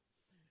or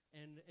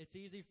not. And it's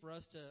easy for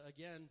us to,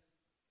 again,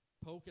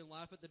 poke and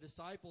laugh at the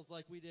disciples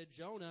like we did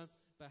Jonah,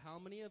 but how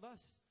many of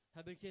us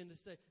have begun to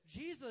say,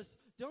 Jesus,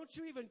 don't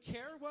you even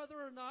care whether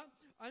or not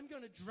I'm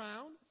going to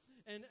drown?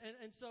 And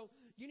so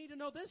you need to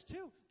know this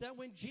too, that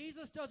when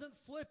Jesus doesn't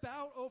flip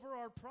out over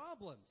our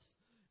problems,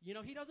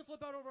 he doesn't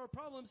flip out over our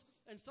problems,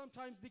 and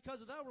sometimes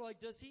because of that, we're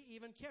like, does he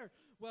even care?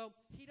 Well,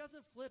 he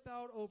doesn't flip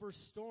out over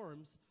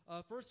storms,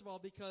 first of all,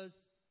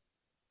 because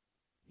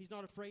he's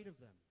not afraid of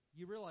them.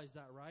 You realize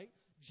that, right?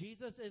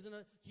 Jesus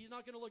he's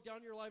not going to look down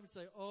at your life and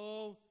say,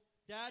 oh,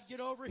 Dad, get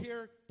over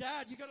here.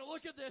 Dad, you got to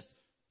look at this.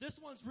 This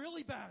one's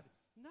really bad.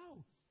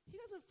 No, he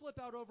doesn't flip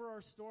out over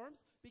our storms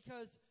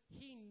because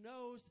he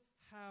knows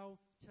how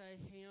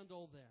to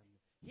handle them.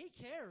 He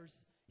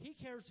cares. He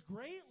cares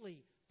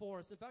greatly for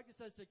us. In fact, it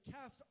says to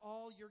cast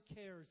all your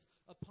cares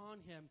upon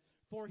him,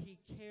 for he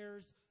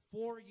cares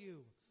for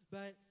you.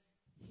 But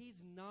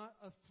he's not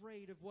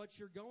afraid of what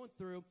you're going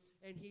through,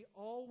 and he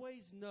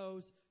always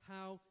knows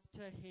how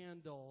to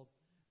handle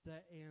the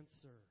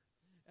answer.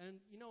 And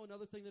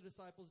another thing the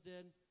disciples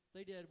did?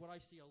 They did what I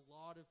see a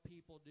lot of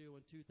people do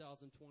in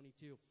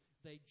 2022.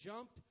 They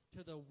jumped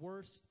to the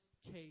worst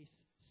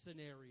case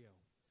scenario.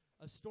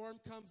 A storm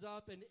comes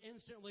up and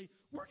instantly,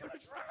 we're going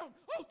to drown.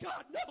 Oh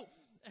God, no.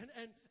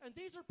 And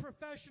these are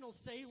professional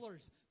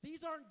sailors.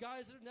 These aren't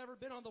guys that have never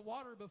been on the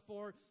water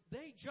before.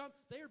 They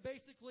are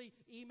basically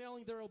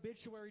emailing their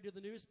obituary to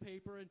the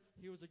newspaper, and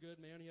he was a good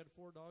man. He had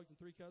 4 dogs and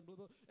 3 cats, blah,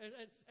 blah.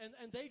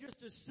 And they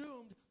just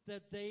assumed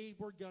that they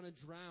were going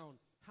to drown.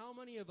 How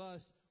many of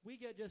us, we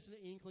get just an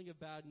inkling of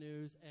bad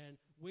news, and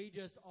we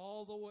just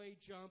all the way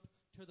jump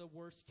to the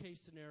worst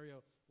case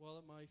scenario? Well,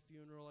 at my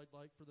funeral, I'd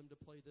like for them to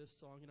play this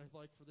song, and I'd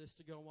like for this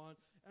to go on.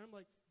 And I'm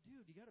like,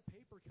 dude, you got a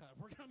paper cut.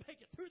 We're going to make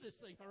it through this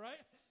thing, all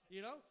right?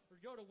 Or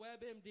go to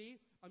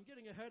WebMD. I'm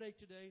getting a headache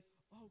today.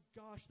 Oh,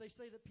 gosh, they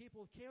say that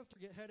people with cancer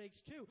get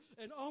headaches too.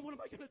 And, what am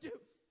I going to do?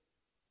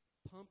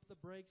 Pump the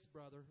brakes,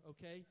 brother,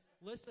 okay?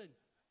 Listen,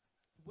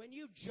 when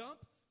you jump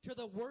to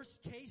the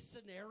worst case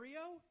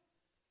scenario,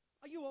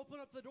 you open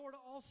up the door to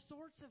all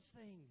sorts of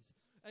things.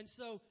 And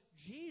so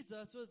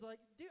Jesus was like,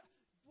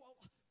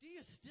 do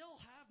you still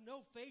have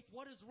no faith?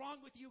 What is wrong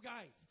with you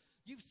guys?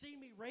 You've seen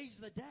me raise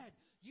the dead.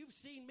 You've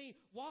seen me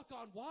walk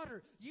on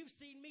water. You've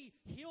seen me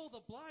heal the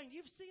blind.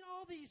 You've seen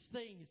all these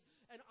things.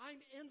 And I'm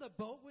in the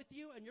boat with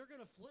you, and you're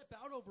going to flip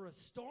out over a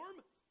storm?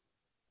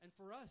 And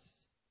for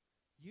us,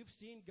 you've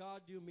seen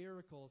God do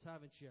miracles,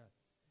 haven't you?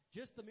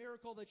 Just the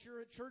miracle that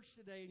you're at church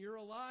today and you're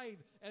alive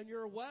and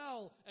you're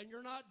well and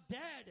you're not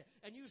dead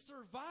and you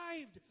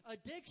survived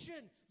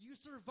addiction. You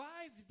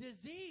survived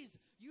disease.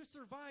 You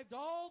survived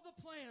all the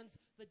plans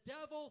the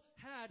devil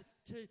had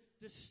to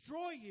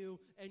destroy you,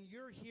 and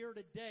you're here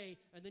today.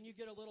 And then you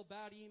get a little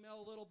bad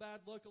email, a little bad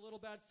look, a little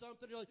bad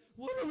something. You're like,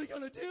 what are we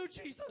going to do,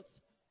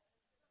 Jesus?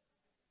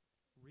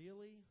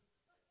 Really?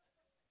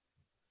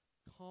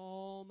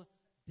 Calm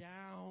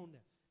down.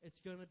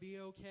 It's going to be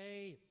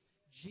okay.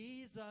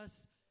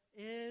 Jesus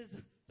is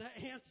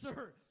the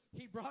answer.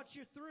 He brought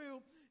you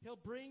through. He'll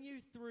bring you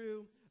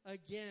through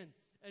again.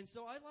 And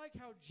so I like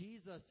how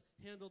Jesus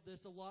handled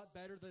this a lot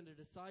better than the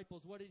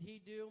disciples. What did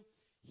he do?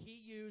 He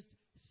used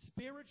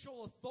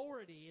spiritual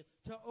authority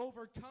to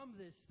overcome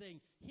this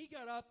thing. He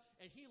got up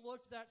and he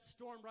looked that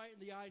storm right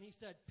in the eye and he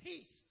said,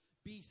 peace,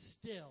 be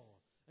still.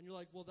 And you're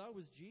like, well, that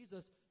was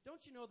Jesus.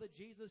 Don't you know that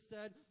Jesus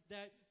said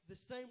that the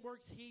same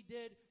works he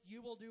did,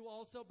 you will do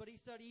also, but he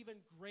said even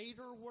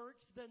greater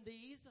works than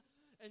these?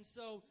 And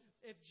so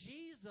if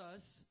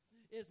Jesus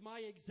is my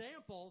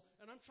example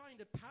and I'm trying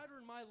to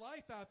pattern my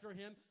life after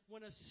him,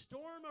 when a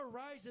storm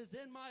arises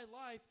in my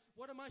life,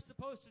 what am I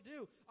supposed to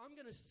do? I'm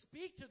going to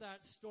speak to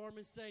that storm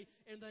and say,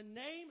 in the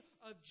name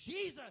of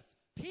Jesus,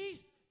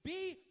 peace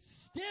be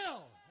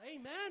still.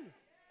 Amen.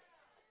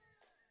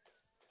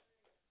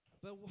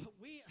 But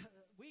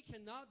we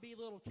cannot be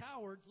little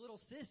cowards, little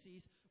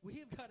sissies.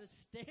 We've got to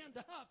stand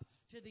up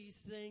to these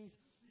things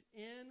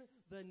in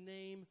the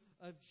name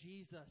of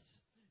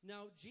Jesus.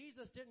 Now,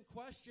 Jesus didn't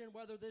question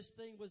whether this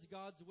thing was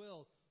God's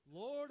will.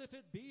 Lord, if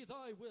it be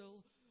thy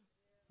will,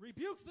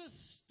 rebuke this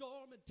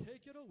storm and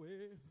take it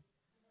away.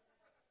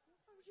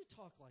 Why would you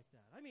talk like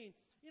that? I mean,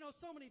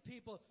 so many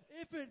people,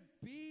 if it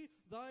be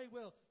thy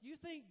will. You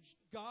think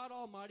God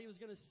Almighty was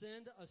going to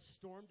send a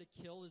storm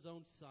to kill his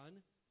own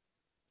son?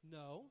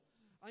 No.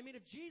 I mean,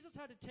 if Jesus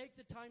had to take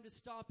the time to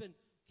stop and,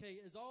 okay,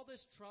 is all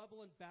this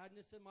trouble and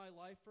badness in my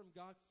life from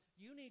God?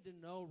 You need to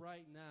know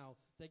right now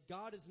that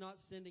God is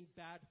not sending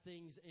bad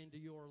things into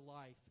your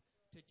life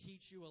to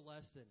teach you a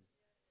lesson.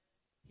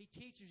 He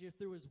teaches you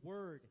through his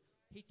word.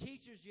 He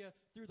teaches you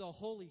through the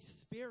Holy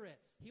Spirit.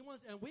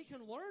 And we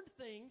can learn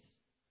things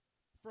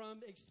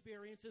from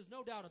experiences,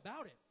 no doubt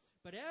about it.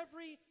 But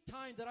every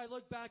time that I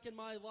look back in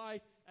my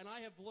life and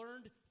I have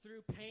learned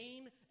through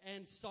pain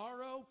and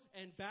sorrow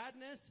and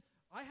badness,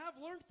 I have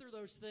learned through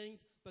those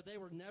things, but they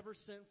were never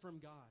sent from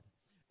God.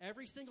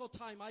 Every single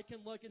time I can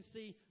look and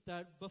see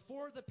that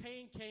before the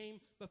pain came,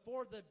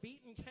 before the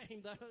beating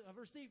came, that I've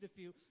received a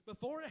few,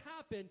 before it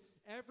happened,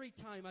 every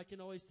time I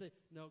can always say,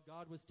 no,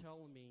 God was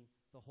telling me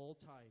the whole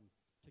time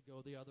to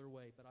go the other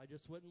way, but I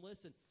just wouldn't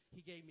listen.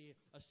 He gave me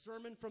a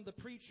sermon from the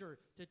preacher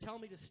to tell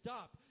me to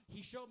stop.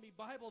 He showed me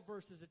Bible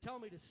verses to tell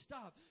me to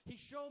stop. He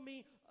showed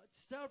me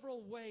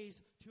several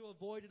ways to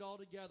avoid it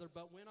altogether,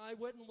 but when I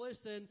wouldn't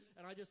listen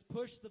and I just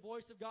pushed the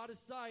voice of God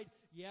aside,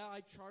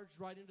 I charged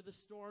right into the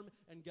storm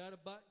and got a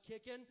butt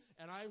kicking,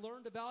 and I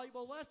learned a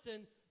valuable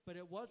lesson, but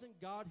it wasn't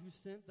God who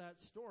sent that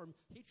storm.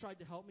 He tried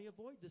to help me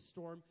avoid the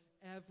storm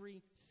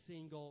every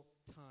single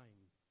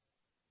time.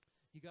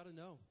 You got to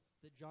know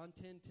that John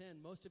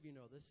 10:10, most of you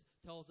know this,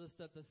 tells us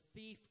that the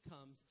thief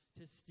comes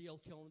to steal,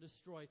 kill, and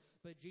destroy.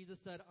 But Jesus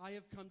said, I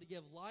have come to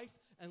give life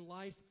and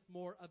life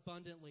more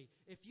abundantly.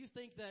 If you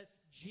think that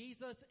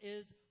Jesus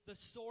is the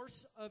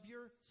source of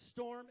your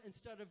storm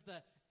instead of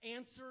the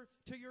answer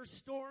to your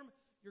storm,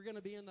 you're going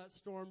to be in that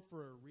storm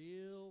for a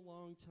real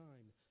long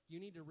time. You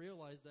need to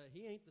realize that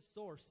he ain't the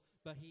source,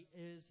 but he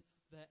is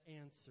the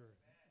answer.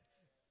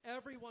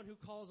 Everyone who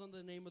calls on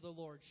the name of the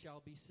Lord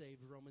shall be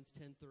saved, Romans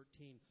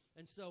 10:13.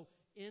 And so,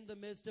 in the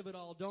midst of it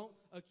all, don't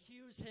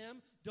accuse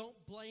him,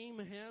 don't blame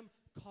him,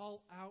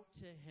 call out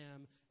to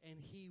him, and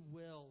he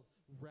will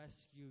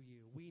rescue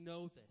you. We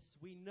know this.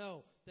 We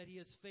know that he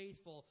is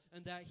faithful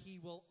and that he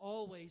will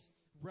always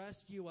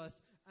rescue us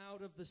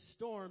out of the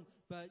storm,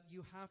 but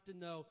you have to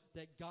know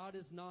that God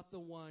is not the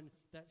one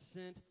that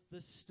sent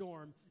the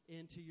storm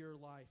into your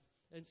life.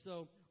 And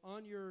so,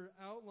 on your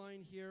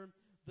outline here,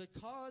 the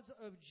cause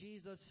of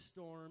Jesus'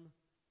 storm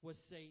was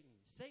Satan.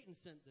 Satan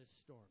sent this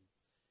storm.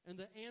 And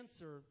the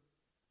answer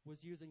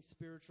was using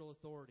spiritual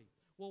authority.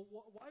 Well,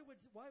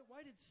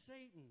 why did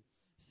Satan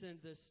send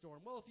this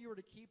storm? Well, if you were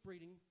to keep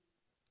reading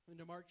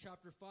into Mark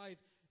chapter 5,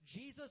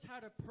 Jesus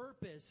had a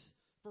purpose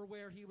for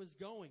where he was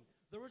going.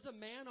 There was a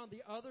man on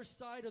the other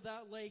side of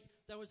that lake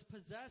that was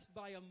possessed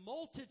by a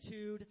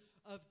multitude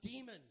of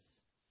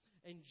demons.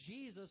 And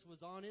Jesus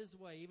was on his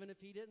way, even if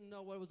he didn't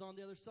know what was on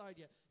the other side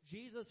yet.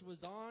 Jesus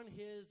was on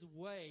his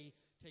way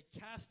to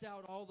cast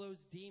out all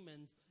those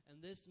demons,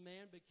 and this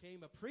man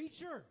became a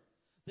preacher.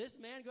 This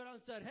man got out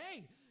and said,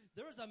 hey,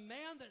 there's a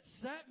man that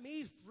set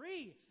me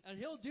free, and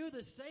he'll do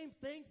the same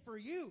thing for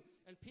you.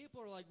 And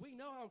people are like, we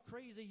know how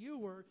crazy you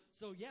were,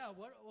 so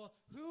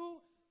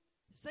who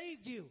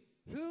saved you?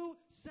 Who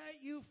set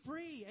you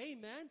free?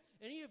 Amen.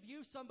 Any of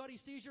you, somebody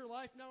sees your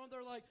life now and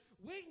they're like,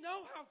 we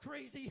know how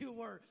crazy you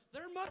were.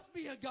 There must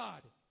be a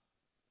God.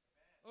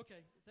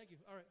 Okay, thank you.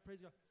 All right, praise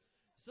God.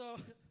 So,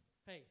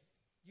 hey,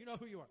 you know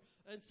who you are.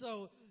 And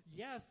so,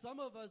 yes, some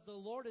of us, the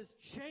Lord has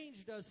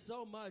changed us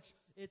so much,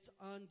 it's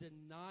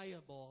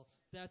undeniable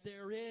that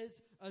there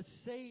is a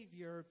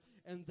Savior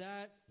and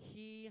that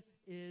he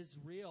is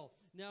real.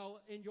 Now,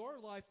 in your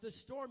life, the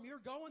storm you're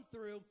going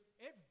through,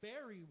 it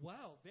very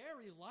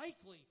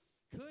likely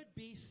could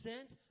be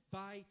sent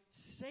by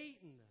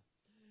Satan.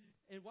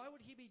 And why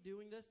would he be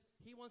doing this?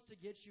 He wants to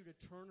get you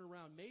to turn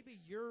around. Maybe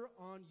you're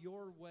on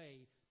your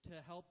way to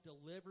help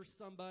deliver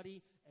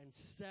somebody and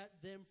set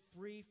them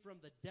free from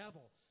the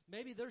devil.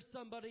 Maybe there's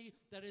somebody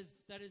that is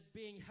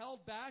being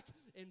held back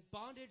in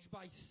bondage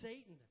by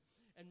Satan.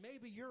 And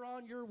maybe you're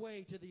on your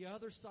way to the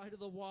other side of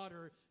the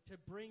water to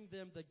bring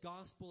them the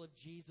gospel of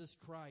Jesus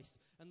Christ.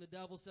 And the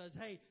devil says,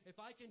 hey, if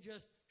I can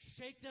just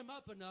shake them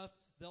up enough,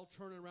 they'll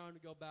turn around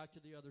and go back to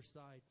the other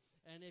side.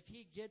 And if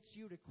he gets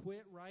you to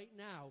quit right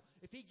now,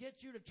 if he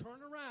gets you to turn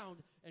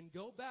around and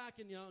go back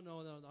and,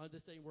 no,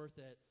 this ain't worth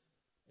it,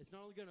 it's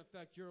not only going to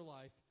affect your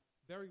life,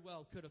 very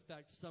well could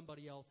affect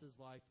somebody else's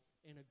life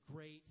in a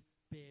great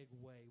big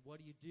way.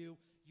 What do?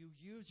 You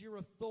use your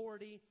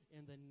authority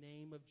in the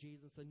name of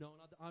Jesus. And no,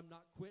 I'm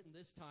not quitting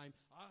this time.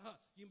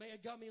 You may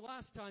have got me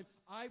last time.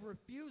 I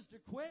refuse to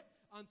quit.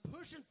 I'm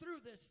pushing through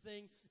this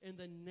thing in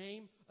the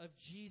name of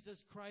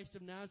Jesus Christ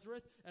of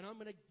Nazareth. And I'm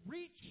going to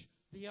reach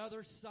the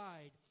other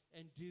side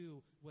and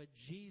do what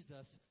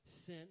Jesus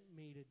sent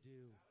me to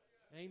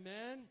do.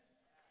 Amen?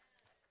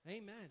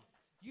 Amen.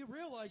 You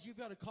realize you've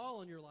got a call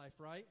on your life,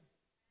 right?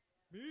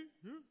 Me?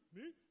 You?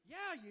 Me?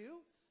 Yeah,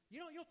 you. You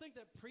don't think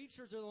that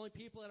preachers are the only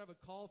people that have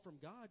a call from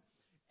God.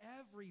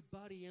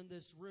 Everybody in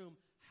this room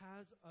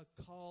has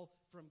a call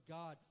from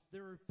God.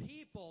 There are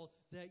people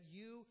that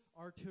you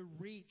are to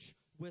reach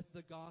with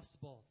the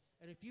gospel.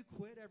 And if you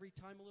quit every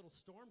time a little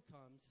storm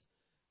comes,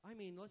 I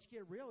mean, let's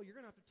get real. You're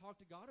going to have to talk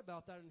to God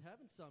about that in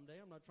heaven someday.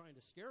 I'm not trying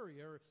to scare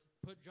you or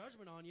put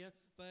judgment on you,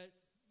 but,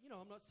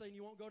 I'm not saying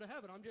you won't go to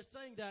heaven. I'm just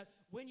saying that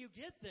when you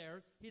get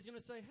there, he's going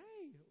to say,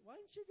 hey, why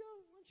didn't you go?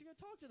 Why didn't you go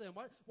talk to them?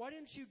 Why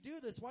didn't you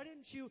do this? Why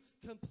didn't you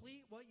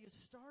complete what you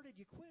started?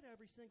 You quit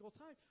every single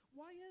time.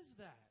 Why is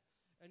that?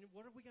 And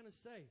what are we going to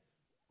say?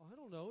 I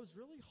don't know. It was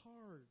really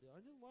hard. I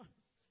didn't want.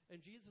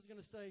 And Jesus is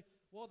going to say,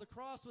 well, the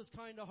cross was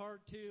kind of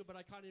hard too, but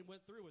I kind of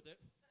went through with it.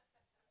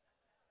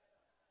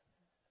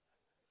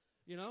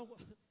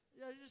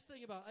 Yeah, just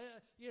think about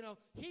it.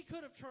 He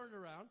could have turned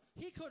around.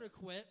 He could have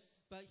quit,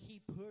 but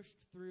he pushed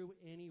through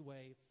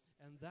anyway.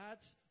 And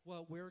that's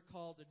what we're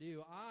called to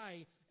do.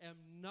 I am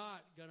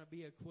not going to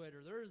be a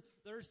quitter.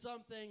 There's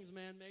some things,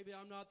 man, maybe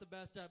I'm not the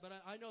best at, but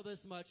I know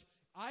this much.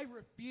 I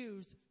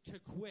refuse to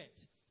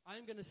quit.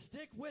 I'm going to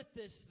stick with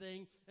this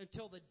thing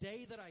until the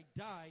day that I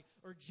die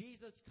or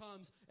Jesus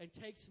comes and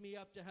takes me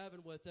up to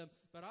heaven with him.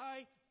 But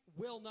I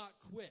will not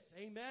quit.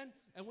 Amen?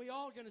 And we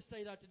all are going to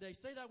say that today.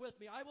 Say that with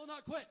me. I will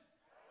not quit.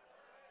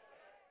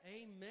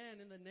 Amen.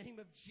 In the name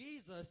of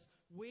Jesus,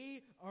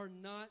 we are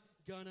not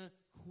going to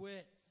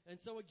quit. And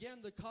so again,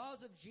 the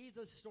cause of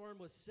Jesus' storm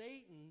was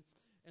Satan,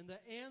 and the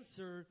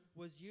answer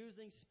was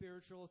using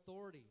spiritual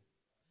authority.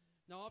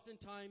 Now,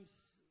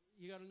 oftentimes,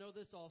 you got to know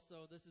this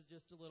also. This is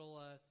just a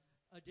little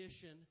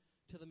addition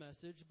to the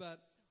message,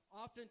 but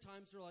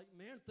oftentimes they're like,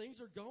 man, things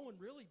are going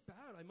really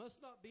bad. I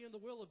must not be in the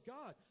will of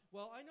God.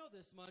 Well, I know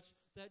this much,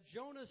 that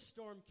Jonah's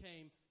storm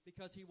came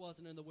because he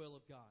wasn't in the will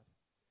of God.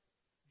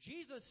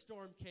 Jesus'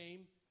 storm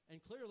came,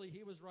 and clearly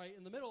he was right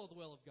in the middle of the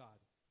will of God.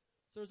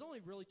 So there's only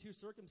really two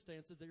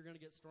circumstances that you're going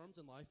to get storms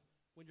in life: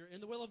 when you're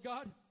in the will of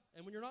God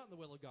and when you're not in the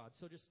will of God.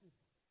 So just,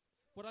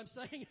 what I'm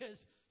saying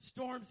is,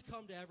 storms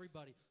come to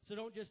everybody. So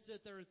don't just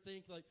sit there and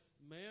think like,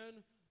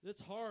 man,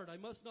 it's hard. I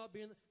must not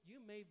be in you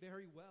may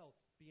very well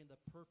be in the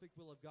perfect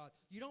will of God.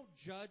 You don't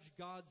judge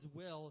God's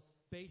will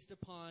based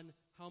upon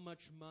how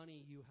much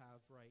money you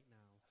have right now.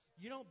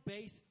 You don't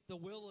base the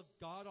will of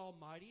God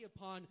Almighty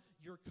upon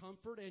your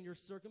comfort and your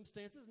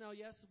circumstances. Now,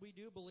 yes, we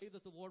do believe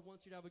that the Lord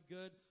wants you to have a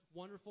good,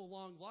 wonderful,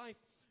 long life,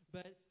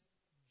 but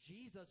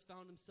Jesus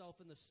found himself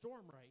in the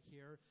storm right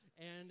here,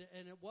 and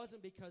it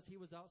wasn't because he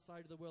was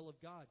outside of the will of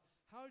God.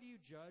 How do you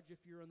judge if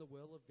you're in the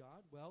will of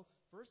God? Well,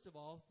 first of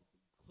all,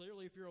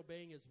 clearly if you're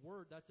obeying his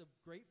word, that's a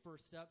great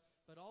first step,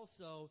 but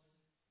also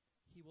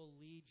he will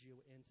lead you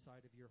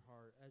inside of your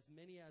heart. As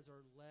many as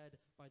are led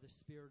by the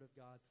Spirit of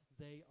God,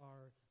 they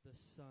are the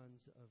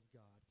sons of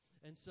God.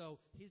 And so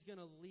he's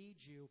going to lead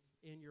you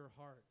in your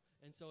heart.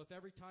 And so if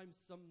every time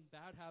something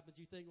bad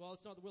happens, you think, well,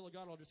 it's not the will of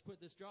God, I'll just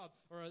quit this job.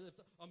 Or if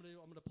I'm going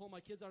to pull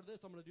my kids out of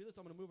this, I'm going to do this,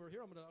 I'm going to move over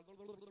here, I'm going to...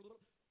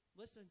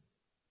 Listen,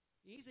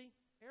 easy,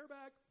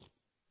 airbag,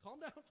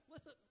 calm down,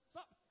 listen,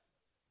 stop.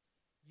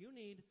 You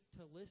need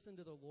to listen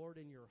to the Lord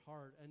in your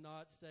heart and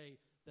not say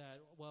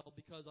that, well,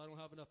 because I don't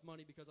have enough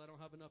money, because I don't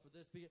have enough of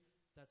this.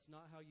 That's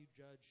not how you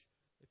judge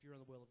if you're in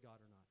the will of God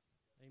or not.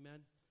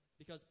 Amen?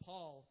 Because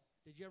Paul,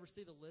 did you ever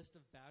see the list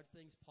of bad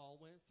things Paul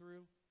went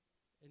through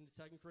in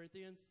 2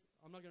 Corinthians?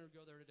 I'm not going to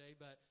go there today,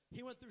 but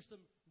he went through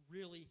some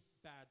really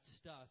bad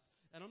stuff.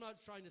 And I'm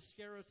not trying to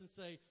scare us and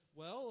say,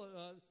 well,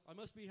 I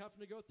must be having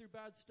to go through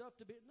bad stuff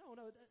to be...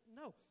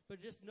 No.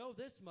 But just know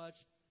this much.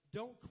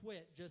 Don't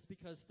quit just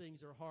because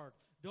things are hard.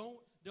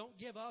 Don't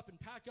give up and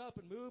pack up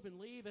and move and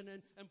leave and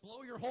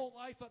blow your whole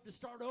life up to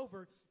start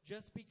over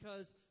just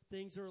because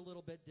things are a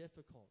little bit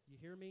difficult. You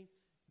hear me?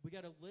 We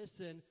got to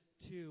listen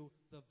to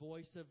the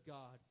voice of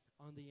God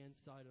on the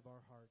inside of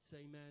our hearts.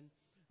 Amen.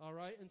 All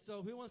right. And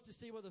so who wants to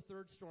see what the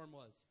third storm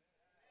was?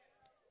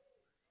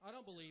 I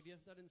don't believe you.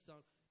 That didn't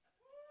sound...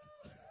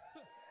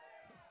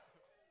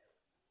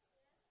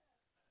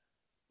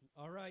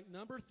 All right.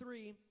 Number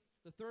 3,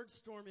 the third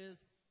storm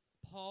is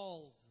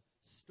Paul's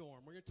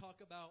storm. We're going to talk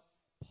about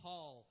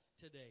Paul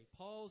today.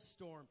 Paul's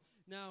storm.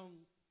 Now,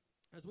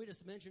 as we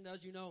just mentioned,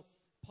 as you know,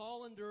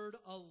 Paul endured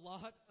a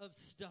lot of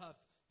stuff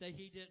that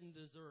he didn't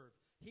deserve.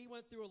 He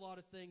went through a lot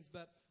of things,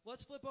 but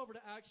let's flip over to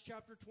Acts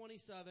chapter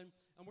 27,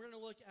 and we're going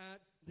to look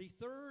at the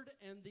third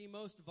and the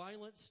most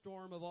violent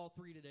storm of all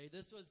three today.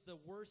 This was the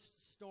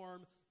worst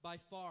storm by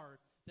far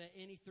that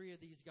any three of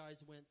these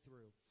guys went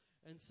through.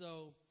 And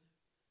so,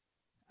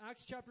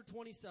 Acts chapter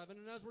 27,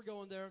 and as we're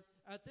going there,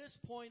 at this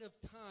point of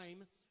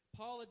time,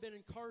 Paul had been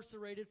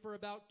incarcerated for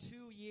about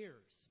 2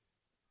 years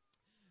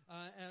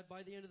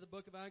by the end of the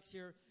book of Acts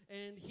here,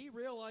 and he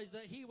realized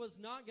that he was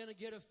not going to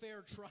get a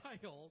fair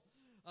trial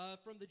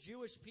from the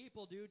Jewish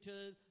people due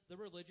to the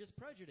religious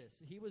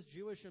prejudice. He was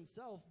Jewish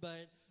himself,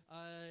 but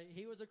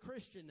he was a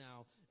Christian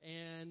now,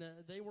 and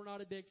they were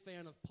not a big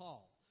fan of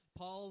Paul.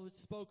 Paul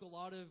spoke a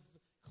lot of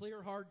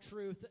clear, hard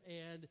truth,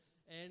 and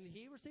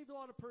he received a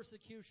lot of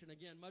persecution,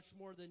 again, much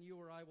more than you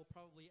or I will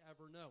probably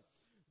ever know.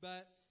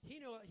 But he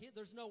knew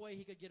there's no way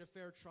he could get a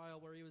fair trial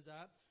where he was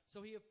at.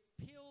 So he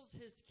appeals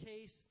his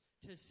case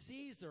to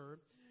Caesar,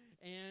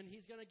 and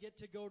he's going to get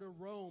to go to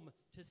Rome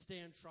to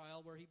stand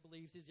trial, where he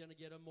believes he's going to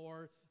get a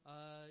more,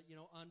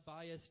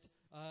 unbiased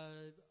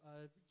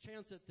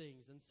chance at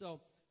things. And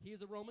so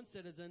he's a Roman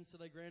citizen, so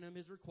they grant him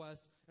his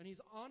request, and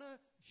he's on a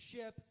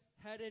ship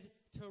headed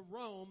to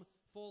Rome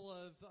full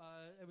of,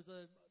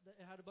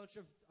 it had a bunch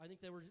of, I think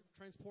they were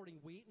transporting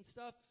wheat and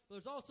stuff, but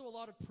there's also a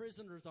lot of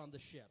prisoners on the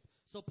ship.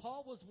 So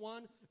Paul was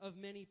one of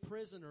many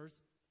prisoners,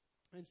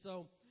 and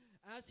so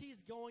as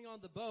he's going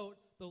on the boat,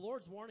 the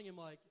Lord's warning him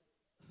like,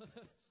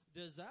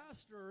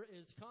 disaster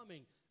is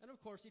coming. And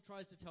of course, he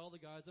tries to tell the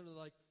guys, and they're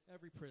like,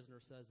 every prisoner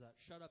says that.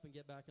 Shut up and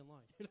get back in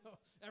line.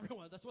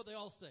 Everyone, that's what they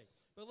all say.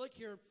 But look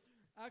here,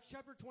 Acts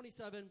chapter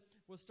 27,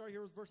 we'll start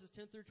here with verses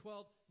 10 through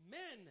 12.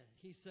 Men,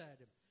 he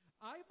said,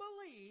 I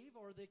believe,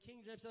 or the King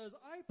James says,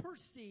 I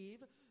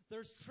perceive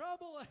there's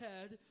trouble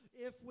ahead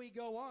if we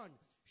go on.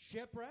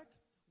 Shipwreck,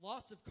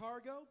 loss of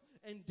cargo,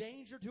 and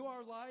danger to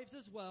our lives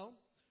as well.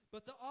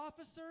 But the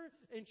officer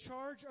in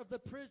charge of the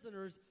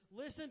prisoners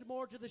listened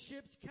more to the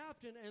ship's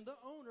captain and the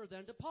owner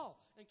than to Paul.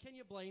 And can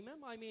you blame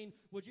him? I mean,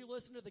 would you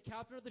listen to the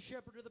captain of the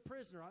ship or to the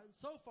prisoner?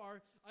 So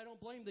far, I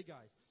don't blame the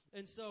guys.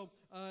 And so,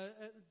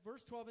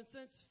 verse 12, and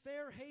since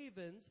Fair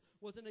Havens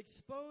was an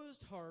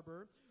exposed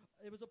harbor,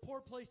 it was a poor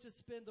place to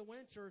spend the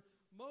winter,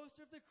 most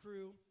of the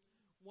crew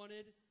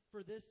wanted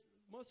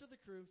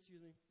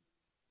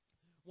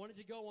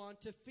to go on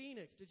to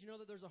Phoenix. Did you know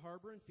that there's a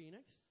harbor in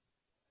Phoenix?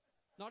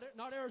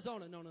 Not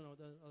Arizona. No.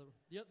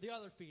 The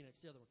other Phoenix,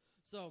 the other one.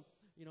 So,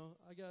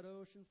 I got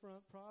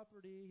oceanfront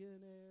property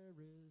in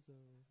Arizona.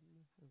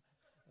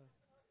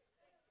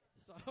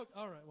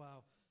 All right,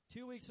 wow.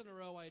 2 weeks in a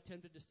row I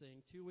attempted to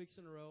sing. 2 weeks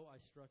in a row I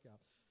struck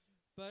out.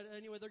 But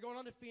anyway, they're going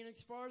on to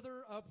Phoenix,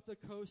 farther up the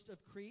coast of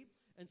Crete,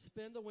 and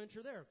spend the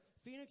winter there.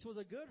 Phoenix was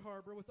a good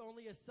harbor with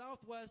only a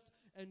southwest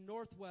and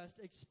northwest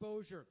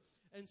exposure.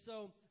 And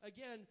so,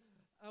 again,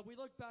 we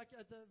look back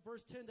at the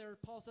verse 10 there.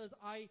 Paul says,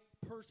 I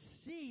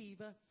perceive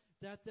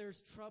that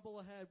there's trouble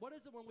ahead. What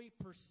is it when we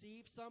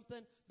perceive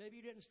something? Maybe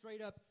you didn't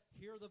straight up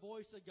hear the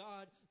voice of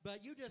God,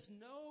 but you just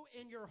know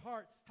in your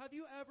heart. Have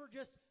you ever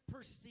just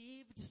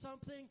perceived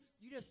something?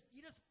 You just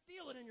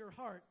feel it in your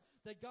heart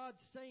that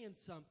God's saying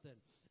something.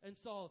 And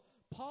so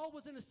Paul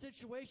was in a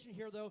situation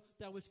here, though,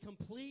 that was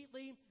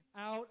completely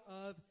out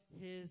of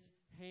his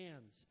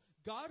hands.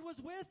 God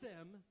was with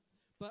him,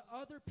 but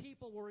other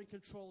people were in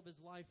control of his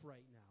life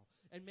right now.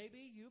 And maybe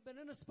you've been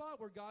in a spot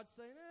where God's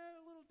saying,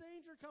 a little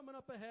danger coming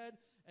up ahead.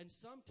 And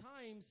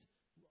sometimes,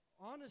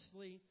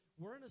 honestly,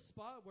 we're in a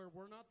spot where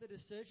we're not the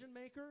decision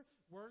maker.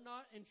 We're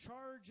not in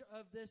charge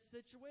of this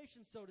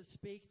situation, so to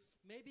speak.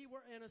 Maybe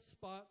we're in a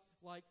spot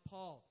like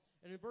Paul.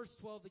 And in verse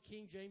 12, the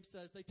King James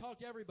says, they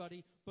talked to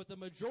everybody, but the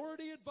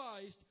majority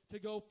advised to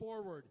go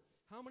forward.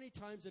 How many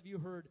times have you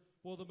heard,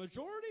 well, the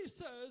majority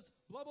says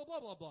blah, blah, blah,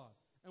 blah, blah.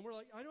 And we're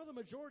like, I know the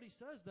majority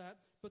says that,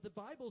 but the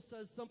Bible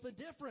says something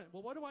different.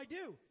 Well, what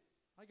do?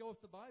 I go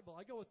with the Bible.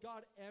 I go with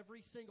God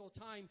every single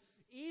time.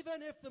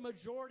 Even if the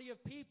majority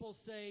of people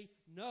say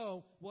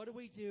no, what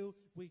do?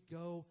 We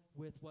go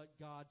with what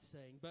God's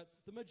saying. But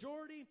the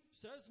majority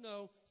says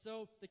no,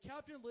 so the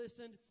captain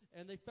listened,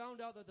 and they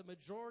found out that the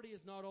majority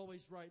is not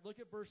always right. Look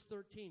at verse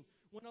 13.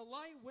 When a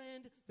light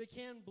wind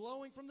began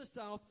blowing from the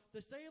south,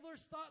 the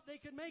sailors thought they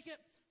could make it,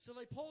 so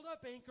they pulled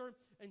up anchor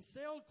and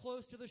sailed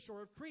close to the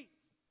shore of Crete.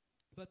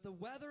 But the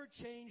weather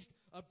changed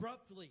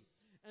abruptly,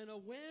 and a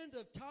wind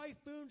of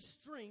typhoon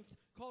strength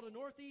called a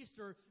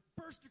northeaster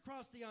burst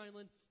across the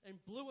island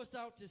and blew us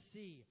out to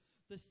sea.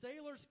 The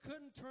sailors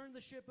couldn't turn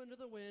the ship into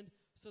the wind,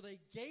 so they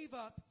gave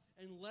up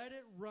and let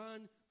it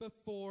run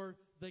before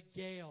the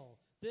gale.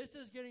 This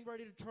is getting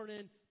ready to turn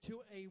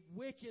into a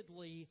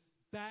wickedly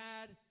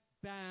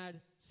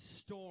bad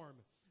storm.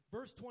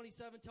 Verse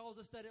 27 tells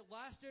us that it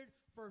lasted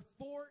for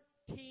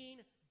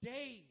 14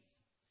 days.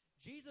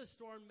 Jesus'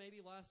 storm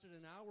maybe lasted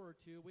an hour or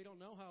two. We don't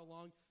know how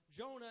long.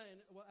 Jonah,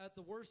 at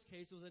the worst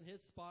case, was in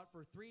his spot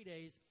for 3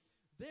 days.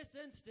 This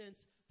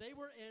instance, they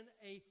were in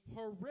a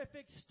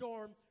horrific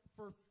storm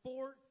for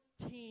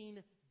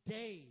 14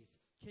 days.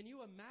 Can you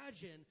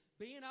imagine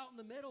being out in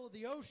the middle of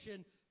the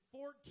ocean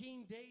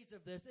 14 days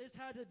of this? This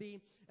had to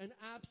be an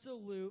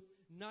absolute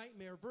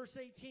nightmare. Verse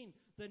 18,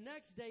 the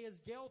next day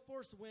as gale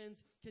force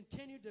winds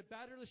continued to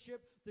batter the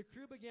ship, the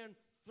crew began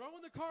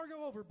throwing the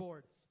cargo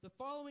overboard. The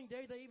following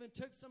day, they even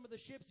took some of the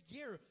ship's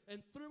gear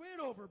and threw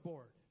it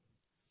overboard.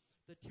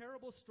 The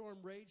terrible storm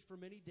raged for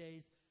many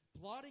days,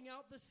 blotting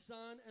out the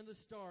sun and the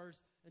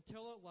stars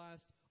until at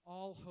last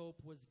all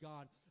hope was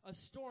gone. A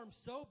storm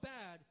so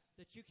bad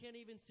that you can't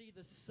even see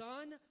the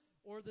sun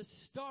or the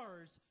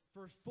stars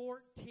for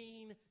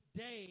 14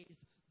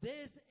 days.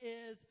 This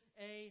is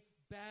a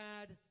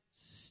bad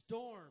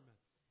storm,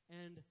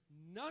 and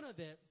none of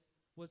it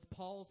was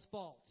Paul's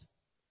fault.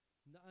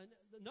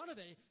 None of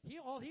it.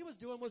 All he was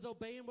doing was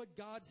obeying what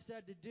God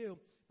said to do.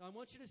 Now, I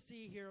want you to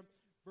see here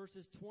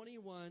verses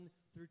 21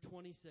 through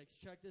 26.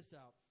 Check this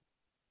out.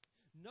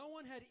 No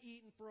one had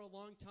eaten for a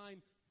long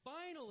time.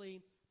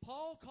 Finally,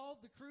 Paul called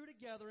the crew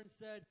together and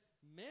said,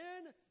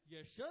 men, you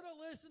should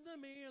have listened to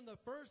me in the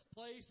first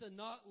place and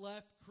not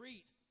left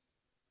Crete.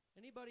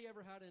 Anybody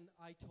ever had an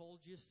I told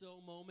you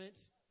so moment?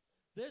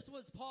 This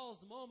was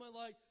Paul's moment,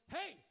 like,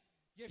 hey,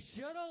 you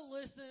should have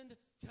listened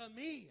to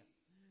me.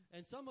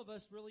 And some of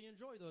us really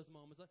enjoy those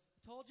moments. Like,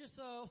 told you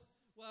so.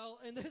 Well,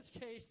 in this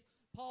case,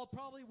 Paul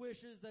probably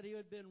wishes that he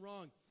had been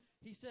wrong.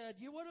 He said,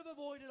 you would have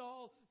avoided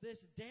all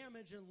this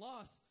damage and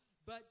loss,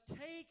 but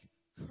take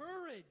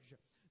courage.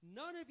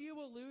 None of you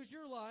will lose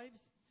your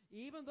lives,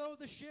 even though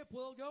the ship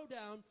will go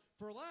down.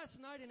 For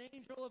last night an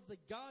angel of the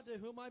God to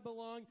whom I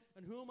belong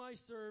and whom I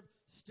serve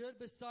stood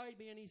beside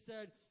me, and he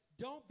said,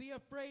 don't be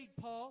afraid,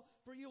 Paul,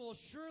 for you will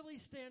surely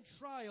stand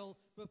trial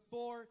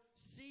before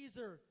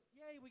Caesar.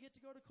 Yay, we get to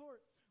go to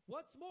court.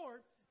 What's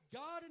more,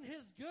 God in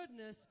his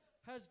goodness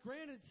has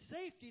granted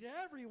safety to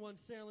everyone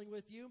sailing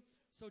with you.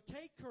 So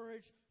take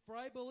courage, for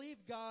I believe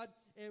God,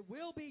 it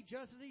will be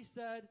just as he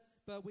said,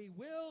 but we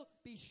will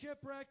be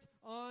shipwrecked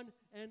on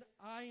an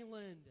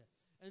island.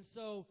 And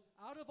so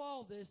out of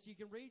all this, you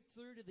can read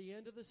through to the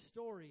end of the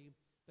story,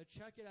 but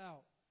check it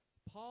out.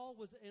 Paul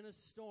was in a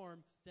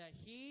storm that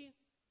he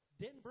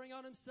didn't bring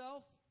on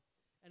himself.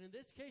 And in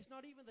this case,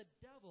 not even the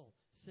devil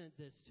sent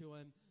this to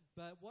him.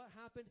 But what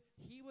happened?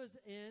 He was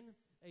in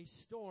a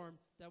storm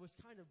that was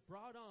kind of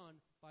brought on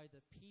by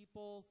the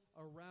people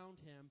around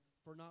him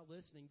for not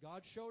listening.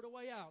 God showed a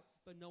way out,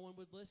 but no one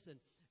would listen.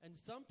 And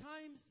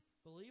sometimes,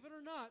 believe it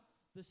or not,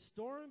 the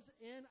storms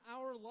in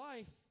our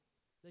life,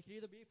 they can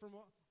either be from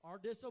our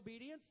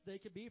disobedience, they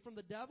could be from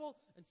the devil,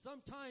 and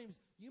sometimes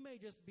you may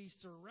just be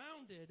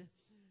surrounded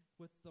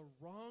with the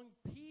wrong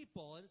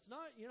people. And it's not,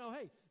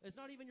 hey, it's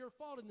not even your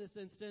fault in this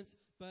instance,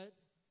 but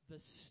the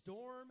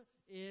storm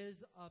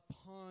is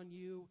upon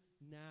you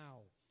now.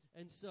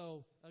 And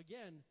so,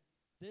 again,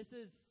 this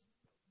is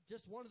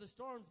just one of the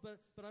storms, but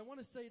I want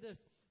to say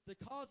this. The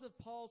cause of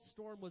Paul's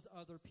storm was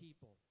other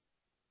people.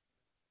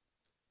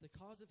 The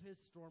cause of his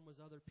storm was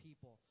other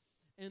people.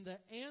 And the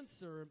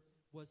answer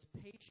was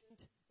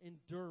patient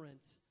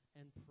endurance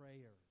and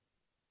prayer.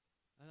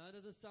 And that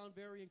doesn't sound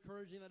very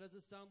encouraging. That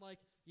doesn't sound like,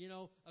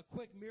 a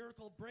quick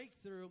miracle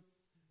breakthrough.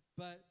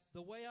 But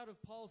the way out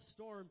of Paul's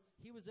storm,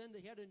 he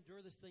had to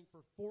endure this thing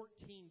for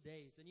 14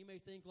 days. And you may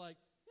think like,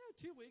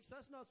 2 weeks,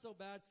 that's not so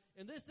bad.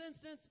 In this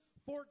instance,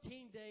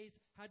 14 days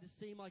had to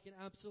seem like an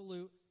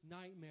absolute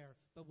nightmare.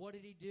 But what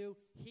did he do?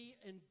 He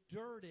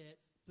endured it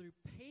through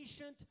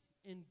patient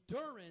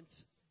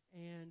endurance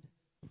and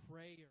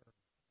prayer.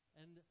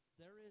 And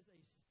there is a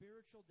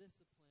spiritual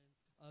discipline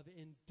of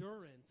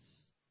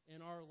endurance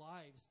in our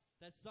lives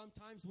that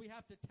sometimes we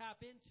have to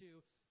tap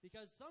into,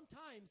 because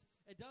sometimes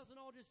it doesn't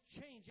all just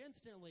change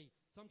instantly.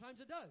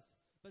 Sometimes it does,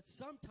 but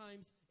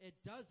sometimes it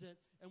doesn't.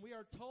 And we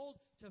are told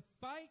to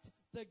fight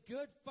the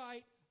good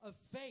fight of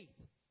faith.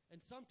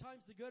 And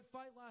sometimes the good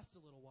fight lasts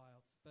a little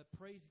while, but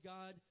praise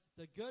God,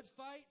 the good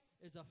fight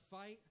is a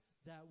fight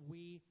that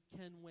we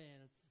can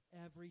win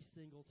every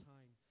single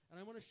time. And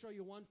I want to show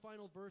you one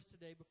final verse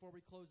today before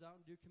we close out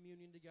and do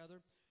communion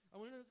together. I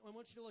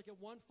want you to look at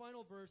one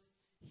final verse,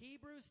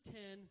 Hebrews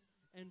 10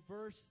 and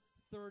verse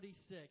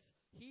 36.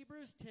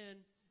 Hebrews 10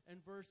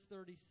 and verse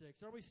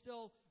 36. Are we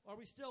still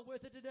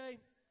with it today?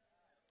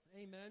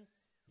 Amen.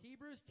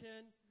 Hebrews 10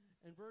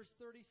 and verse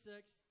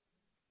 36.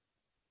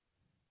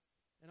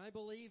 And I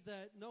believe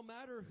that no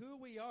matter who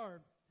we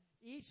are,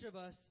 each of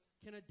us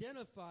can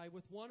identify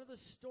with one of the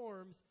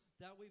storms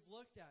that we've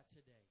looked at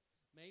today.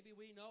 Maybe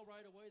we know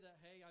right away that,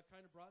 hey, I've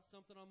kind of brought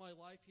something on my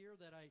life here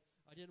that I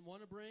didn't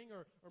want to bring.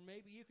 Or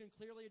maybe you can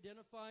clearly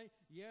identify,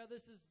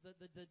 this is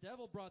the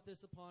devil brought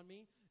this upon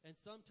me. And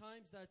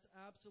sometimes that's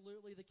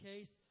absolutely the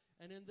case.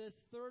 And in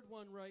this third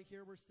one right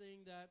here, we're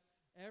seeing that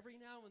every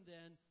now and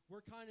then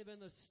we're kind of in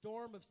the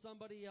storm of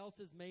somebody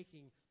else's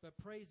making. But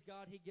praise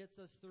God, he gets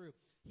us through.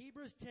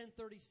 Hebrews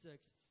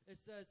 10:36, it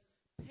says,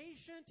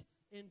 patient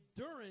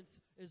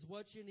endurance is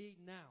what you need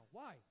now.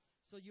 Why?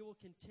 So you will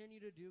continue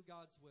to do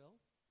God's will.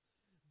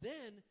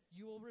 Then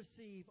you will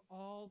receive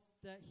all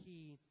that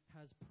he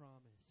has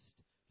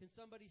promised. Can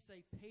somebody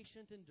say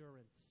patient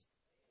endurance?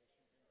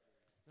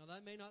 Now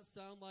that may not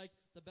sound like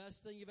the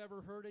best thing you've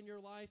ever heard in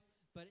your life,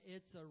 but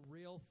it's a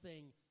real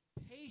thing.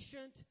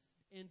 Patient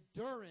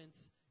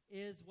endurance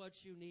is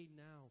what you need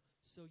now,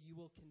 so you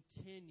will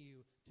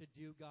continue to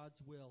do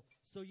God's will.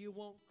 So you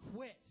won't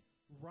quit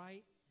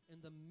right in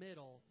the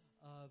middle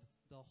of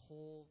the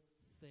whole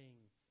thing.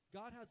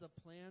 God has a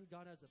plan.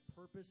 God has a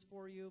purpose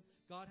for you.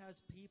 God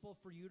has people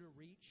for you to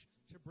reach,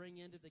 to bring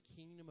into the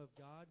kingdom of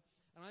God.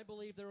 And I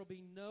believe there will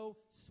be no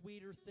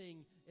sweeter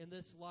thing in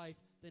this life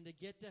than to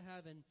get to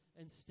heaven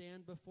and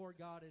stand before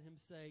God and him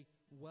say,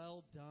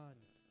 well done,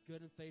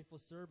 good and faithful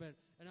servant.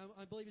 And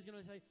I believe he's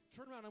going to say,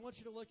 turn around. I want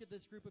you to look at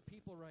this group of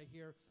people right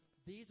here.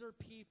 These are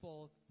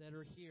people that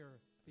are here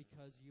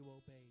because you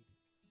obeyed.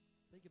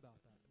 Think about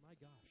that. My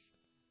gosh.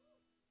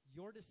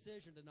 Your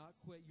decision to not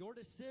quit, your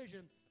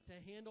decision to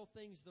handle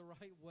things the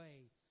right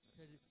way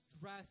could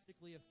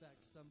drastically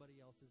affect somebody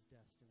else's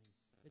destiny.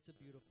 It's a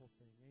beautiful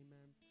thing.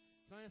 Amen.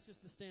 Can I ask us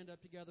to stand up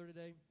together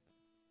today?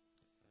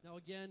 Now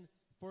again,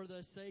 for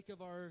the sake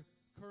of our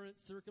current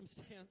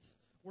circumstance,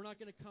 we're not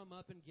going to come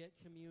up and get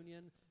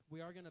communion.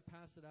 We are going to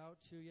pass it out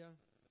to you.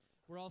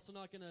 We're also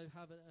not going to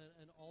have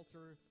an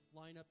altar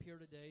line up here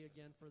today,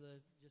 again, for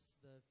the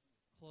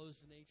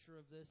closed nature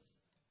of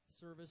this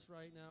service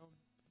right now.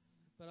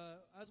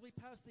 But as we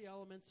pass the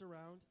elements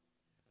around,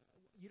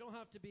 you don't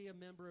have to be a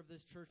member of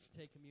this church to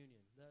take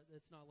communion.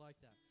 It's not like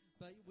that.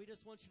 But we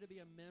just want you to be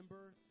a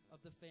member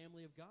of the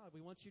family of God.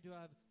 We want you to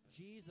have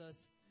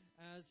Jesus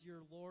as your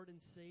Lord and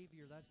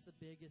Savior. That's the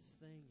biggest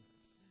thing.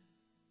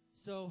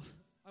 So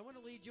I want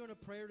to lead you in a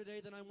prayer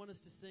today. Then I want us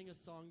to sing a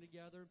song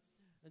together.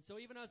 And so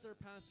even as they're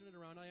passing it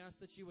around, I ask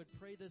that you would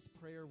pray this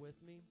prayer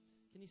with me.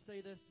 Can you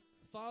say this?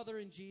 Father,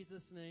 in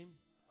Jesus' name,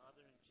 Father,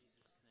 in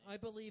Jesus' name, I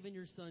believe in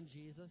your Son,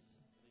 Jesus,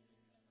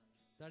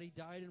 that he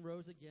died and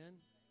rose again.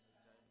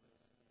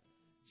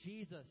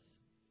 Jesus,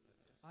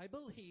 I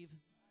believe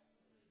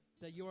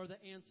that you are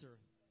the answer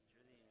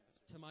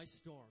to my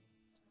storm.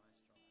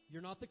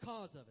 You're not the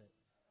cause of it.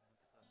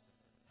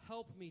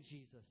 Help me,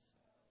 Jesus,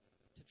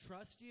 to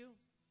trust you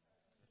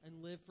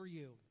and live for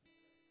you.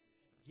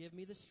 Give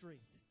me the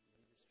strength.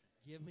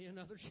 Give me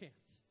another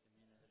chance.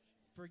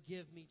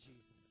 Forgive me,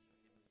 Jesus.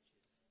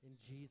 In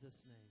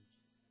Jesus' name,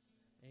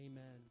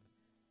 amen.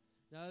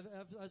 Now,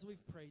 as we've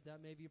prayed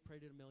that, maybe you've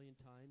prayed it a million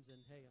times, and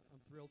hey,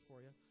 I'm thrilled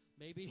for you.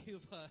 Maybe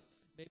you've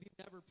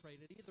never prayed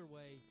it. Either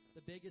way,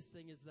 the biggest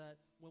thing is that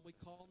when we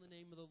call in the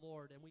name of the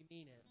Lord and we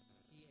mean it,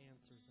 he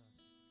answers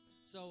us.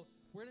 So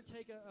we're going to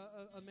take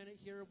a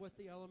minute here with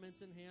the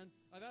elements in hand.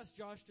 I've asked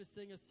Josh to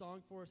sing a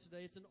song for us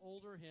today. It's an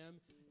older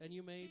hymn, and you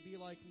may be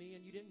like me,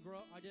 and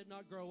I did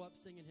not grow up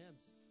singing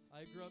hymns.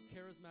 I grew up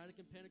charismatic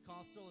and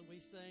Pentecostal, and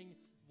we sang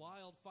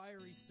wild,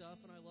 fiery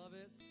stuff, and I love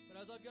it. But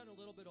as I've gotten a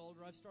little bit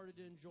older, I've started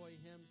to enjoy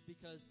hymns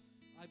because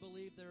I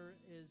believe there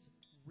is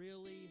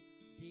really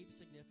deep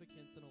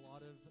significance in a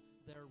lot of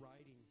their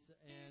writings.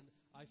 And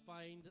I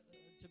find,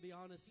 to be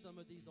honest,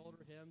 some of these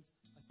older hymns,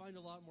 I find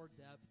a lot more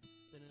depth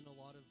than in a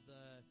lot of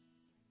the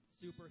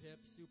super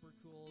hip, super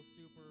cool,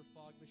 super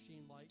fog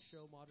machine light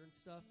show modern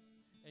stuff.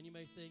 And you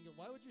may think,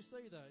 why would you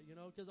say that? You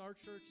know, because our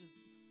church is,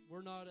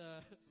 we're not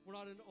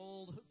an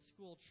old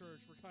school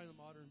church. We're kind of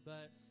modern,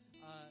 but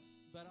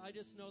I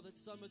just know that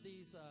some of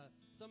these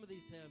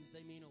hymns,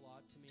 they mean a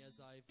lot to me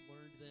as I've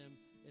learned them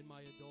in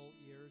my adult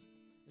years.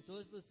 And so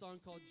this is a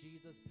song called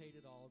Jesus Paid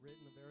It All,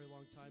 written a very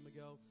long time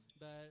ago,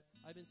 but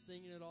I've been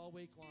singing it all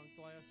week long,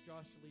 so I asked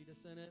Josh to lead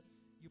us in it.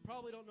 You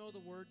probably don't know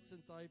the words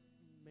since I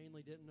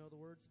mainly didn't know the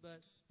words,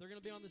 but they're going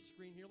to be on the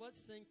screen here.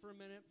 Let's sing for a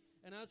minute.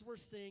 And as we're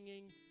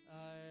singing,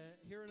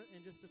 here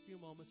in just a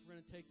few moments, we're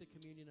going to take the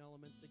communion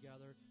elements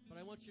together. But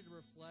I want you to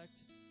reflect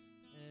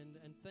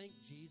and thank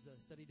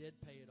Jesus that he did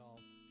pay it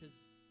all, because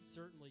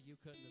certainly you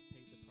couldn't have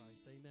paid the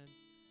price. Amen.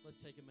 Let's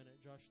take a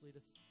minute. Josh, lead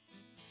us.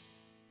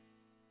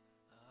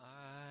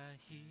 I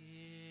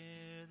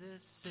hear the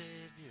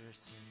Savior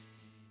say,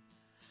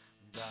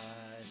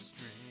 thy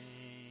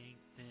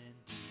strength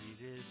indeed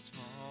is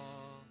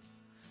small.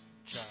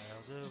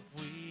 Child of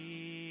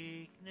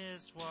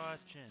weakness,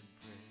 watch and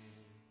pray.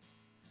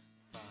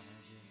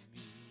 Find in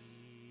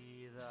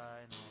me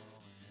thine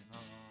all in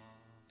all.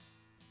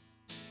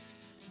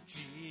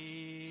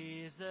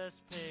 Jesus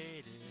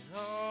paid it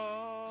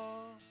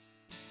all.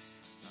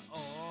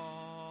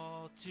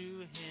 All to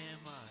him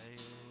I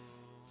owe.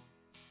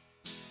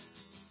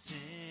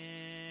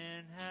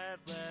 Sin had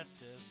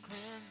left a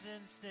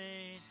crimson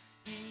stain.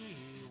 He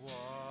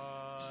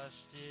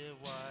washed it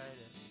white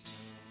as snow.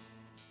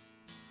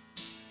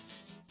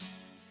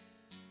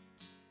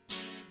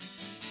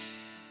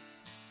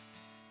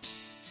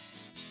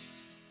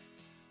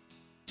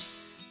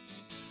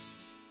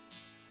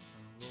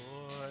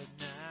 Lord,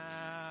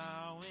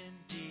 now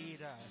indeed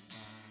I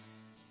find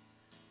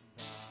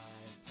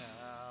thy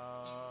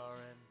power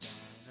and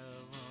thine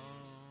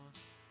alone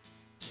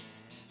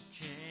can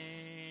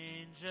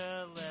change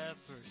a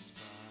leper's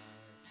spots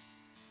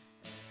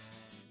and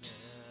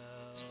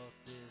melt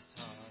this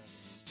heart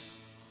of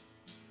stone.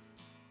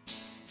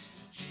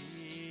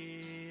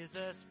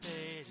 Jesus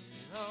paid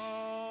it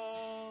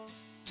all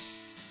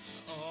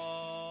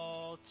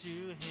to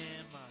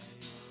him I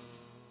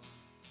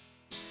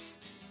owe.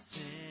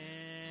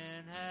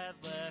 Sin had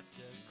left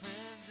a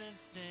crimson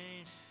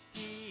stain,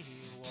 he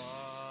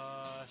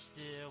washed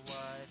it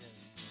white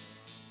as snow.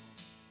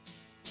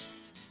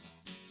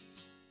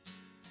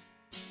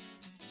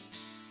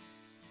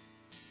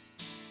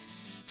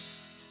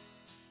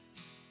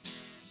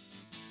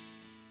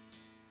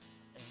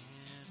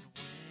 And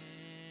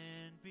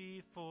when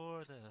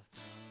before the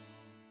throne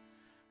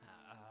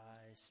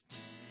I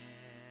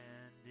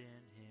stand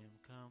in him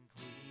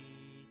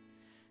complete,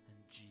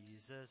 and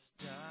Jesus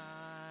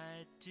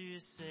died to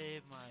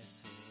save my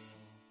soul,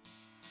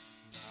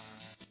 my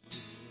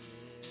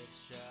lips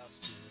shall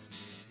still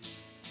repeat.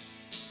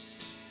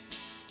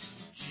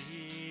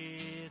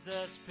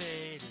 Jesus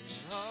paid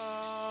it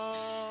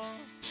all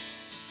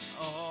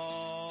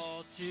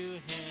to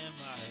him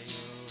I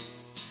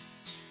owe.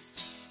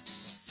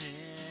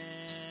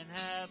 Sin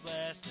had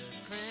left a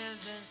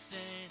crimson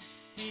stain,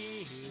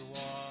 he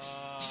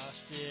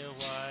washed it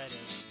white as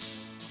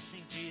snow.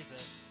 Sing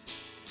Jesus.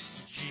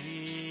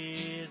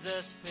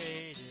 Jesus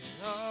paid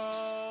it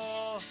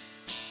all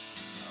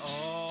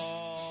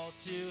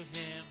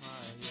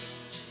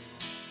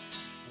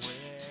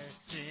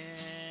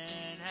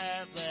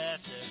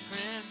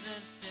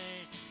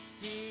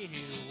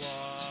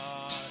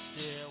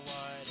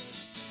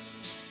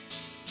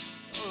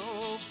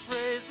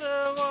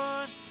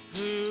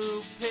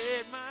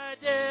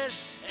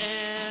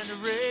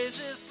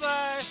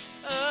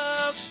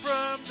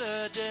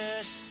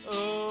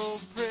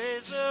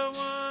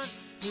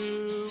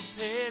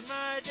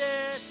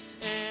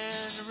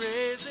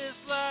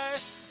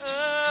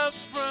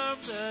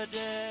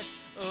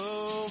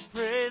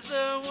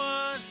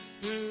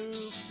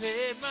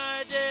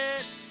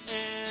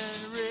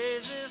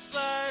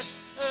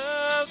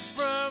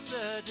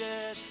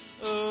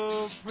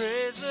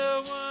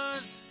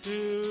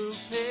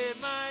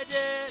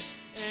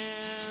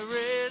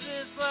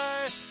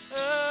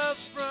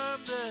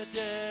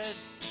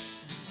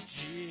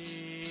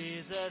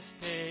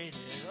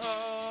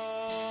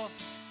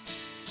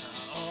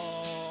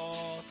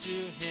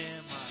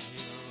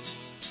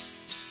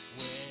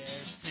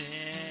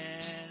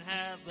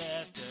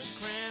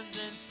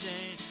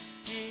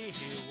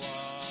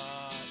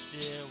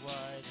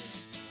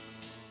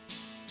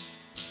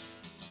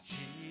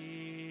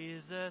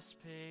Jesus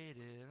paid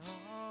it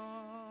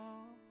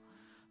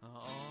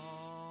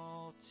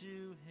all to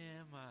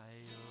him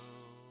I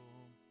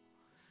owe.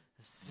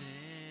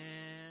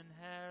 Sin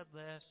had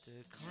left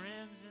a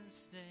crimson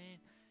stain,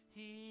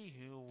 he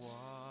who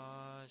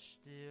washed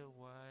it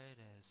white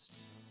as snow.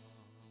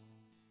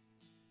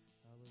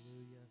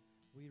 Hallelujah.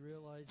 We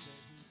realize that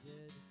he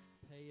did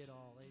pay it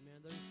all.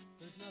 Amen.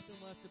 There's nothing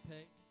left to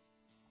pay.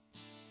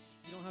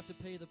 You don't have to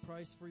pay the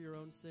price for your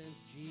own sins.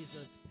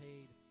 Jesus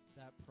paid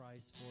that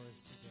price for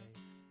us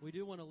today. We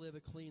do want to live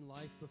a clean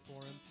life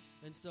before him.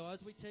 And so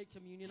as we take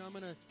communion, I'm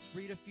going to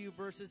read a few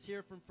verses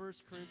here from 1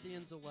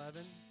 Corinthians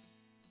 11.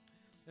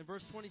 In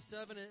verse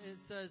 27,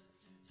 it says,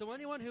 "So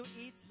anyone who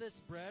eats this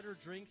bread or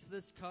drinks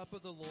this cup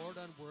of the Lord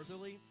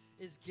unworthily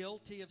is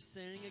guilty of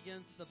sinning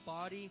against the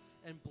body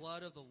and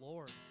blood of the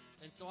Lord."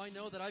 And so I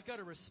know that I've got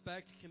to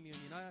respect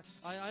communion.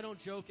 I don't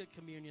joke at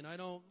communion. I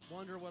don't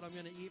wonder what I'm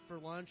going to eat for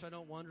lunch. I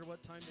don't wonder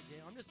what time to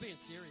get. I'm just being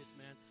serious,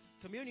 man.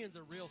 Communion's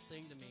a real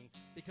thing to me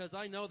because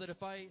I know that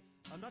if I'm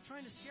not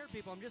trying to scare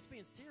people, I'm just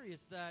being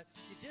serious that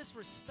you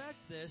disrespect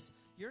this,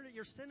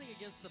 you're sinning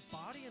against the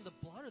body and the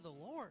blood of the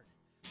Lord.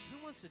 Who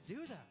wants to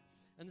do that?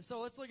 And so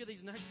let's look at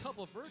these next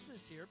couple of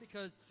verses here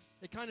because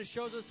it kind of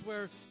shows us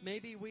where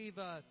maybe we've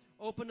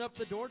opened up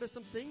the door to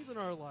some things in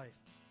our life.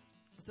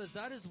 It says,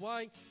 "That is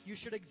why you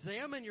should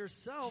examine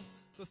yourself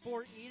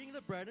before eating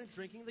the bread and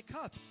drinking the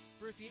cup.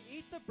 For if you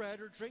eat the bread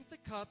or drink the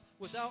cup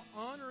without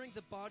honoring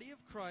the body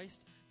of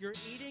Christ, you're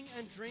eating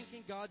and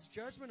drinking God's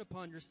judgment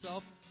upon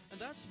yourself. And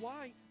that's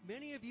why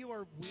many of you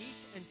are weak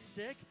and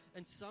sick,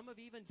 and some have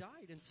even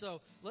died." And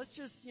so let's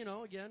just,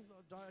 again,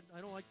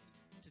 I don't like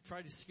to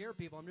try to scare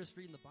people. I'm just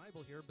reading the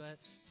Bible here, but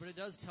it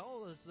does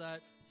tell us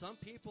that some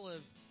people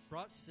have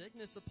brought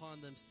sickness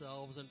upon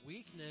themselves and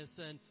weakness,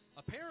 and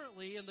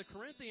apparently in the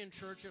Corinthian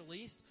church at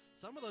least,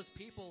 some of those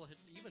people had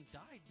even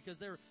died because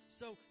they're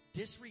so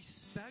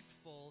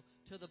disrespectful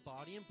to the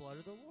body and blood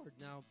of the Lord.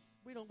 Now,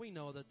 we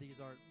know that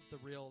these aren't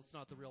it's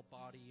not the real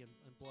body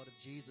and blood of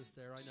Jesus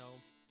there. I know,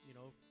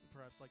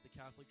 perhaps like the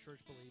Catholic Church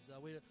believes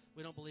that. We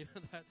don't believe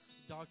in that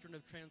doctrine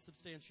of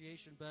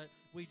transubstantiation, but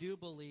we do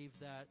believe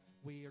that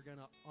we are going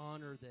to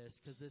honor this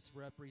because this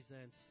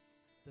represents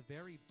the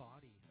very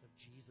body of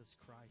Jesus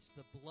Christ,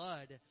 the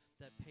blood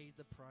that paid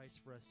the price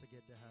for us to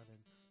get to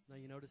heaven. Now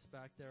you notice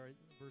back there in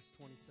verse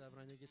 27,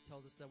 I think it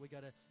tells us that we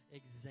got to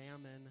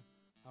examine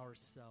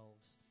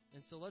ourselves.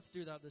 And so let's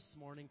do that this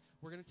morning.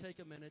 We're going to take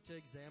a minute to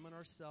examine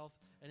ourselves,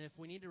 and if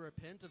we need to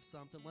repent of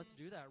something, let's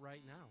do that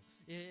right now.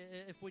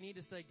 If we need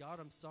to say, "God,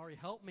 I'm sorry,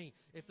 help me."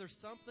 If there's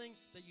something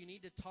that you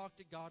need to talk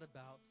to God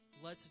about,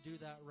 let's do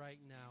that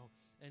right now.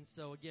 And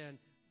so again,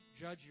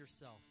 judge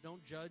yourself.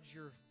 Don't judge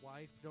your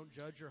wife. Don't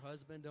judge your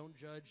husband. Don't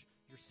judge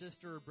your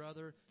sister or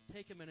brother.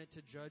 Take a minute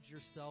to judge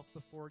yourself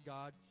before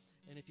God.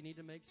 And if you need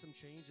to make some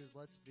changes,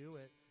 let's do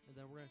it. And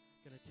then we're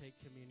going to take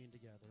communion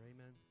together.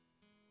 Amen.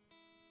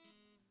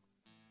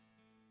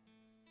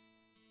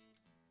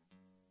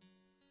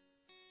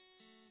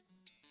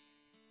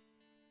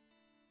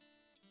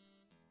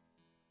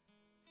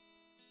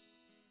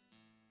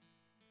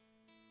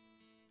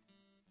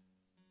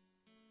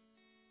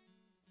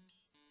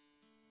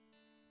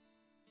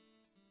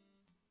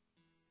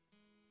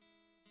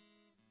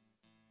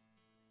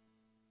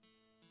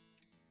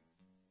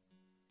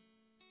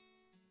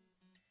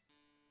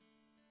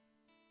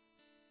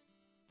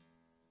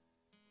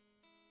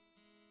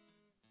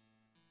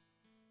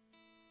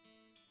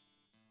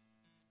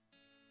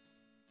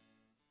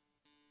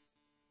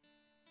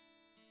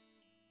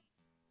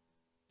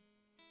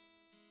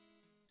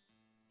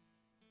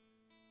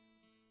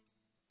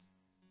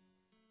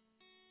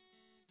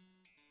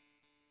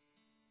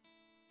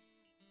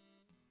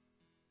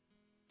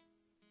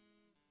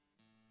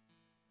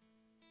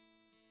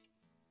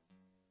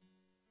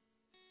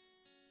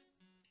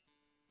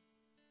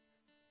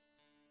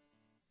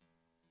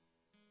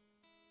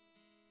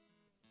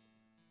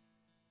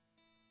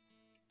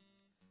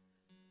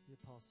 The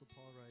Apostle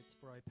Paul writes,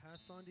 "For I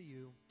pass on to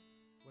you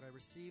what I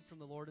received from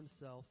the Lord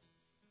himself.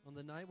 On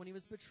the night when he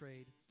was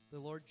betrayed, the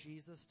Lord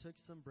Jesus took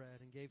some bread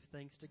and gave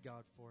thanks to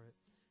God for it.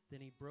 Then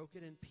he broke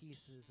it in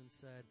pieces and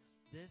said,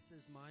 'This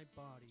is my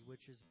body,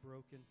 which is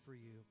broken for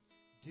you.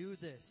 Do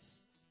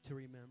this to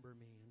remember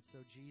me.'" And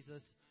so,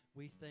 Jesus,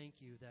 we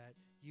thank you that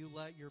you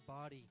let your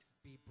body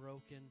be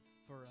broken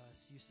for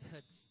us. You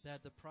said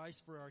that the price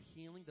for our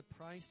healing, the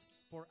price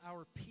for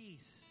our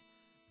peace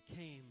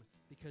came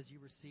because you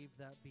received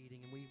that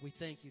beating. And we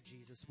thank you,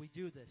 Jesus. We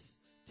do this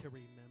to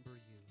remember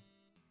you.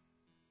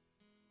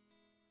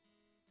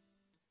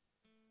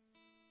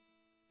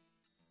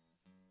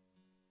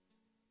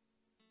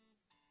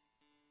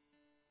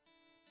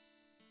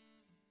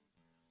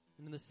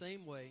 And in the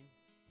same way,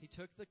 he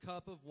took the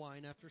cup of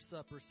wine after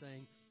supper,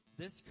 saying,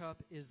 "This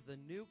cup is the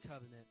new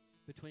covenant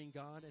between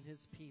God and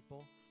his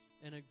people,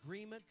 an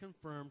agreement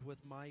confirmed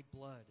with my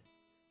blood.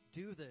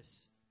 Do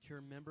this to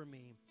remember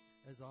me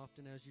as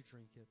often as you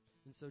drink it."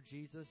 And so,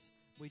 Jesus,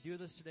 we do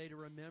this today to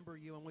remember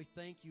you, and we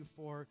thank you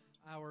for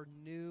our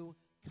new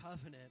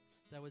covenant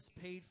that was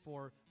paid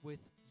for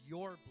with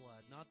your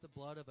blood, not the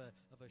blood of a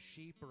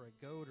sheep or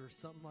a goat or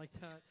something like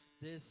that.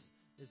 This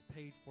is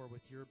paid for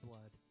with your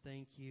blood.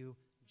 Thank you,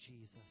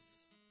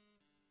 Jesus.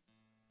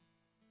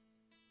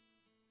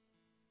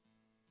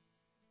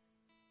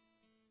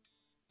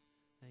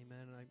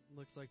 Amen. And it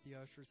looks like the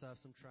ushers have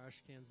some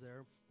trash cans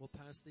there. We'll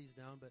pass these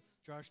down. But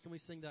Josh, can we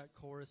sing that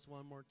chorus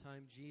one more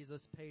time?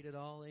 Jesus paid it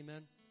all.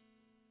 Amen.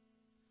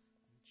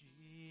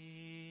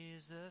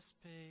 Jesus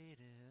paid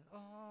it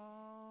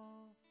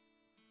all.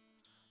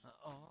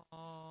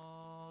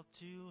 All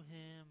to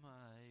him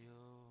I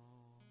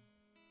owe.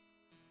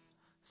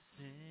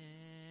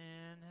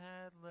 Sin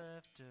had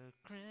left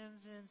a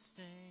crimson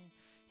stain.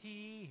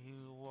 He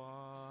who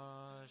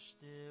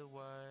washed it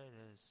white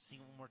as sing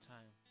one more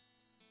time.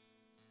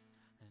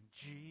 And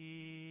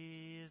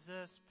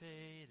Jesus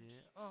paid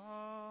it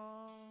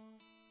all.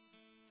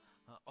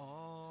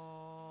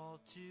 All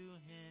to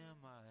him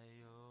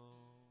I owe.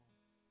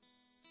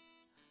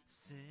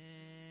 Sin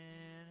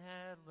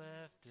had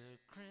left a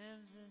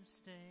crimson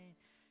stain.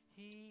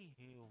 He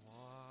who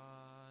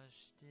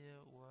washed it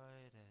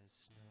white as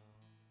snow.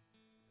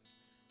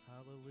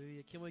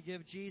 Hallelujah. Can we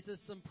give Jesus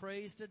some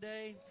praise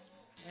today?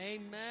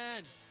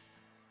 Amen.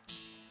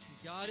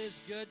 God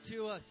is good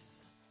to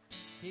us.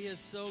 He is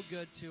so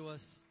good to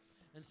us.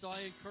 And so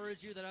I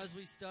encourage you that as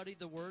we study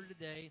the Word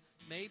today,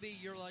 maybe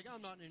you're like,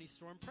 I'm not in any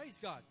storm. Praise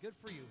God. Good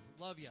for you.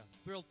 Love you.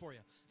 Thrilled for you.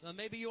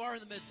 Maybe you are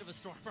in the midst of a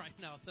storm right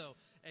now, though.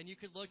 And you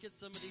could look at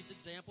some of these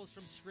examples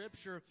from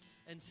Scripture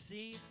and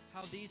see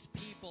how these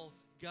people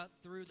got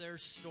through their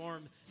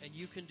storm. And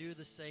you can do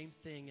the same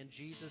thing. And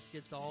Jesus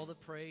gets all the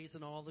praise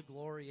and all the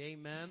glory.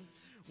 Amen.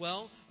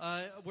 Well,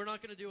 we're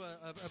not going to do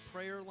a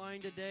prayer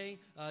line today,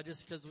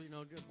 just because we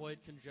avoid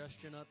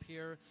congestion up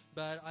here.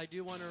 But I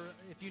do want to,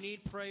 if you need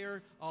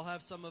prayer, I'll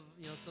have some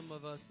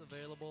of us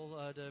available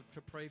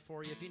to pray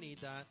for you if you need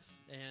that.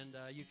 And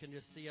you can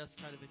just see us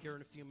kind of here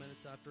in a few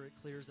minutes after it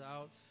clears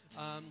out.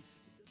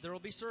 There will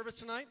be service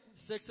tonight,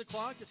 6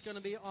 o'clock. It's going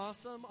to be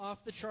awesome,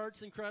 off the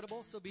charts,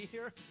 incredible. So be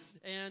here.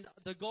 And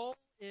the goal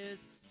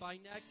is by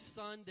next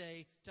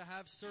Sunday to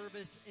have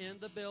service in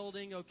the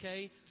building,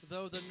 okay?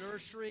 Though the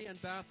nursery and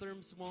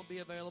bathrooms won't be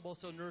available,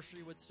 so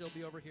nursery would still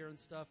be over here and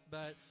stuff.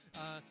 But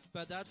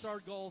that's our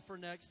goal for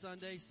next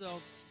Sunday.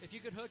 So if you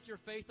could hook your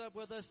faith up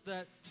with us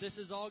that this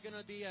is all going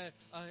to be a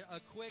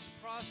quick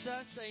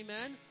process,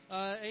 amen?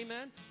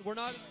 Amen. We're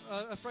not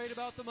afraid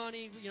about the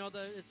money.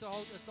 It's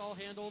all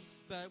handled,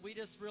 but we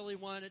just really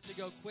want it to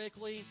go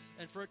quickly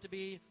and for it to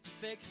be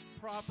fixed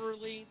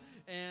properly.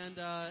 And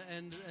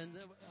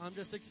I'm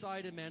just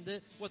excited, man.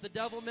 What the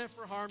devil meant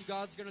for harm,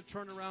 God's going to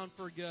turn around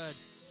for good.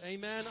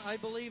 Amen. I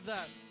believe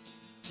that.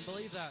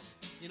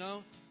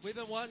 We've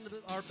been wanting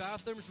our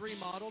bathrooms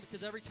remodeled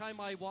because every time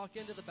I walk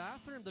into the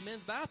bathroom, the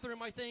men's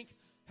bathroom, I think,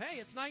 hey,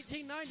 it's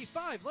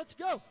 1995. Let's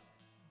go.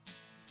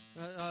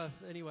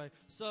 Anyway,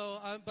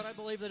 but I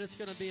believe that it's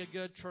going to be a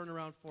good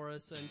turnaround for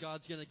us, and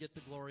God's going to get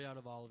the glory out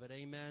of all of it.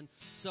 Amen.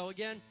 So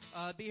again,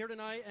 be here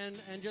tonight,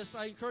 and just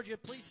I encourage you,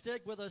 please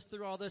stick with us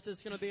through all this.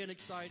 It's going to be an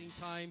exciting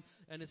time,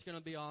 and it's going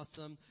to be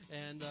awesome,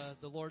 and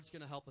the Lord's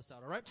going to help us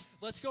out. All right,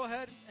 let's go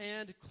ahead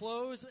and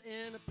close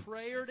in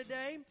prayer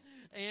today.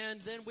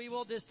 And then we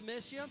will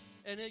dismiss you.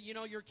 And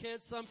your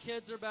kids, some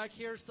kids are back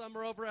here, some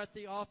are over at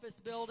the office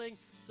building.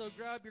 So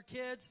grab your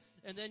kids,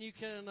 and then you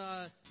can,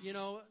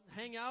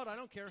 hang out. I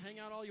don't care. Hang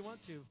out all you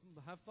want to.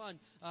 Have fun.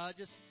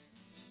 Just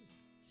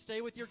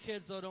stay with your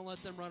kids, though. Don't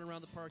let them run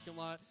around the parking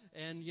lot.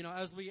 And,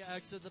 as we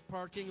exit the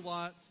parking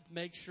lot,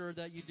 make sure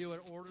that you do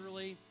it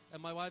orderly.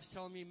 And my wife's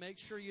telling me, make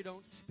sure you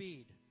don't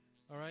speed.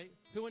 All right?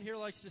 Who in here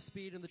likes to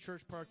speed in the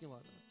church parking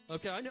lot?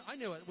 Okay, I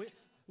knew it.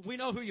 We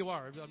know who you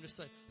are. I'm just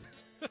saying.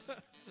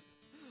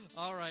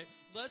 All right,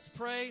 let's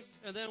pray,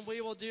 and then we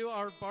will do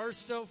our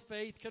Barstow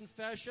Faith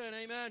Confession.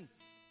 Amen.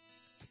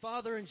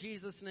 Father, in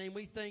Jesus' name,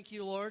 we thank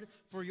you, Lord,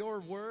 for your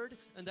word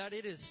and that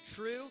it is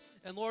true.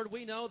 And Lord,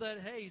 we know that,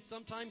 hey,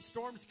 sometimes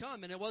storms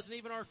come and it wasn't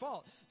even our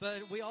fault.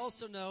 But we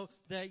also know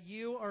that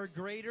you are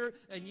greater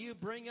and you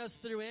bring us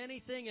through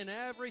anything and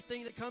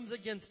everything that comes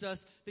against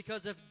us.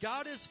 Because if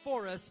God is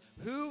for us,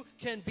 who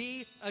can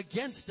be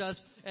against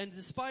us? And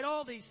despite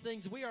all these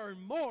things, we are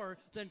more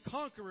than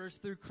conquerors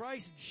through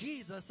Christ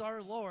Jesus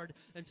our Lord.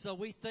 And so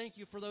we thank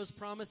you for those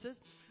promises.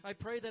 I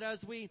pray that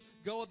as we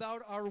go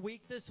about our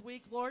week this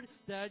week, Lord,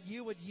 that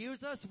you would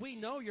use us. We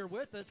know you're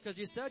with us because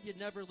you said you'd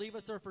never leave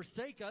us or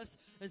forsake us.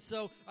 And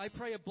so I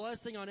pray a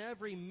blessing on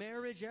every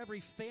marriage,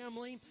 every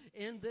family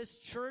in this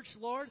church,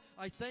 Lord.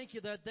 I thank you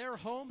that their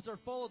homes are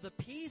full of the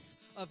peace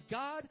of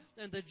God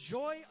and the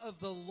joy of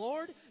the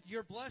Lord.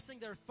 You're blessing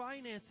their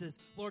finances,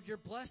 Lord. You're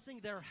blessing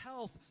their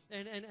health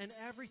and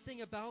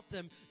everything about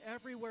them.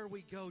 Everywhere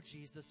we go,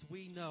 Jesus,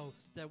 we know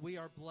that we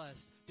are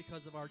blessed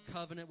because of our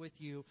covenant with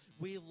you.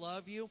 We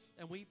love you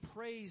and we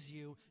praise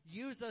you.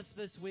 Use us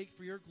this week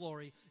for your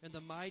glory in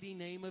the mighty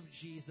name of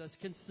Jesus.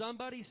 Can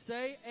somebody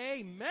say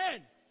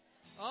amen?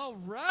 All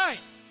right.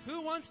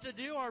 Who wants to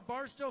do our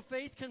Barstow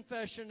Faith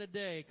Confession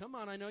today? Come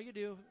on, I know you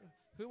do.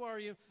 Who are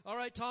you? All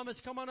right,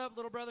 Thomas, come on up,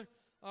 little brother.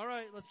 All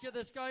right, let's get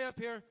this guy up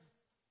here.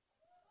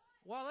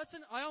 Wow,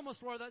 I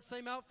almost wore that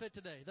same outfit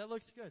today. That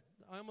looks good.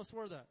 I almost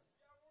wore that.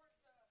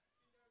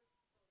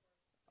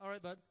 All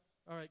right, bud.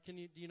 All right, do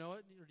you know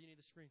it, or do you need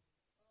the screen?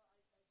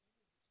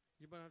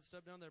 You're going to have to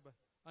step down there, bud.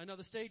 I know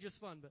the stage is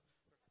fun, but.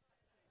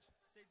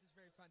 Stage is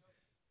very fun.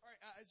 All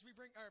right, as we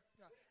bring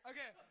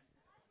okay.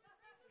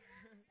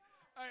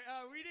 All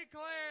right, we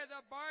declare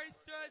that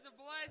Barstow is a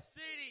blessed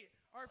city.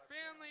 Our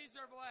families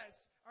are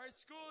blessed. Our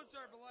schools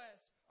are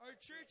blessed. Our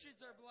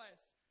churches are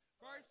blessed.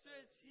 Barstow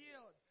is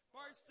healed.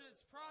 Barstow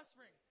is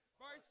prospering.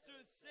 Barstow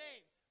is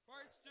safe.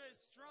 Barstow is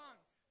strong.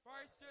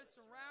 Barstow is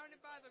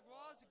surrounded by the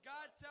walls of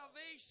God's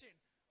salvation.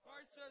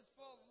 Barstow is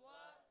full of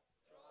love,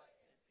 joy,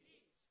 and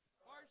peace.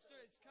 Barstow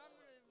is coming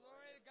to the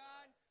glory of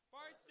God.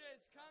 Barstow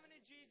is coming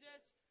to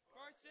Jesus.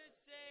 Barstow is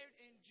saved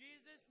in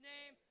Jesus'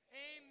 name.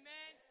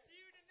 Amen. See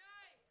you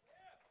tonight.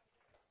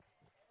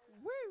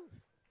 Woo!